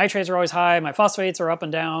 Because my nitrates are always high, my phosphates are up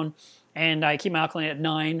and down, and I keep my alkalinity at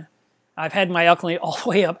 9. I've had my alkalinity all the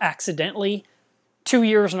way up accidentally 2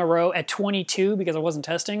 years in a row at 22 because I wasn't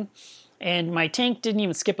testing. And my tank didn't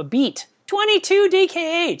even skip a beat. 22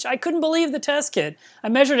 DKH. I couldn't believe the test kit. I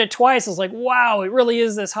measured it twice. I was like, wow, it really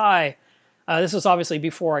is this high. This was obviously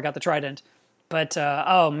before I got the Trident. But,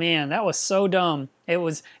 oh man, that was so dumb. It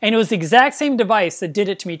was the exact same device that did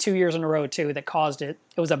it to me 2 years in a row, too, that caused it.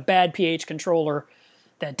 It was a bad pH controller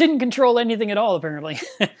that didn't control anything at all, apparently.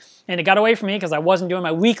 And it got away from me because I wasn't doing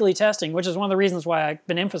my weekly testing, which is one of the reasons why I've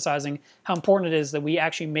been emphasizing how important it is that we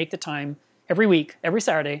actually make the time every week, every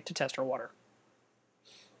Saturday, to test our water.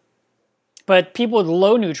 But people with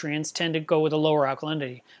low nutrients tend to go with a lower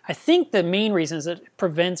alkalinity. I think the main reason is it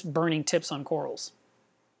prevents burning tips on corals.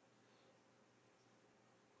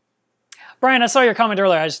 Brian, I saw your comment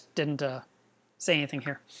earlier. I just didn't say anything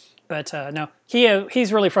here. But no,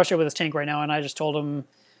 he's really frustrated with his tank right now, and I just told him,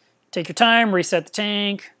 take your time, reset the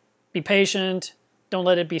tank, be patient, don't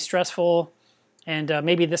let it be stressful, and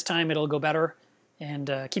maybe this time it'll go better,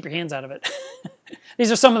 and keep your hands out of it.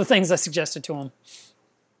 These are some of the things I suggested to him.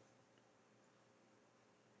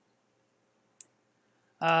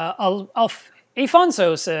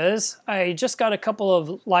 Afonso says, I just got a couple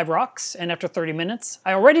of live rocks, and after 30 minutes,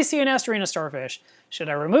 I already see an Astorina starfish. Should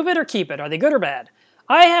I remove it or keep it? Are they good or bad?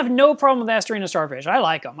 I have no problem with Astorina starfish. I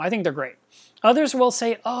like them. I think they're great. Others will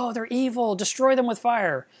say, oh, they're evil. Destroy them with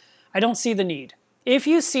fire. I don't see the need. If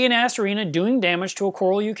you see an Astorina doing damage to a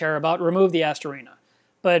coral you care about, remove the Astorina.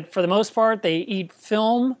 But for the most part, they eat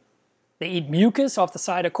film. They eat mucus off the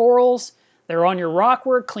side of corals. They're on your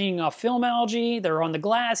rockwork cleaning off film algae. They're on the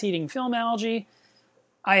glass eating film algae.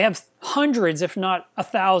 I have hundreds, if not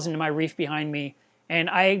 1,000 in my reef behind me, and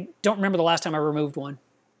I don't remember the last time I removed one.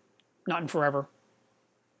 Not in forever.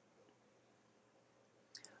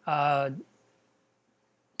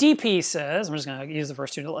 DP says, I'm just going to use the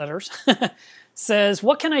first two letters, says,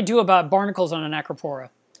 what can I do about barnacles on an acropora?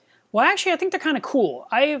 Well, actually, I think they're kind of cool.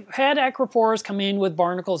 I've had acroporas come in with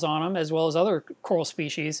barnacles on them, as well as other coral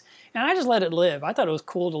species, and I just let it live. I thought it was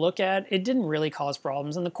cool to look at. It didn't really cause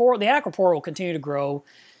problems, and the acropora will continue to grow.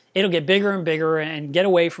 It'll get bigger and bigger and get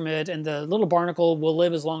away from it, and the little barnacle will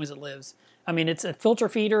live as long as it lives. I mean, it's a filter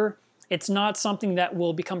feeder. It's not something that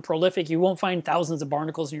will become prolific. You won't find thousands of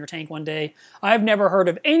barnacles in your tank one day. I've never heard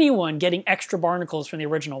of anyone getting extra barnacles from the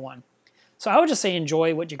original one. So I would just say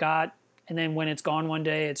enjoy what you got. And then when it's gone one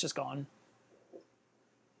day, it's just gone.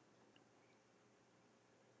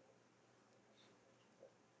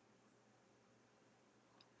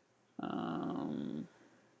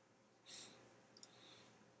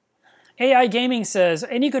 AI Gaming says,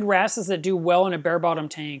 any good wrasses that do well in a bare bottom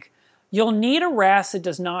tank? You'll need a wrasse that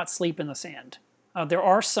does not sleep in the sand. There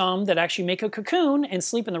are some that actually make a cocoon and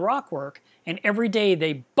sleep in the rockwork, and every day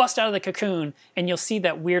they bust out of the cocoon, and you'll see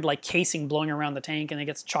that weird like casing blowing around the tank, and it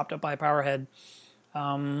gets chopped up by a powerhead.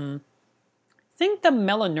 I think the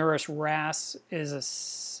Melanurus wrasse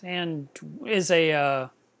is a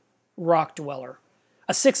rock dweller.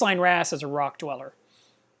 A 6-line wrasse is a rock dweller.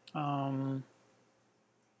 But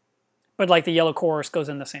like the yellow chorus goes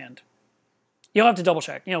in the sand. You'll have to double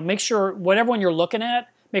check. You know, make sure whatever one you're looking at,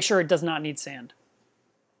 make sure it does not need sand.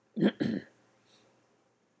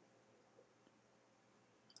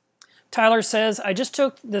 Tyler says, I just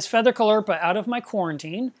took this feather caulerpa out of my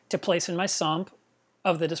quarantine to place in my sump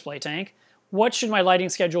of the display tank. What should my lighting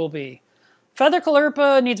schedule be? Feather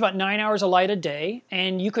caulerpa needs about 9 hours of light a day,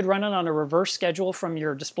 and you could run it on a reverse schedule from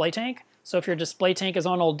your display tank. So if your display tank is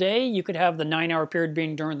on all day, you could have the 9-hour period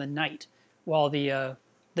being during the night while the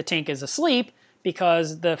tank is asleep,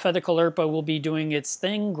 because the feather caulerpa will be doing its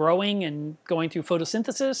thing, growing and going through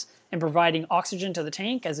photosynthesis and providing oxygen to the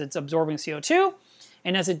tank as it's absorbing CO2.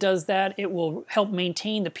 And as it does that, it will help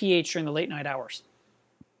maintain the pH during the late night hours.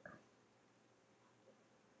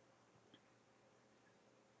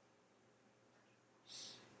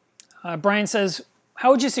 Brian says, how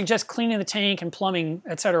would you suggest cleaning the tank and plumbing,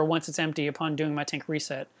 etc. once it's empty upon doing my tank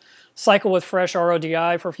reset? Cycle with fresh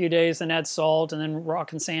RODI for a few days, then add salt, and then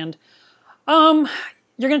rock and sand. You're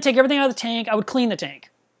going to take everything out of the tank. I would clean the tank.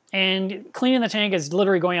 And cleaning the tank is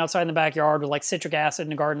literally going outside in the backyard with like citric acid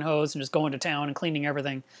and a garden hose and just going to town and cleaning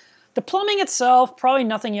everything. The plumbing itself, probably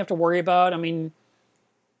nothing you have to worry about. I mean,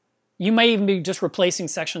 you may even be just replacing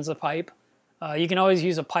sections of pipe. You can always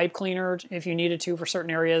use a pipe cleaner if you needed to for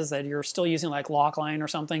certain areas that you're still using, like lock line or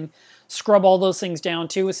something. Scrub all those things down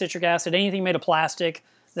too with citric acid. Anything made of plastic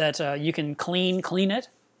that you can clean it.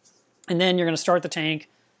 And then you're going to start the tank,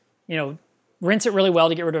 you know, rinse it really well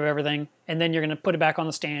to get rid of everything, and then you're going to put it back on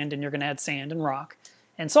the stand, and you're going to add sand and rock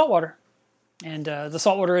and salt water. And the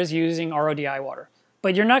salt water is using RODI water.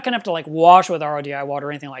 But you're not going to have to like wash with RODI water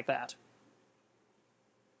or anything like that.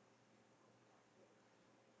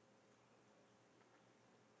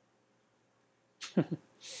 Let's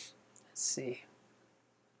see.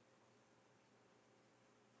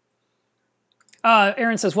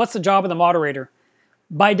 Aaron says, what's the job of the moderator?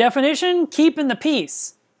 By definition, keeping the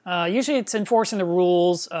peace. Usually it's enforcing the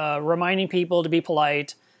rules, reminding people to be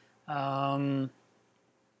polite. There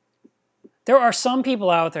are some people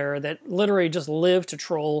out there that literally just live to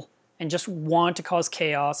troll and just want to cause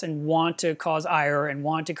chaos and want to cause ire and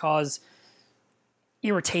want to cause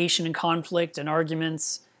irritation and conflict and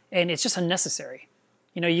arguments, and it's just unnecessary.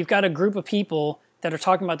 You know, you've got a group of people that are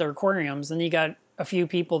talking about their aquariums, and then you got a few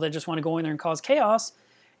people that just want to go in there and cause chaos,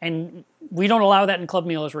 and we don't allow that in Club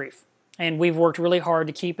Mueller's Reef. And we've worked really hard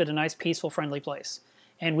to keep it a nice, peaceful, friendly place.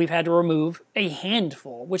 And we've had to remove a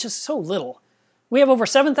handful, which is so little. We have over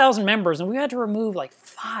 7,000 members, and we had to remove like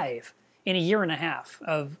 5 in a year and a half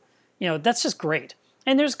of, that's just great.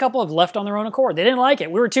 And there's a couple of left on their own accord. They didn't like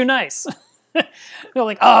it. We were too nice. They're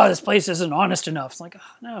like, oh, this place isn't honest enough. It's like,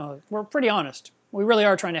 oh, no, we're pretty honest. We really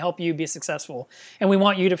are trying to help you be successful. And we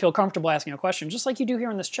want you to feel comfortable asking a question, just like you do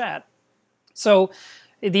here in this chat. So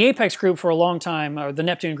the Apex group for a long time, or the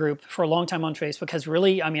Neptune group for a long time on Facebook has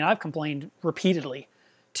really, I've complained repeatedly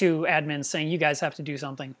to admins saying, you guys have to do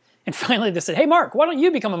something. And finally they said, hey, Mark, why don't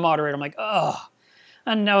you become a moderator? I'm like, oh.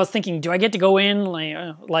 And I was thinking, do I get to go in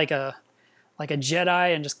like a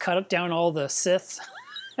Jedi and just cut down all the Siths?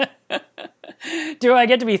 Do I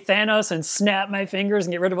get to be Thanos and snap my fingers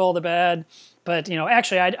and get rid of all the bad? But,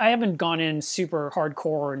 actually, I haven't gone in super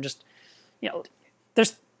hardcore and just,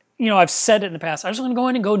 I've said it in the past. I just want to go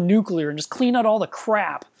in and go nuclear and just clean out all the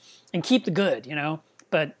crap and keep the good,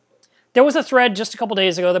 But there was a thread just a couple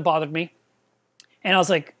days ago that bothered me. And I was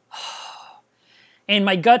like, and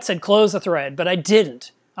my gut said close the thread, but I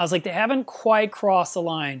didn't. I was like, they haven't quite crossed the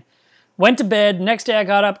line. Went to bed. Next day I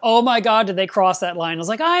got up. Oh my God, did they cross that line? I was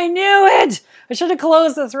like, I knew it. I should have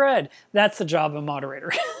closed the thread. That's the job of a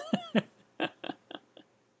moderator.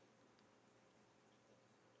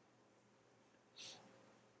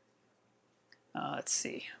 Let's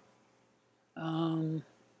see.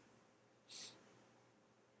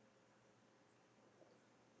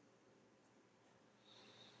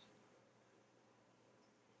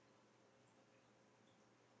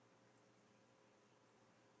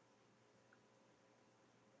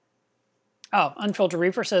 Oh, Unfiltered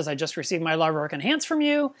Reefer says, I just received my Larvark Enhance from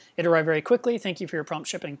you. It arrived very quickly. Thank you for your prompt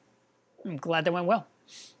shipping. I'm glad that went well.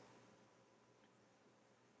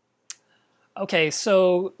 Okay,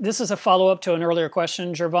 so this is a follow-up to an earlier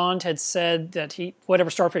question. Gervond had said that whatever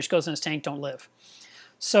starfish goes in his tank don't live.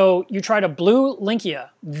 So you tried a blue Linkia.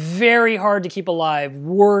 Very hard to keep alive.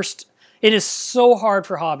 Worst. It is so hard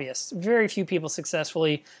for hobbyists. Very few people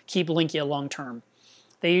successfully keep Linkia long-term.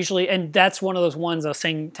 They usually, and that's one of those ones I was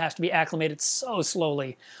saying has to be acclimated so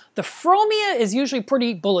slowly. The Fromia is usually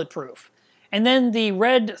pretty bulletproof. And then the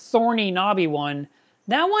red thorny knobby one,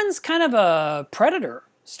 that one's kind of a predator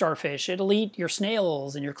starfish. It'll eat your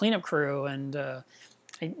snails and your cleanup crew, and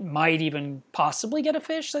it might even possibly get a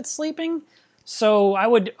fish that's sleeping. So I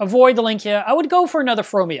would avoid the Linkia. I would go for another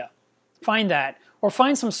Fromia. Find that. Or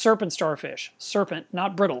find some serpent starfish. Serpent,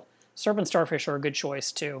 not brittle. Serpent starfish are a good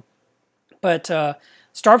choice too. But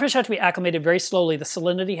starfish have to be acclimated very slowly. The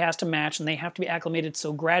salinity has to match, and they have to be acclimated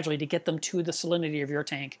so gradually to get them to the salinity of your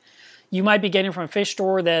tank. You might be getting from a fish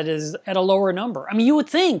store that is at a lower number. You would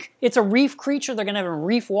think it's a reef creature, they're going to have in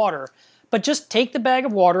reef water. But just take the bag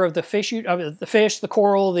of water of the fish, the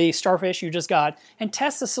coral, the starfish you just got, and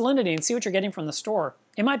test the salinity and see what you're getting from the store.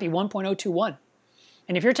 It might be 1.021.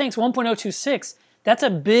 And if your tank's 1.026, that's a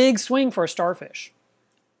big swing for a starfish.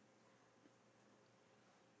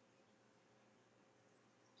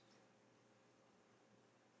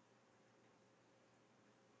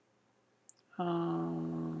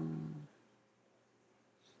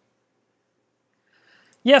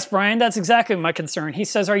 Yes, Brian, that's exactly my concern. He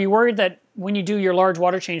says, are you worried that when you do your large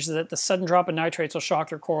water changes that the sudden drop in nitrates will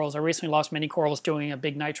shock your corals? I recently lost many corals doing a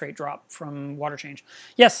big nitrate drop from water change.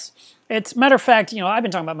 Yes, it's matter of fact, I've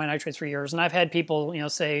been talking about my nitrates for years, and I've had people,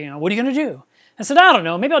 say, what are you going to do? I said, I don't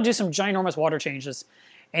know, maybe I'll do some ginormous water changes.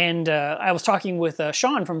 And I was talking with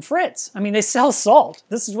Sean from Fritz. They sell salt.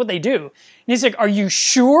 This is what they do. And he's like, are you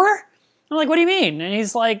sure? I'm like, what do you mean? And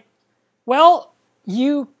he's like, well,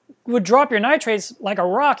 you would drop your nitrates like a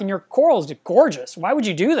rock and your corals are gorgeous. Why would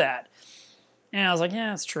you do that? And I was like,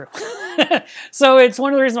 yeah, that's true. So it's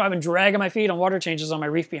one of the reasons why I've been dragging my feet on water changes on my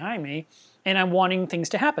reef behind me, and I'm wanting things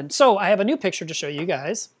to happen. So I have a new picture to show you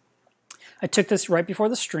guys. I took this right before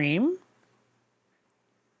the stream.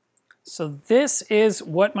 So this is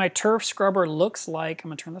what my turf scrubber looks like. I'm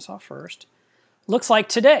going to turn this off first. Looks like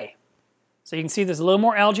today. So you can see there's a little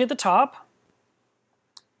more algae at the top.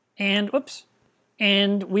 And, whoops.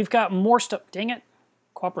 And we've got more stuff. Dang it.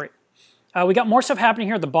 Cooperate. We got more stuff happening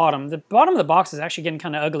here at the bottom. The bottom of the box is actually getting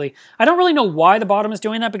kind of ugly. I don't really know why the bottom is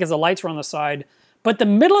doing that because the lights are on the side. But the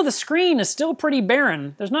middle of the screen is still pretty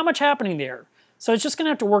barren. There's not much happening there. So it's just going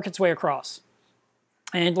to have to work its way across.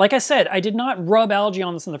 And like I said, I did not rub algae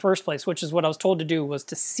on this in the first place, which is what I was told to do, was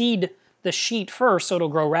to seed the sheet first so it'll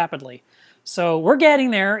grow rapidly. So we're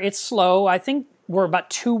getting there. It's slow. I think we're about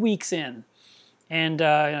 2 weeks in. And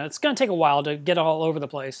it's going to take a while to get all over the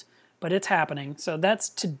place, but it's happening. So that's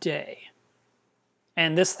today.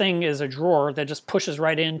 And this thing is a drawer that just pushes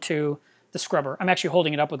right into the scrubber. I'm actually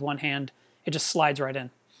holding it up with one hand. It just slides right in.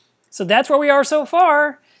 So that's where we are so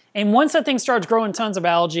far. And once that thing starts growing tons of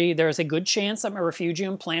algae, there's a good chance that my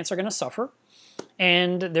refugium plants are going to suffer.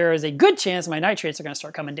 And there is a good chance my nitrates are going to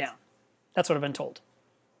start coming down. That's what I've been told.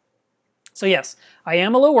 So yes, I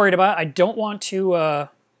am a little worried about it. I don't want to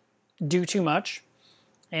do too much.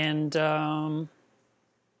 And I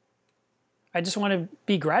just want to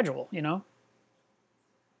be gradual, you know?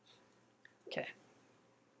 Okay.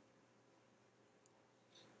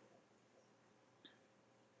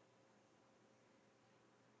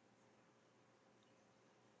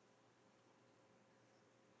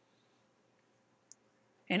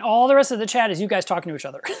 And all the rest of the chat is you guys talking to each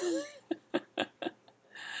other.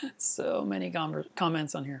 So many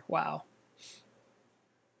comments on here. Wow.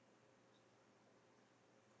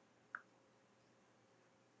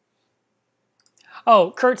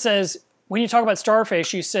 Oh, Kurt says, when you talk about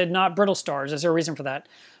starfish, you said not brittle stars. Is there a reason for that?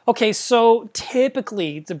 Okay, so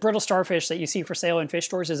typically the brittle starfish that you see for sale in fish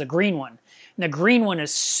stores is a green one. And the green one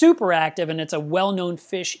is super active and it's a well-known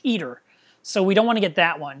fish eater. So we don't want to get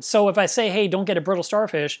that one. So if I say, hey, don't get a brittle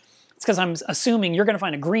starfish, it's because I'm assuming you're going to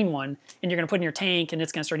find a green one and you're going to put in your tank and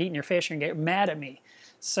it's going to start eating your fish and get mad at me.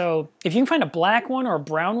 So if you can find a black one or a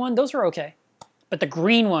brown one, those are okay. But the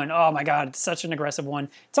green one, oh my God, it's such an aggressive one.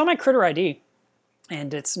 It's on my critter ID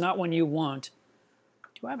and it's not one you want.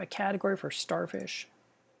 Do I have a category for starfish?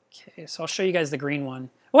 Okay, so I'll show you guys the green one.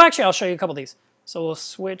 Well, actually, I'll show you a couple of these. So we'll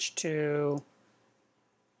switch to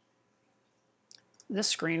this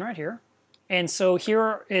screen right here. And so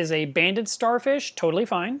here is a banded starfish, totally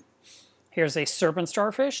fine. Here's a serpent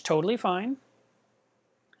starfish, totally fine.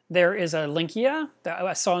 There is a Linkia that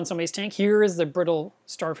I saw in somebody's tank. Here is the brittle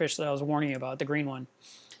starfish that I was warning you about, the green one.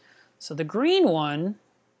 So the green one,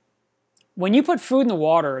 when you put food in the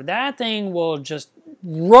water, that thing will just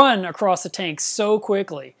run across the tank so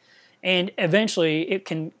quickly. And eventually it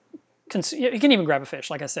can even grab a fish,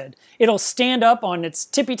 like I said. It'll stand up on its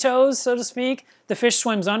tippy toes, so to speak. The fish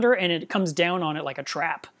swims under and it comes down on it like a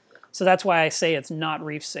trap. So that's why I say it's not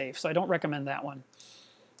reef safe. So I don't recommend that one.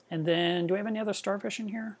 And then, do we have any other starfish in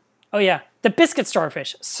here? Oh yeah, the biscuit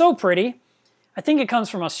starfish. So pretty. I think it comes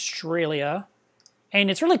from Australia. And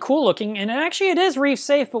it's really cool looking. And actually it is reef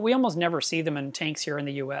safe, but we almost never see them in tanks here in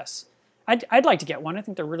the US. I'd like to get one. I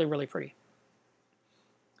think they're really, really pretty.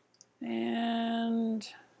 And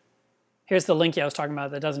here's the Linkia I was talking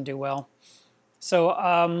about that doesn't do well. So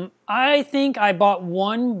I think I bought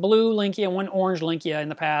one blue Linkia, one orange Linkia in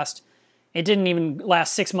the past. It didn't even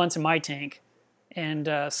last 6 months in my tank. And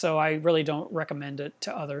so I really don't recommend it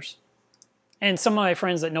to others. And some of my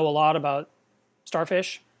friends that know a lot about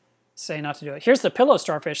starfish say not to do it. Here's the pillow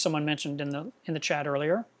starfish someone mentioned in the chat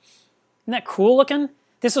earlier. Isn't that cool looking?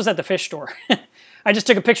 This was at the fish store. I just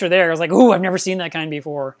took a picture there. I was like, ooh, I've never seen that kind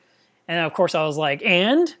before. And of course I was like,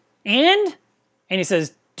 and he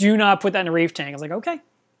says, do not put that in a reef tank. I was like, okay.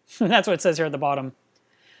 That's what it says here at the bottom.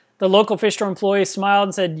 The local fish store employee smiled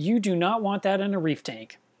and said, you do not want that in a reef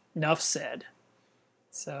tank. Enough said.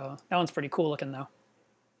 So that one's pretty cool looking though.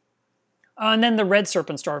 And then the red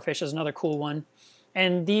serpent starfish is another cool one.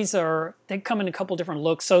 And these they come in a couple different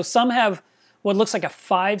looks. So some have what looks like a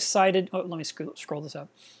five-sided, oh, let me scroll this up.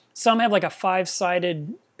 Some have like a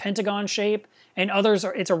five-sided pentagon shape, and others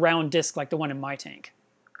it's a round disc like the one in my tank.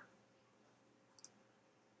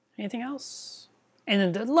 Anything else? And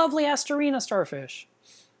then the lovely Asterina starfish.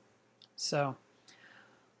 So,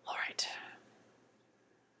 all right.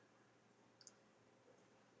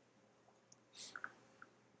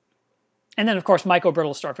 And then, of course,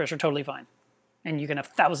 micro-brittle starfish are totally fine. And you can have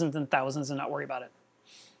thousands and thousands and not worry about it.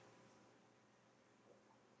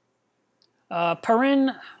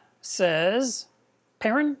 Perrin says,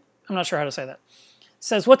 Perrin? I'm not sure how to say that.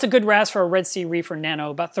 Says, what's a good wrasse for a Red Sea reef or nano?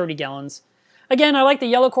 About 30 gallons. Again, I like the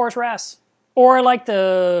yellow chorus wrasse. Or I like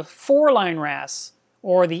the 4-line wrasse.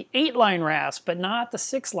 Or the 8-line wrasse, but not the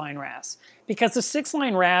 6-line wrasse. Because the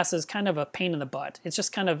 6-line wrasse is kind of a pain in the butt. It's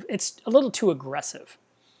just kind of, it's a little too aggressive.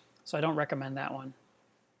 So I don't recommend that one.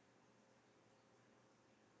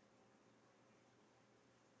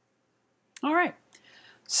 All right.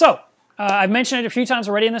 So, I've mentioned it a few times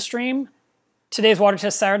already in the stream. Today's water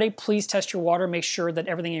test Saturday. Please test your water. Make sure that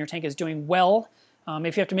everything in your tank is doing well.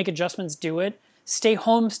 If you have to make adjustments, do it. Stay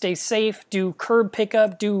home, stay safe, do curb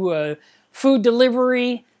pickup, do food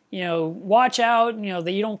delivery. You know, watch out, you know,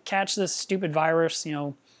 that you don't catch this stupid virus. You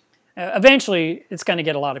know, eventually it's going to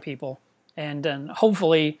get a lot of people. And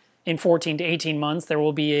hopefully in 14 to 18 months there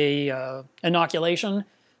will be a inoculation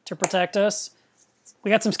to protect us. We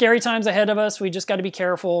got some scary times ahead of us. We just got to be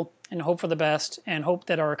careful and hope for the best and hope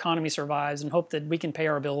that our economy survives and hope that we can pay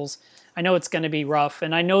our bills. I know it's going to be rough,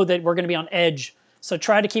 and I know that we're going to be on edge. So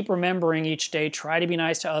try to keep remembering each day. Try to be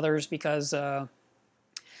nice to others, because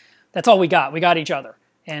that's all we got. We got each other.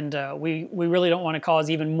 And we really don't want to cause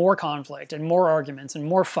even more conflict and more arguments and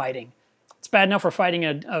more fighting. It's bad enough we're fighting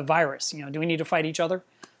a virus. Do we need to fight each other?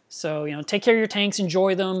 So, take care of your tanks,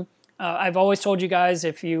 enjoy them. I've always told you guys,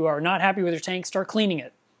 if you are not happy with your tank, start cleaning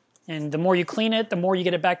it. And the more you clean it, the more you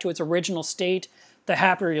get it back to its original state, the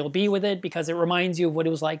happier you'll be with it, because it reminds you of what it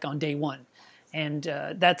was like on day one. And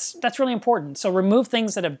that's really important. So remove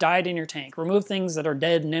things that have died in your tank. Remove things that are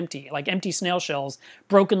dead and empty, like empty snail shells,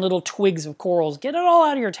 broken little twigs of corals. Get it all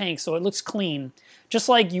out of your tank so it looks clean. Just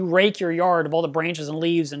like you rake your yard of all the branches and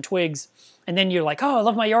leaves and twigs, and then you're like, oh, I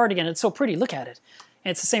love my yard again. It's so pretty. Look at it.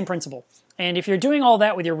 And it's the same principle. And if you're doing all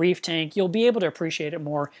that with your reef tank, you'll be able to appreciate it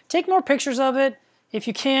more. Take more pictures of it. If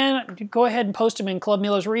you can, go ahead and post them in Club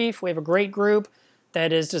Miller's Reef. We have a great group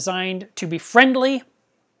that is designed to be friendly,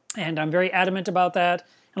 and I'm very adamant about that.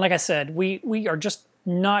 And like I said, we are just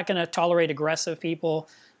not going to tolerate aggressive people.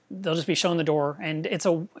 They'll just be shown the door, and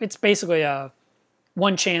it's basically a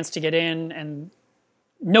one chance to get in, and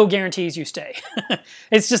no guarantees you stay.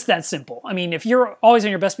 It's just that simple. I mean, if you're always on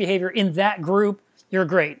your best behavior in that group, you're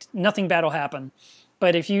great. Nothing bad will happen.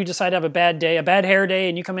 But if you decide to have a bad day, a bad hair day,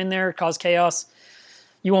 and you come in there, cause chaos,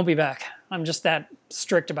 you won't be back. I'm just that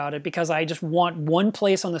strict about it, because I just want one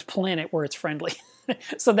place on this planet where it's friendly.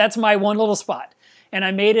 So that's my one little spot. And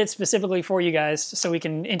I made it specifically for you guys so we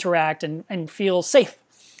can interact and feel safe.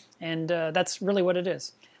 And that's really what it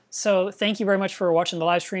is. So thank you very much for watching the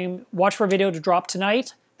live stream. Watch for a video to drop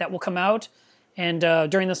tonight that will come out. And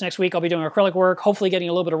during this next week, I'll be doing acrylic work, hopefully getting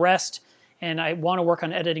a little bit of rest. And I want to work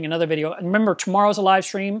on editing another video. And remember, tomorrow's a live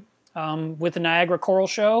stream with the Niagara Coral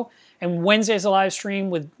Show. And Wednesday's a live stream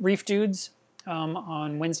with Reef Dudes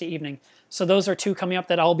on Wednesday evening. So those are two coming up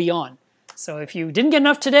that I'll be on. So if you didn't get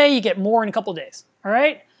enough today, you get more in a couple days. All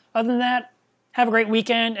right? Other than that, have a great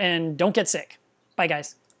weekend and don't get sick. Bye,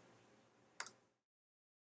 guys.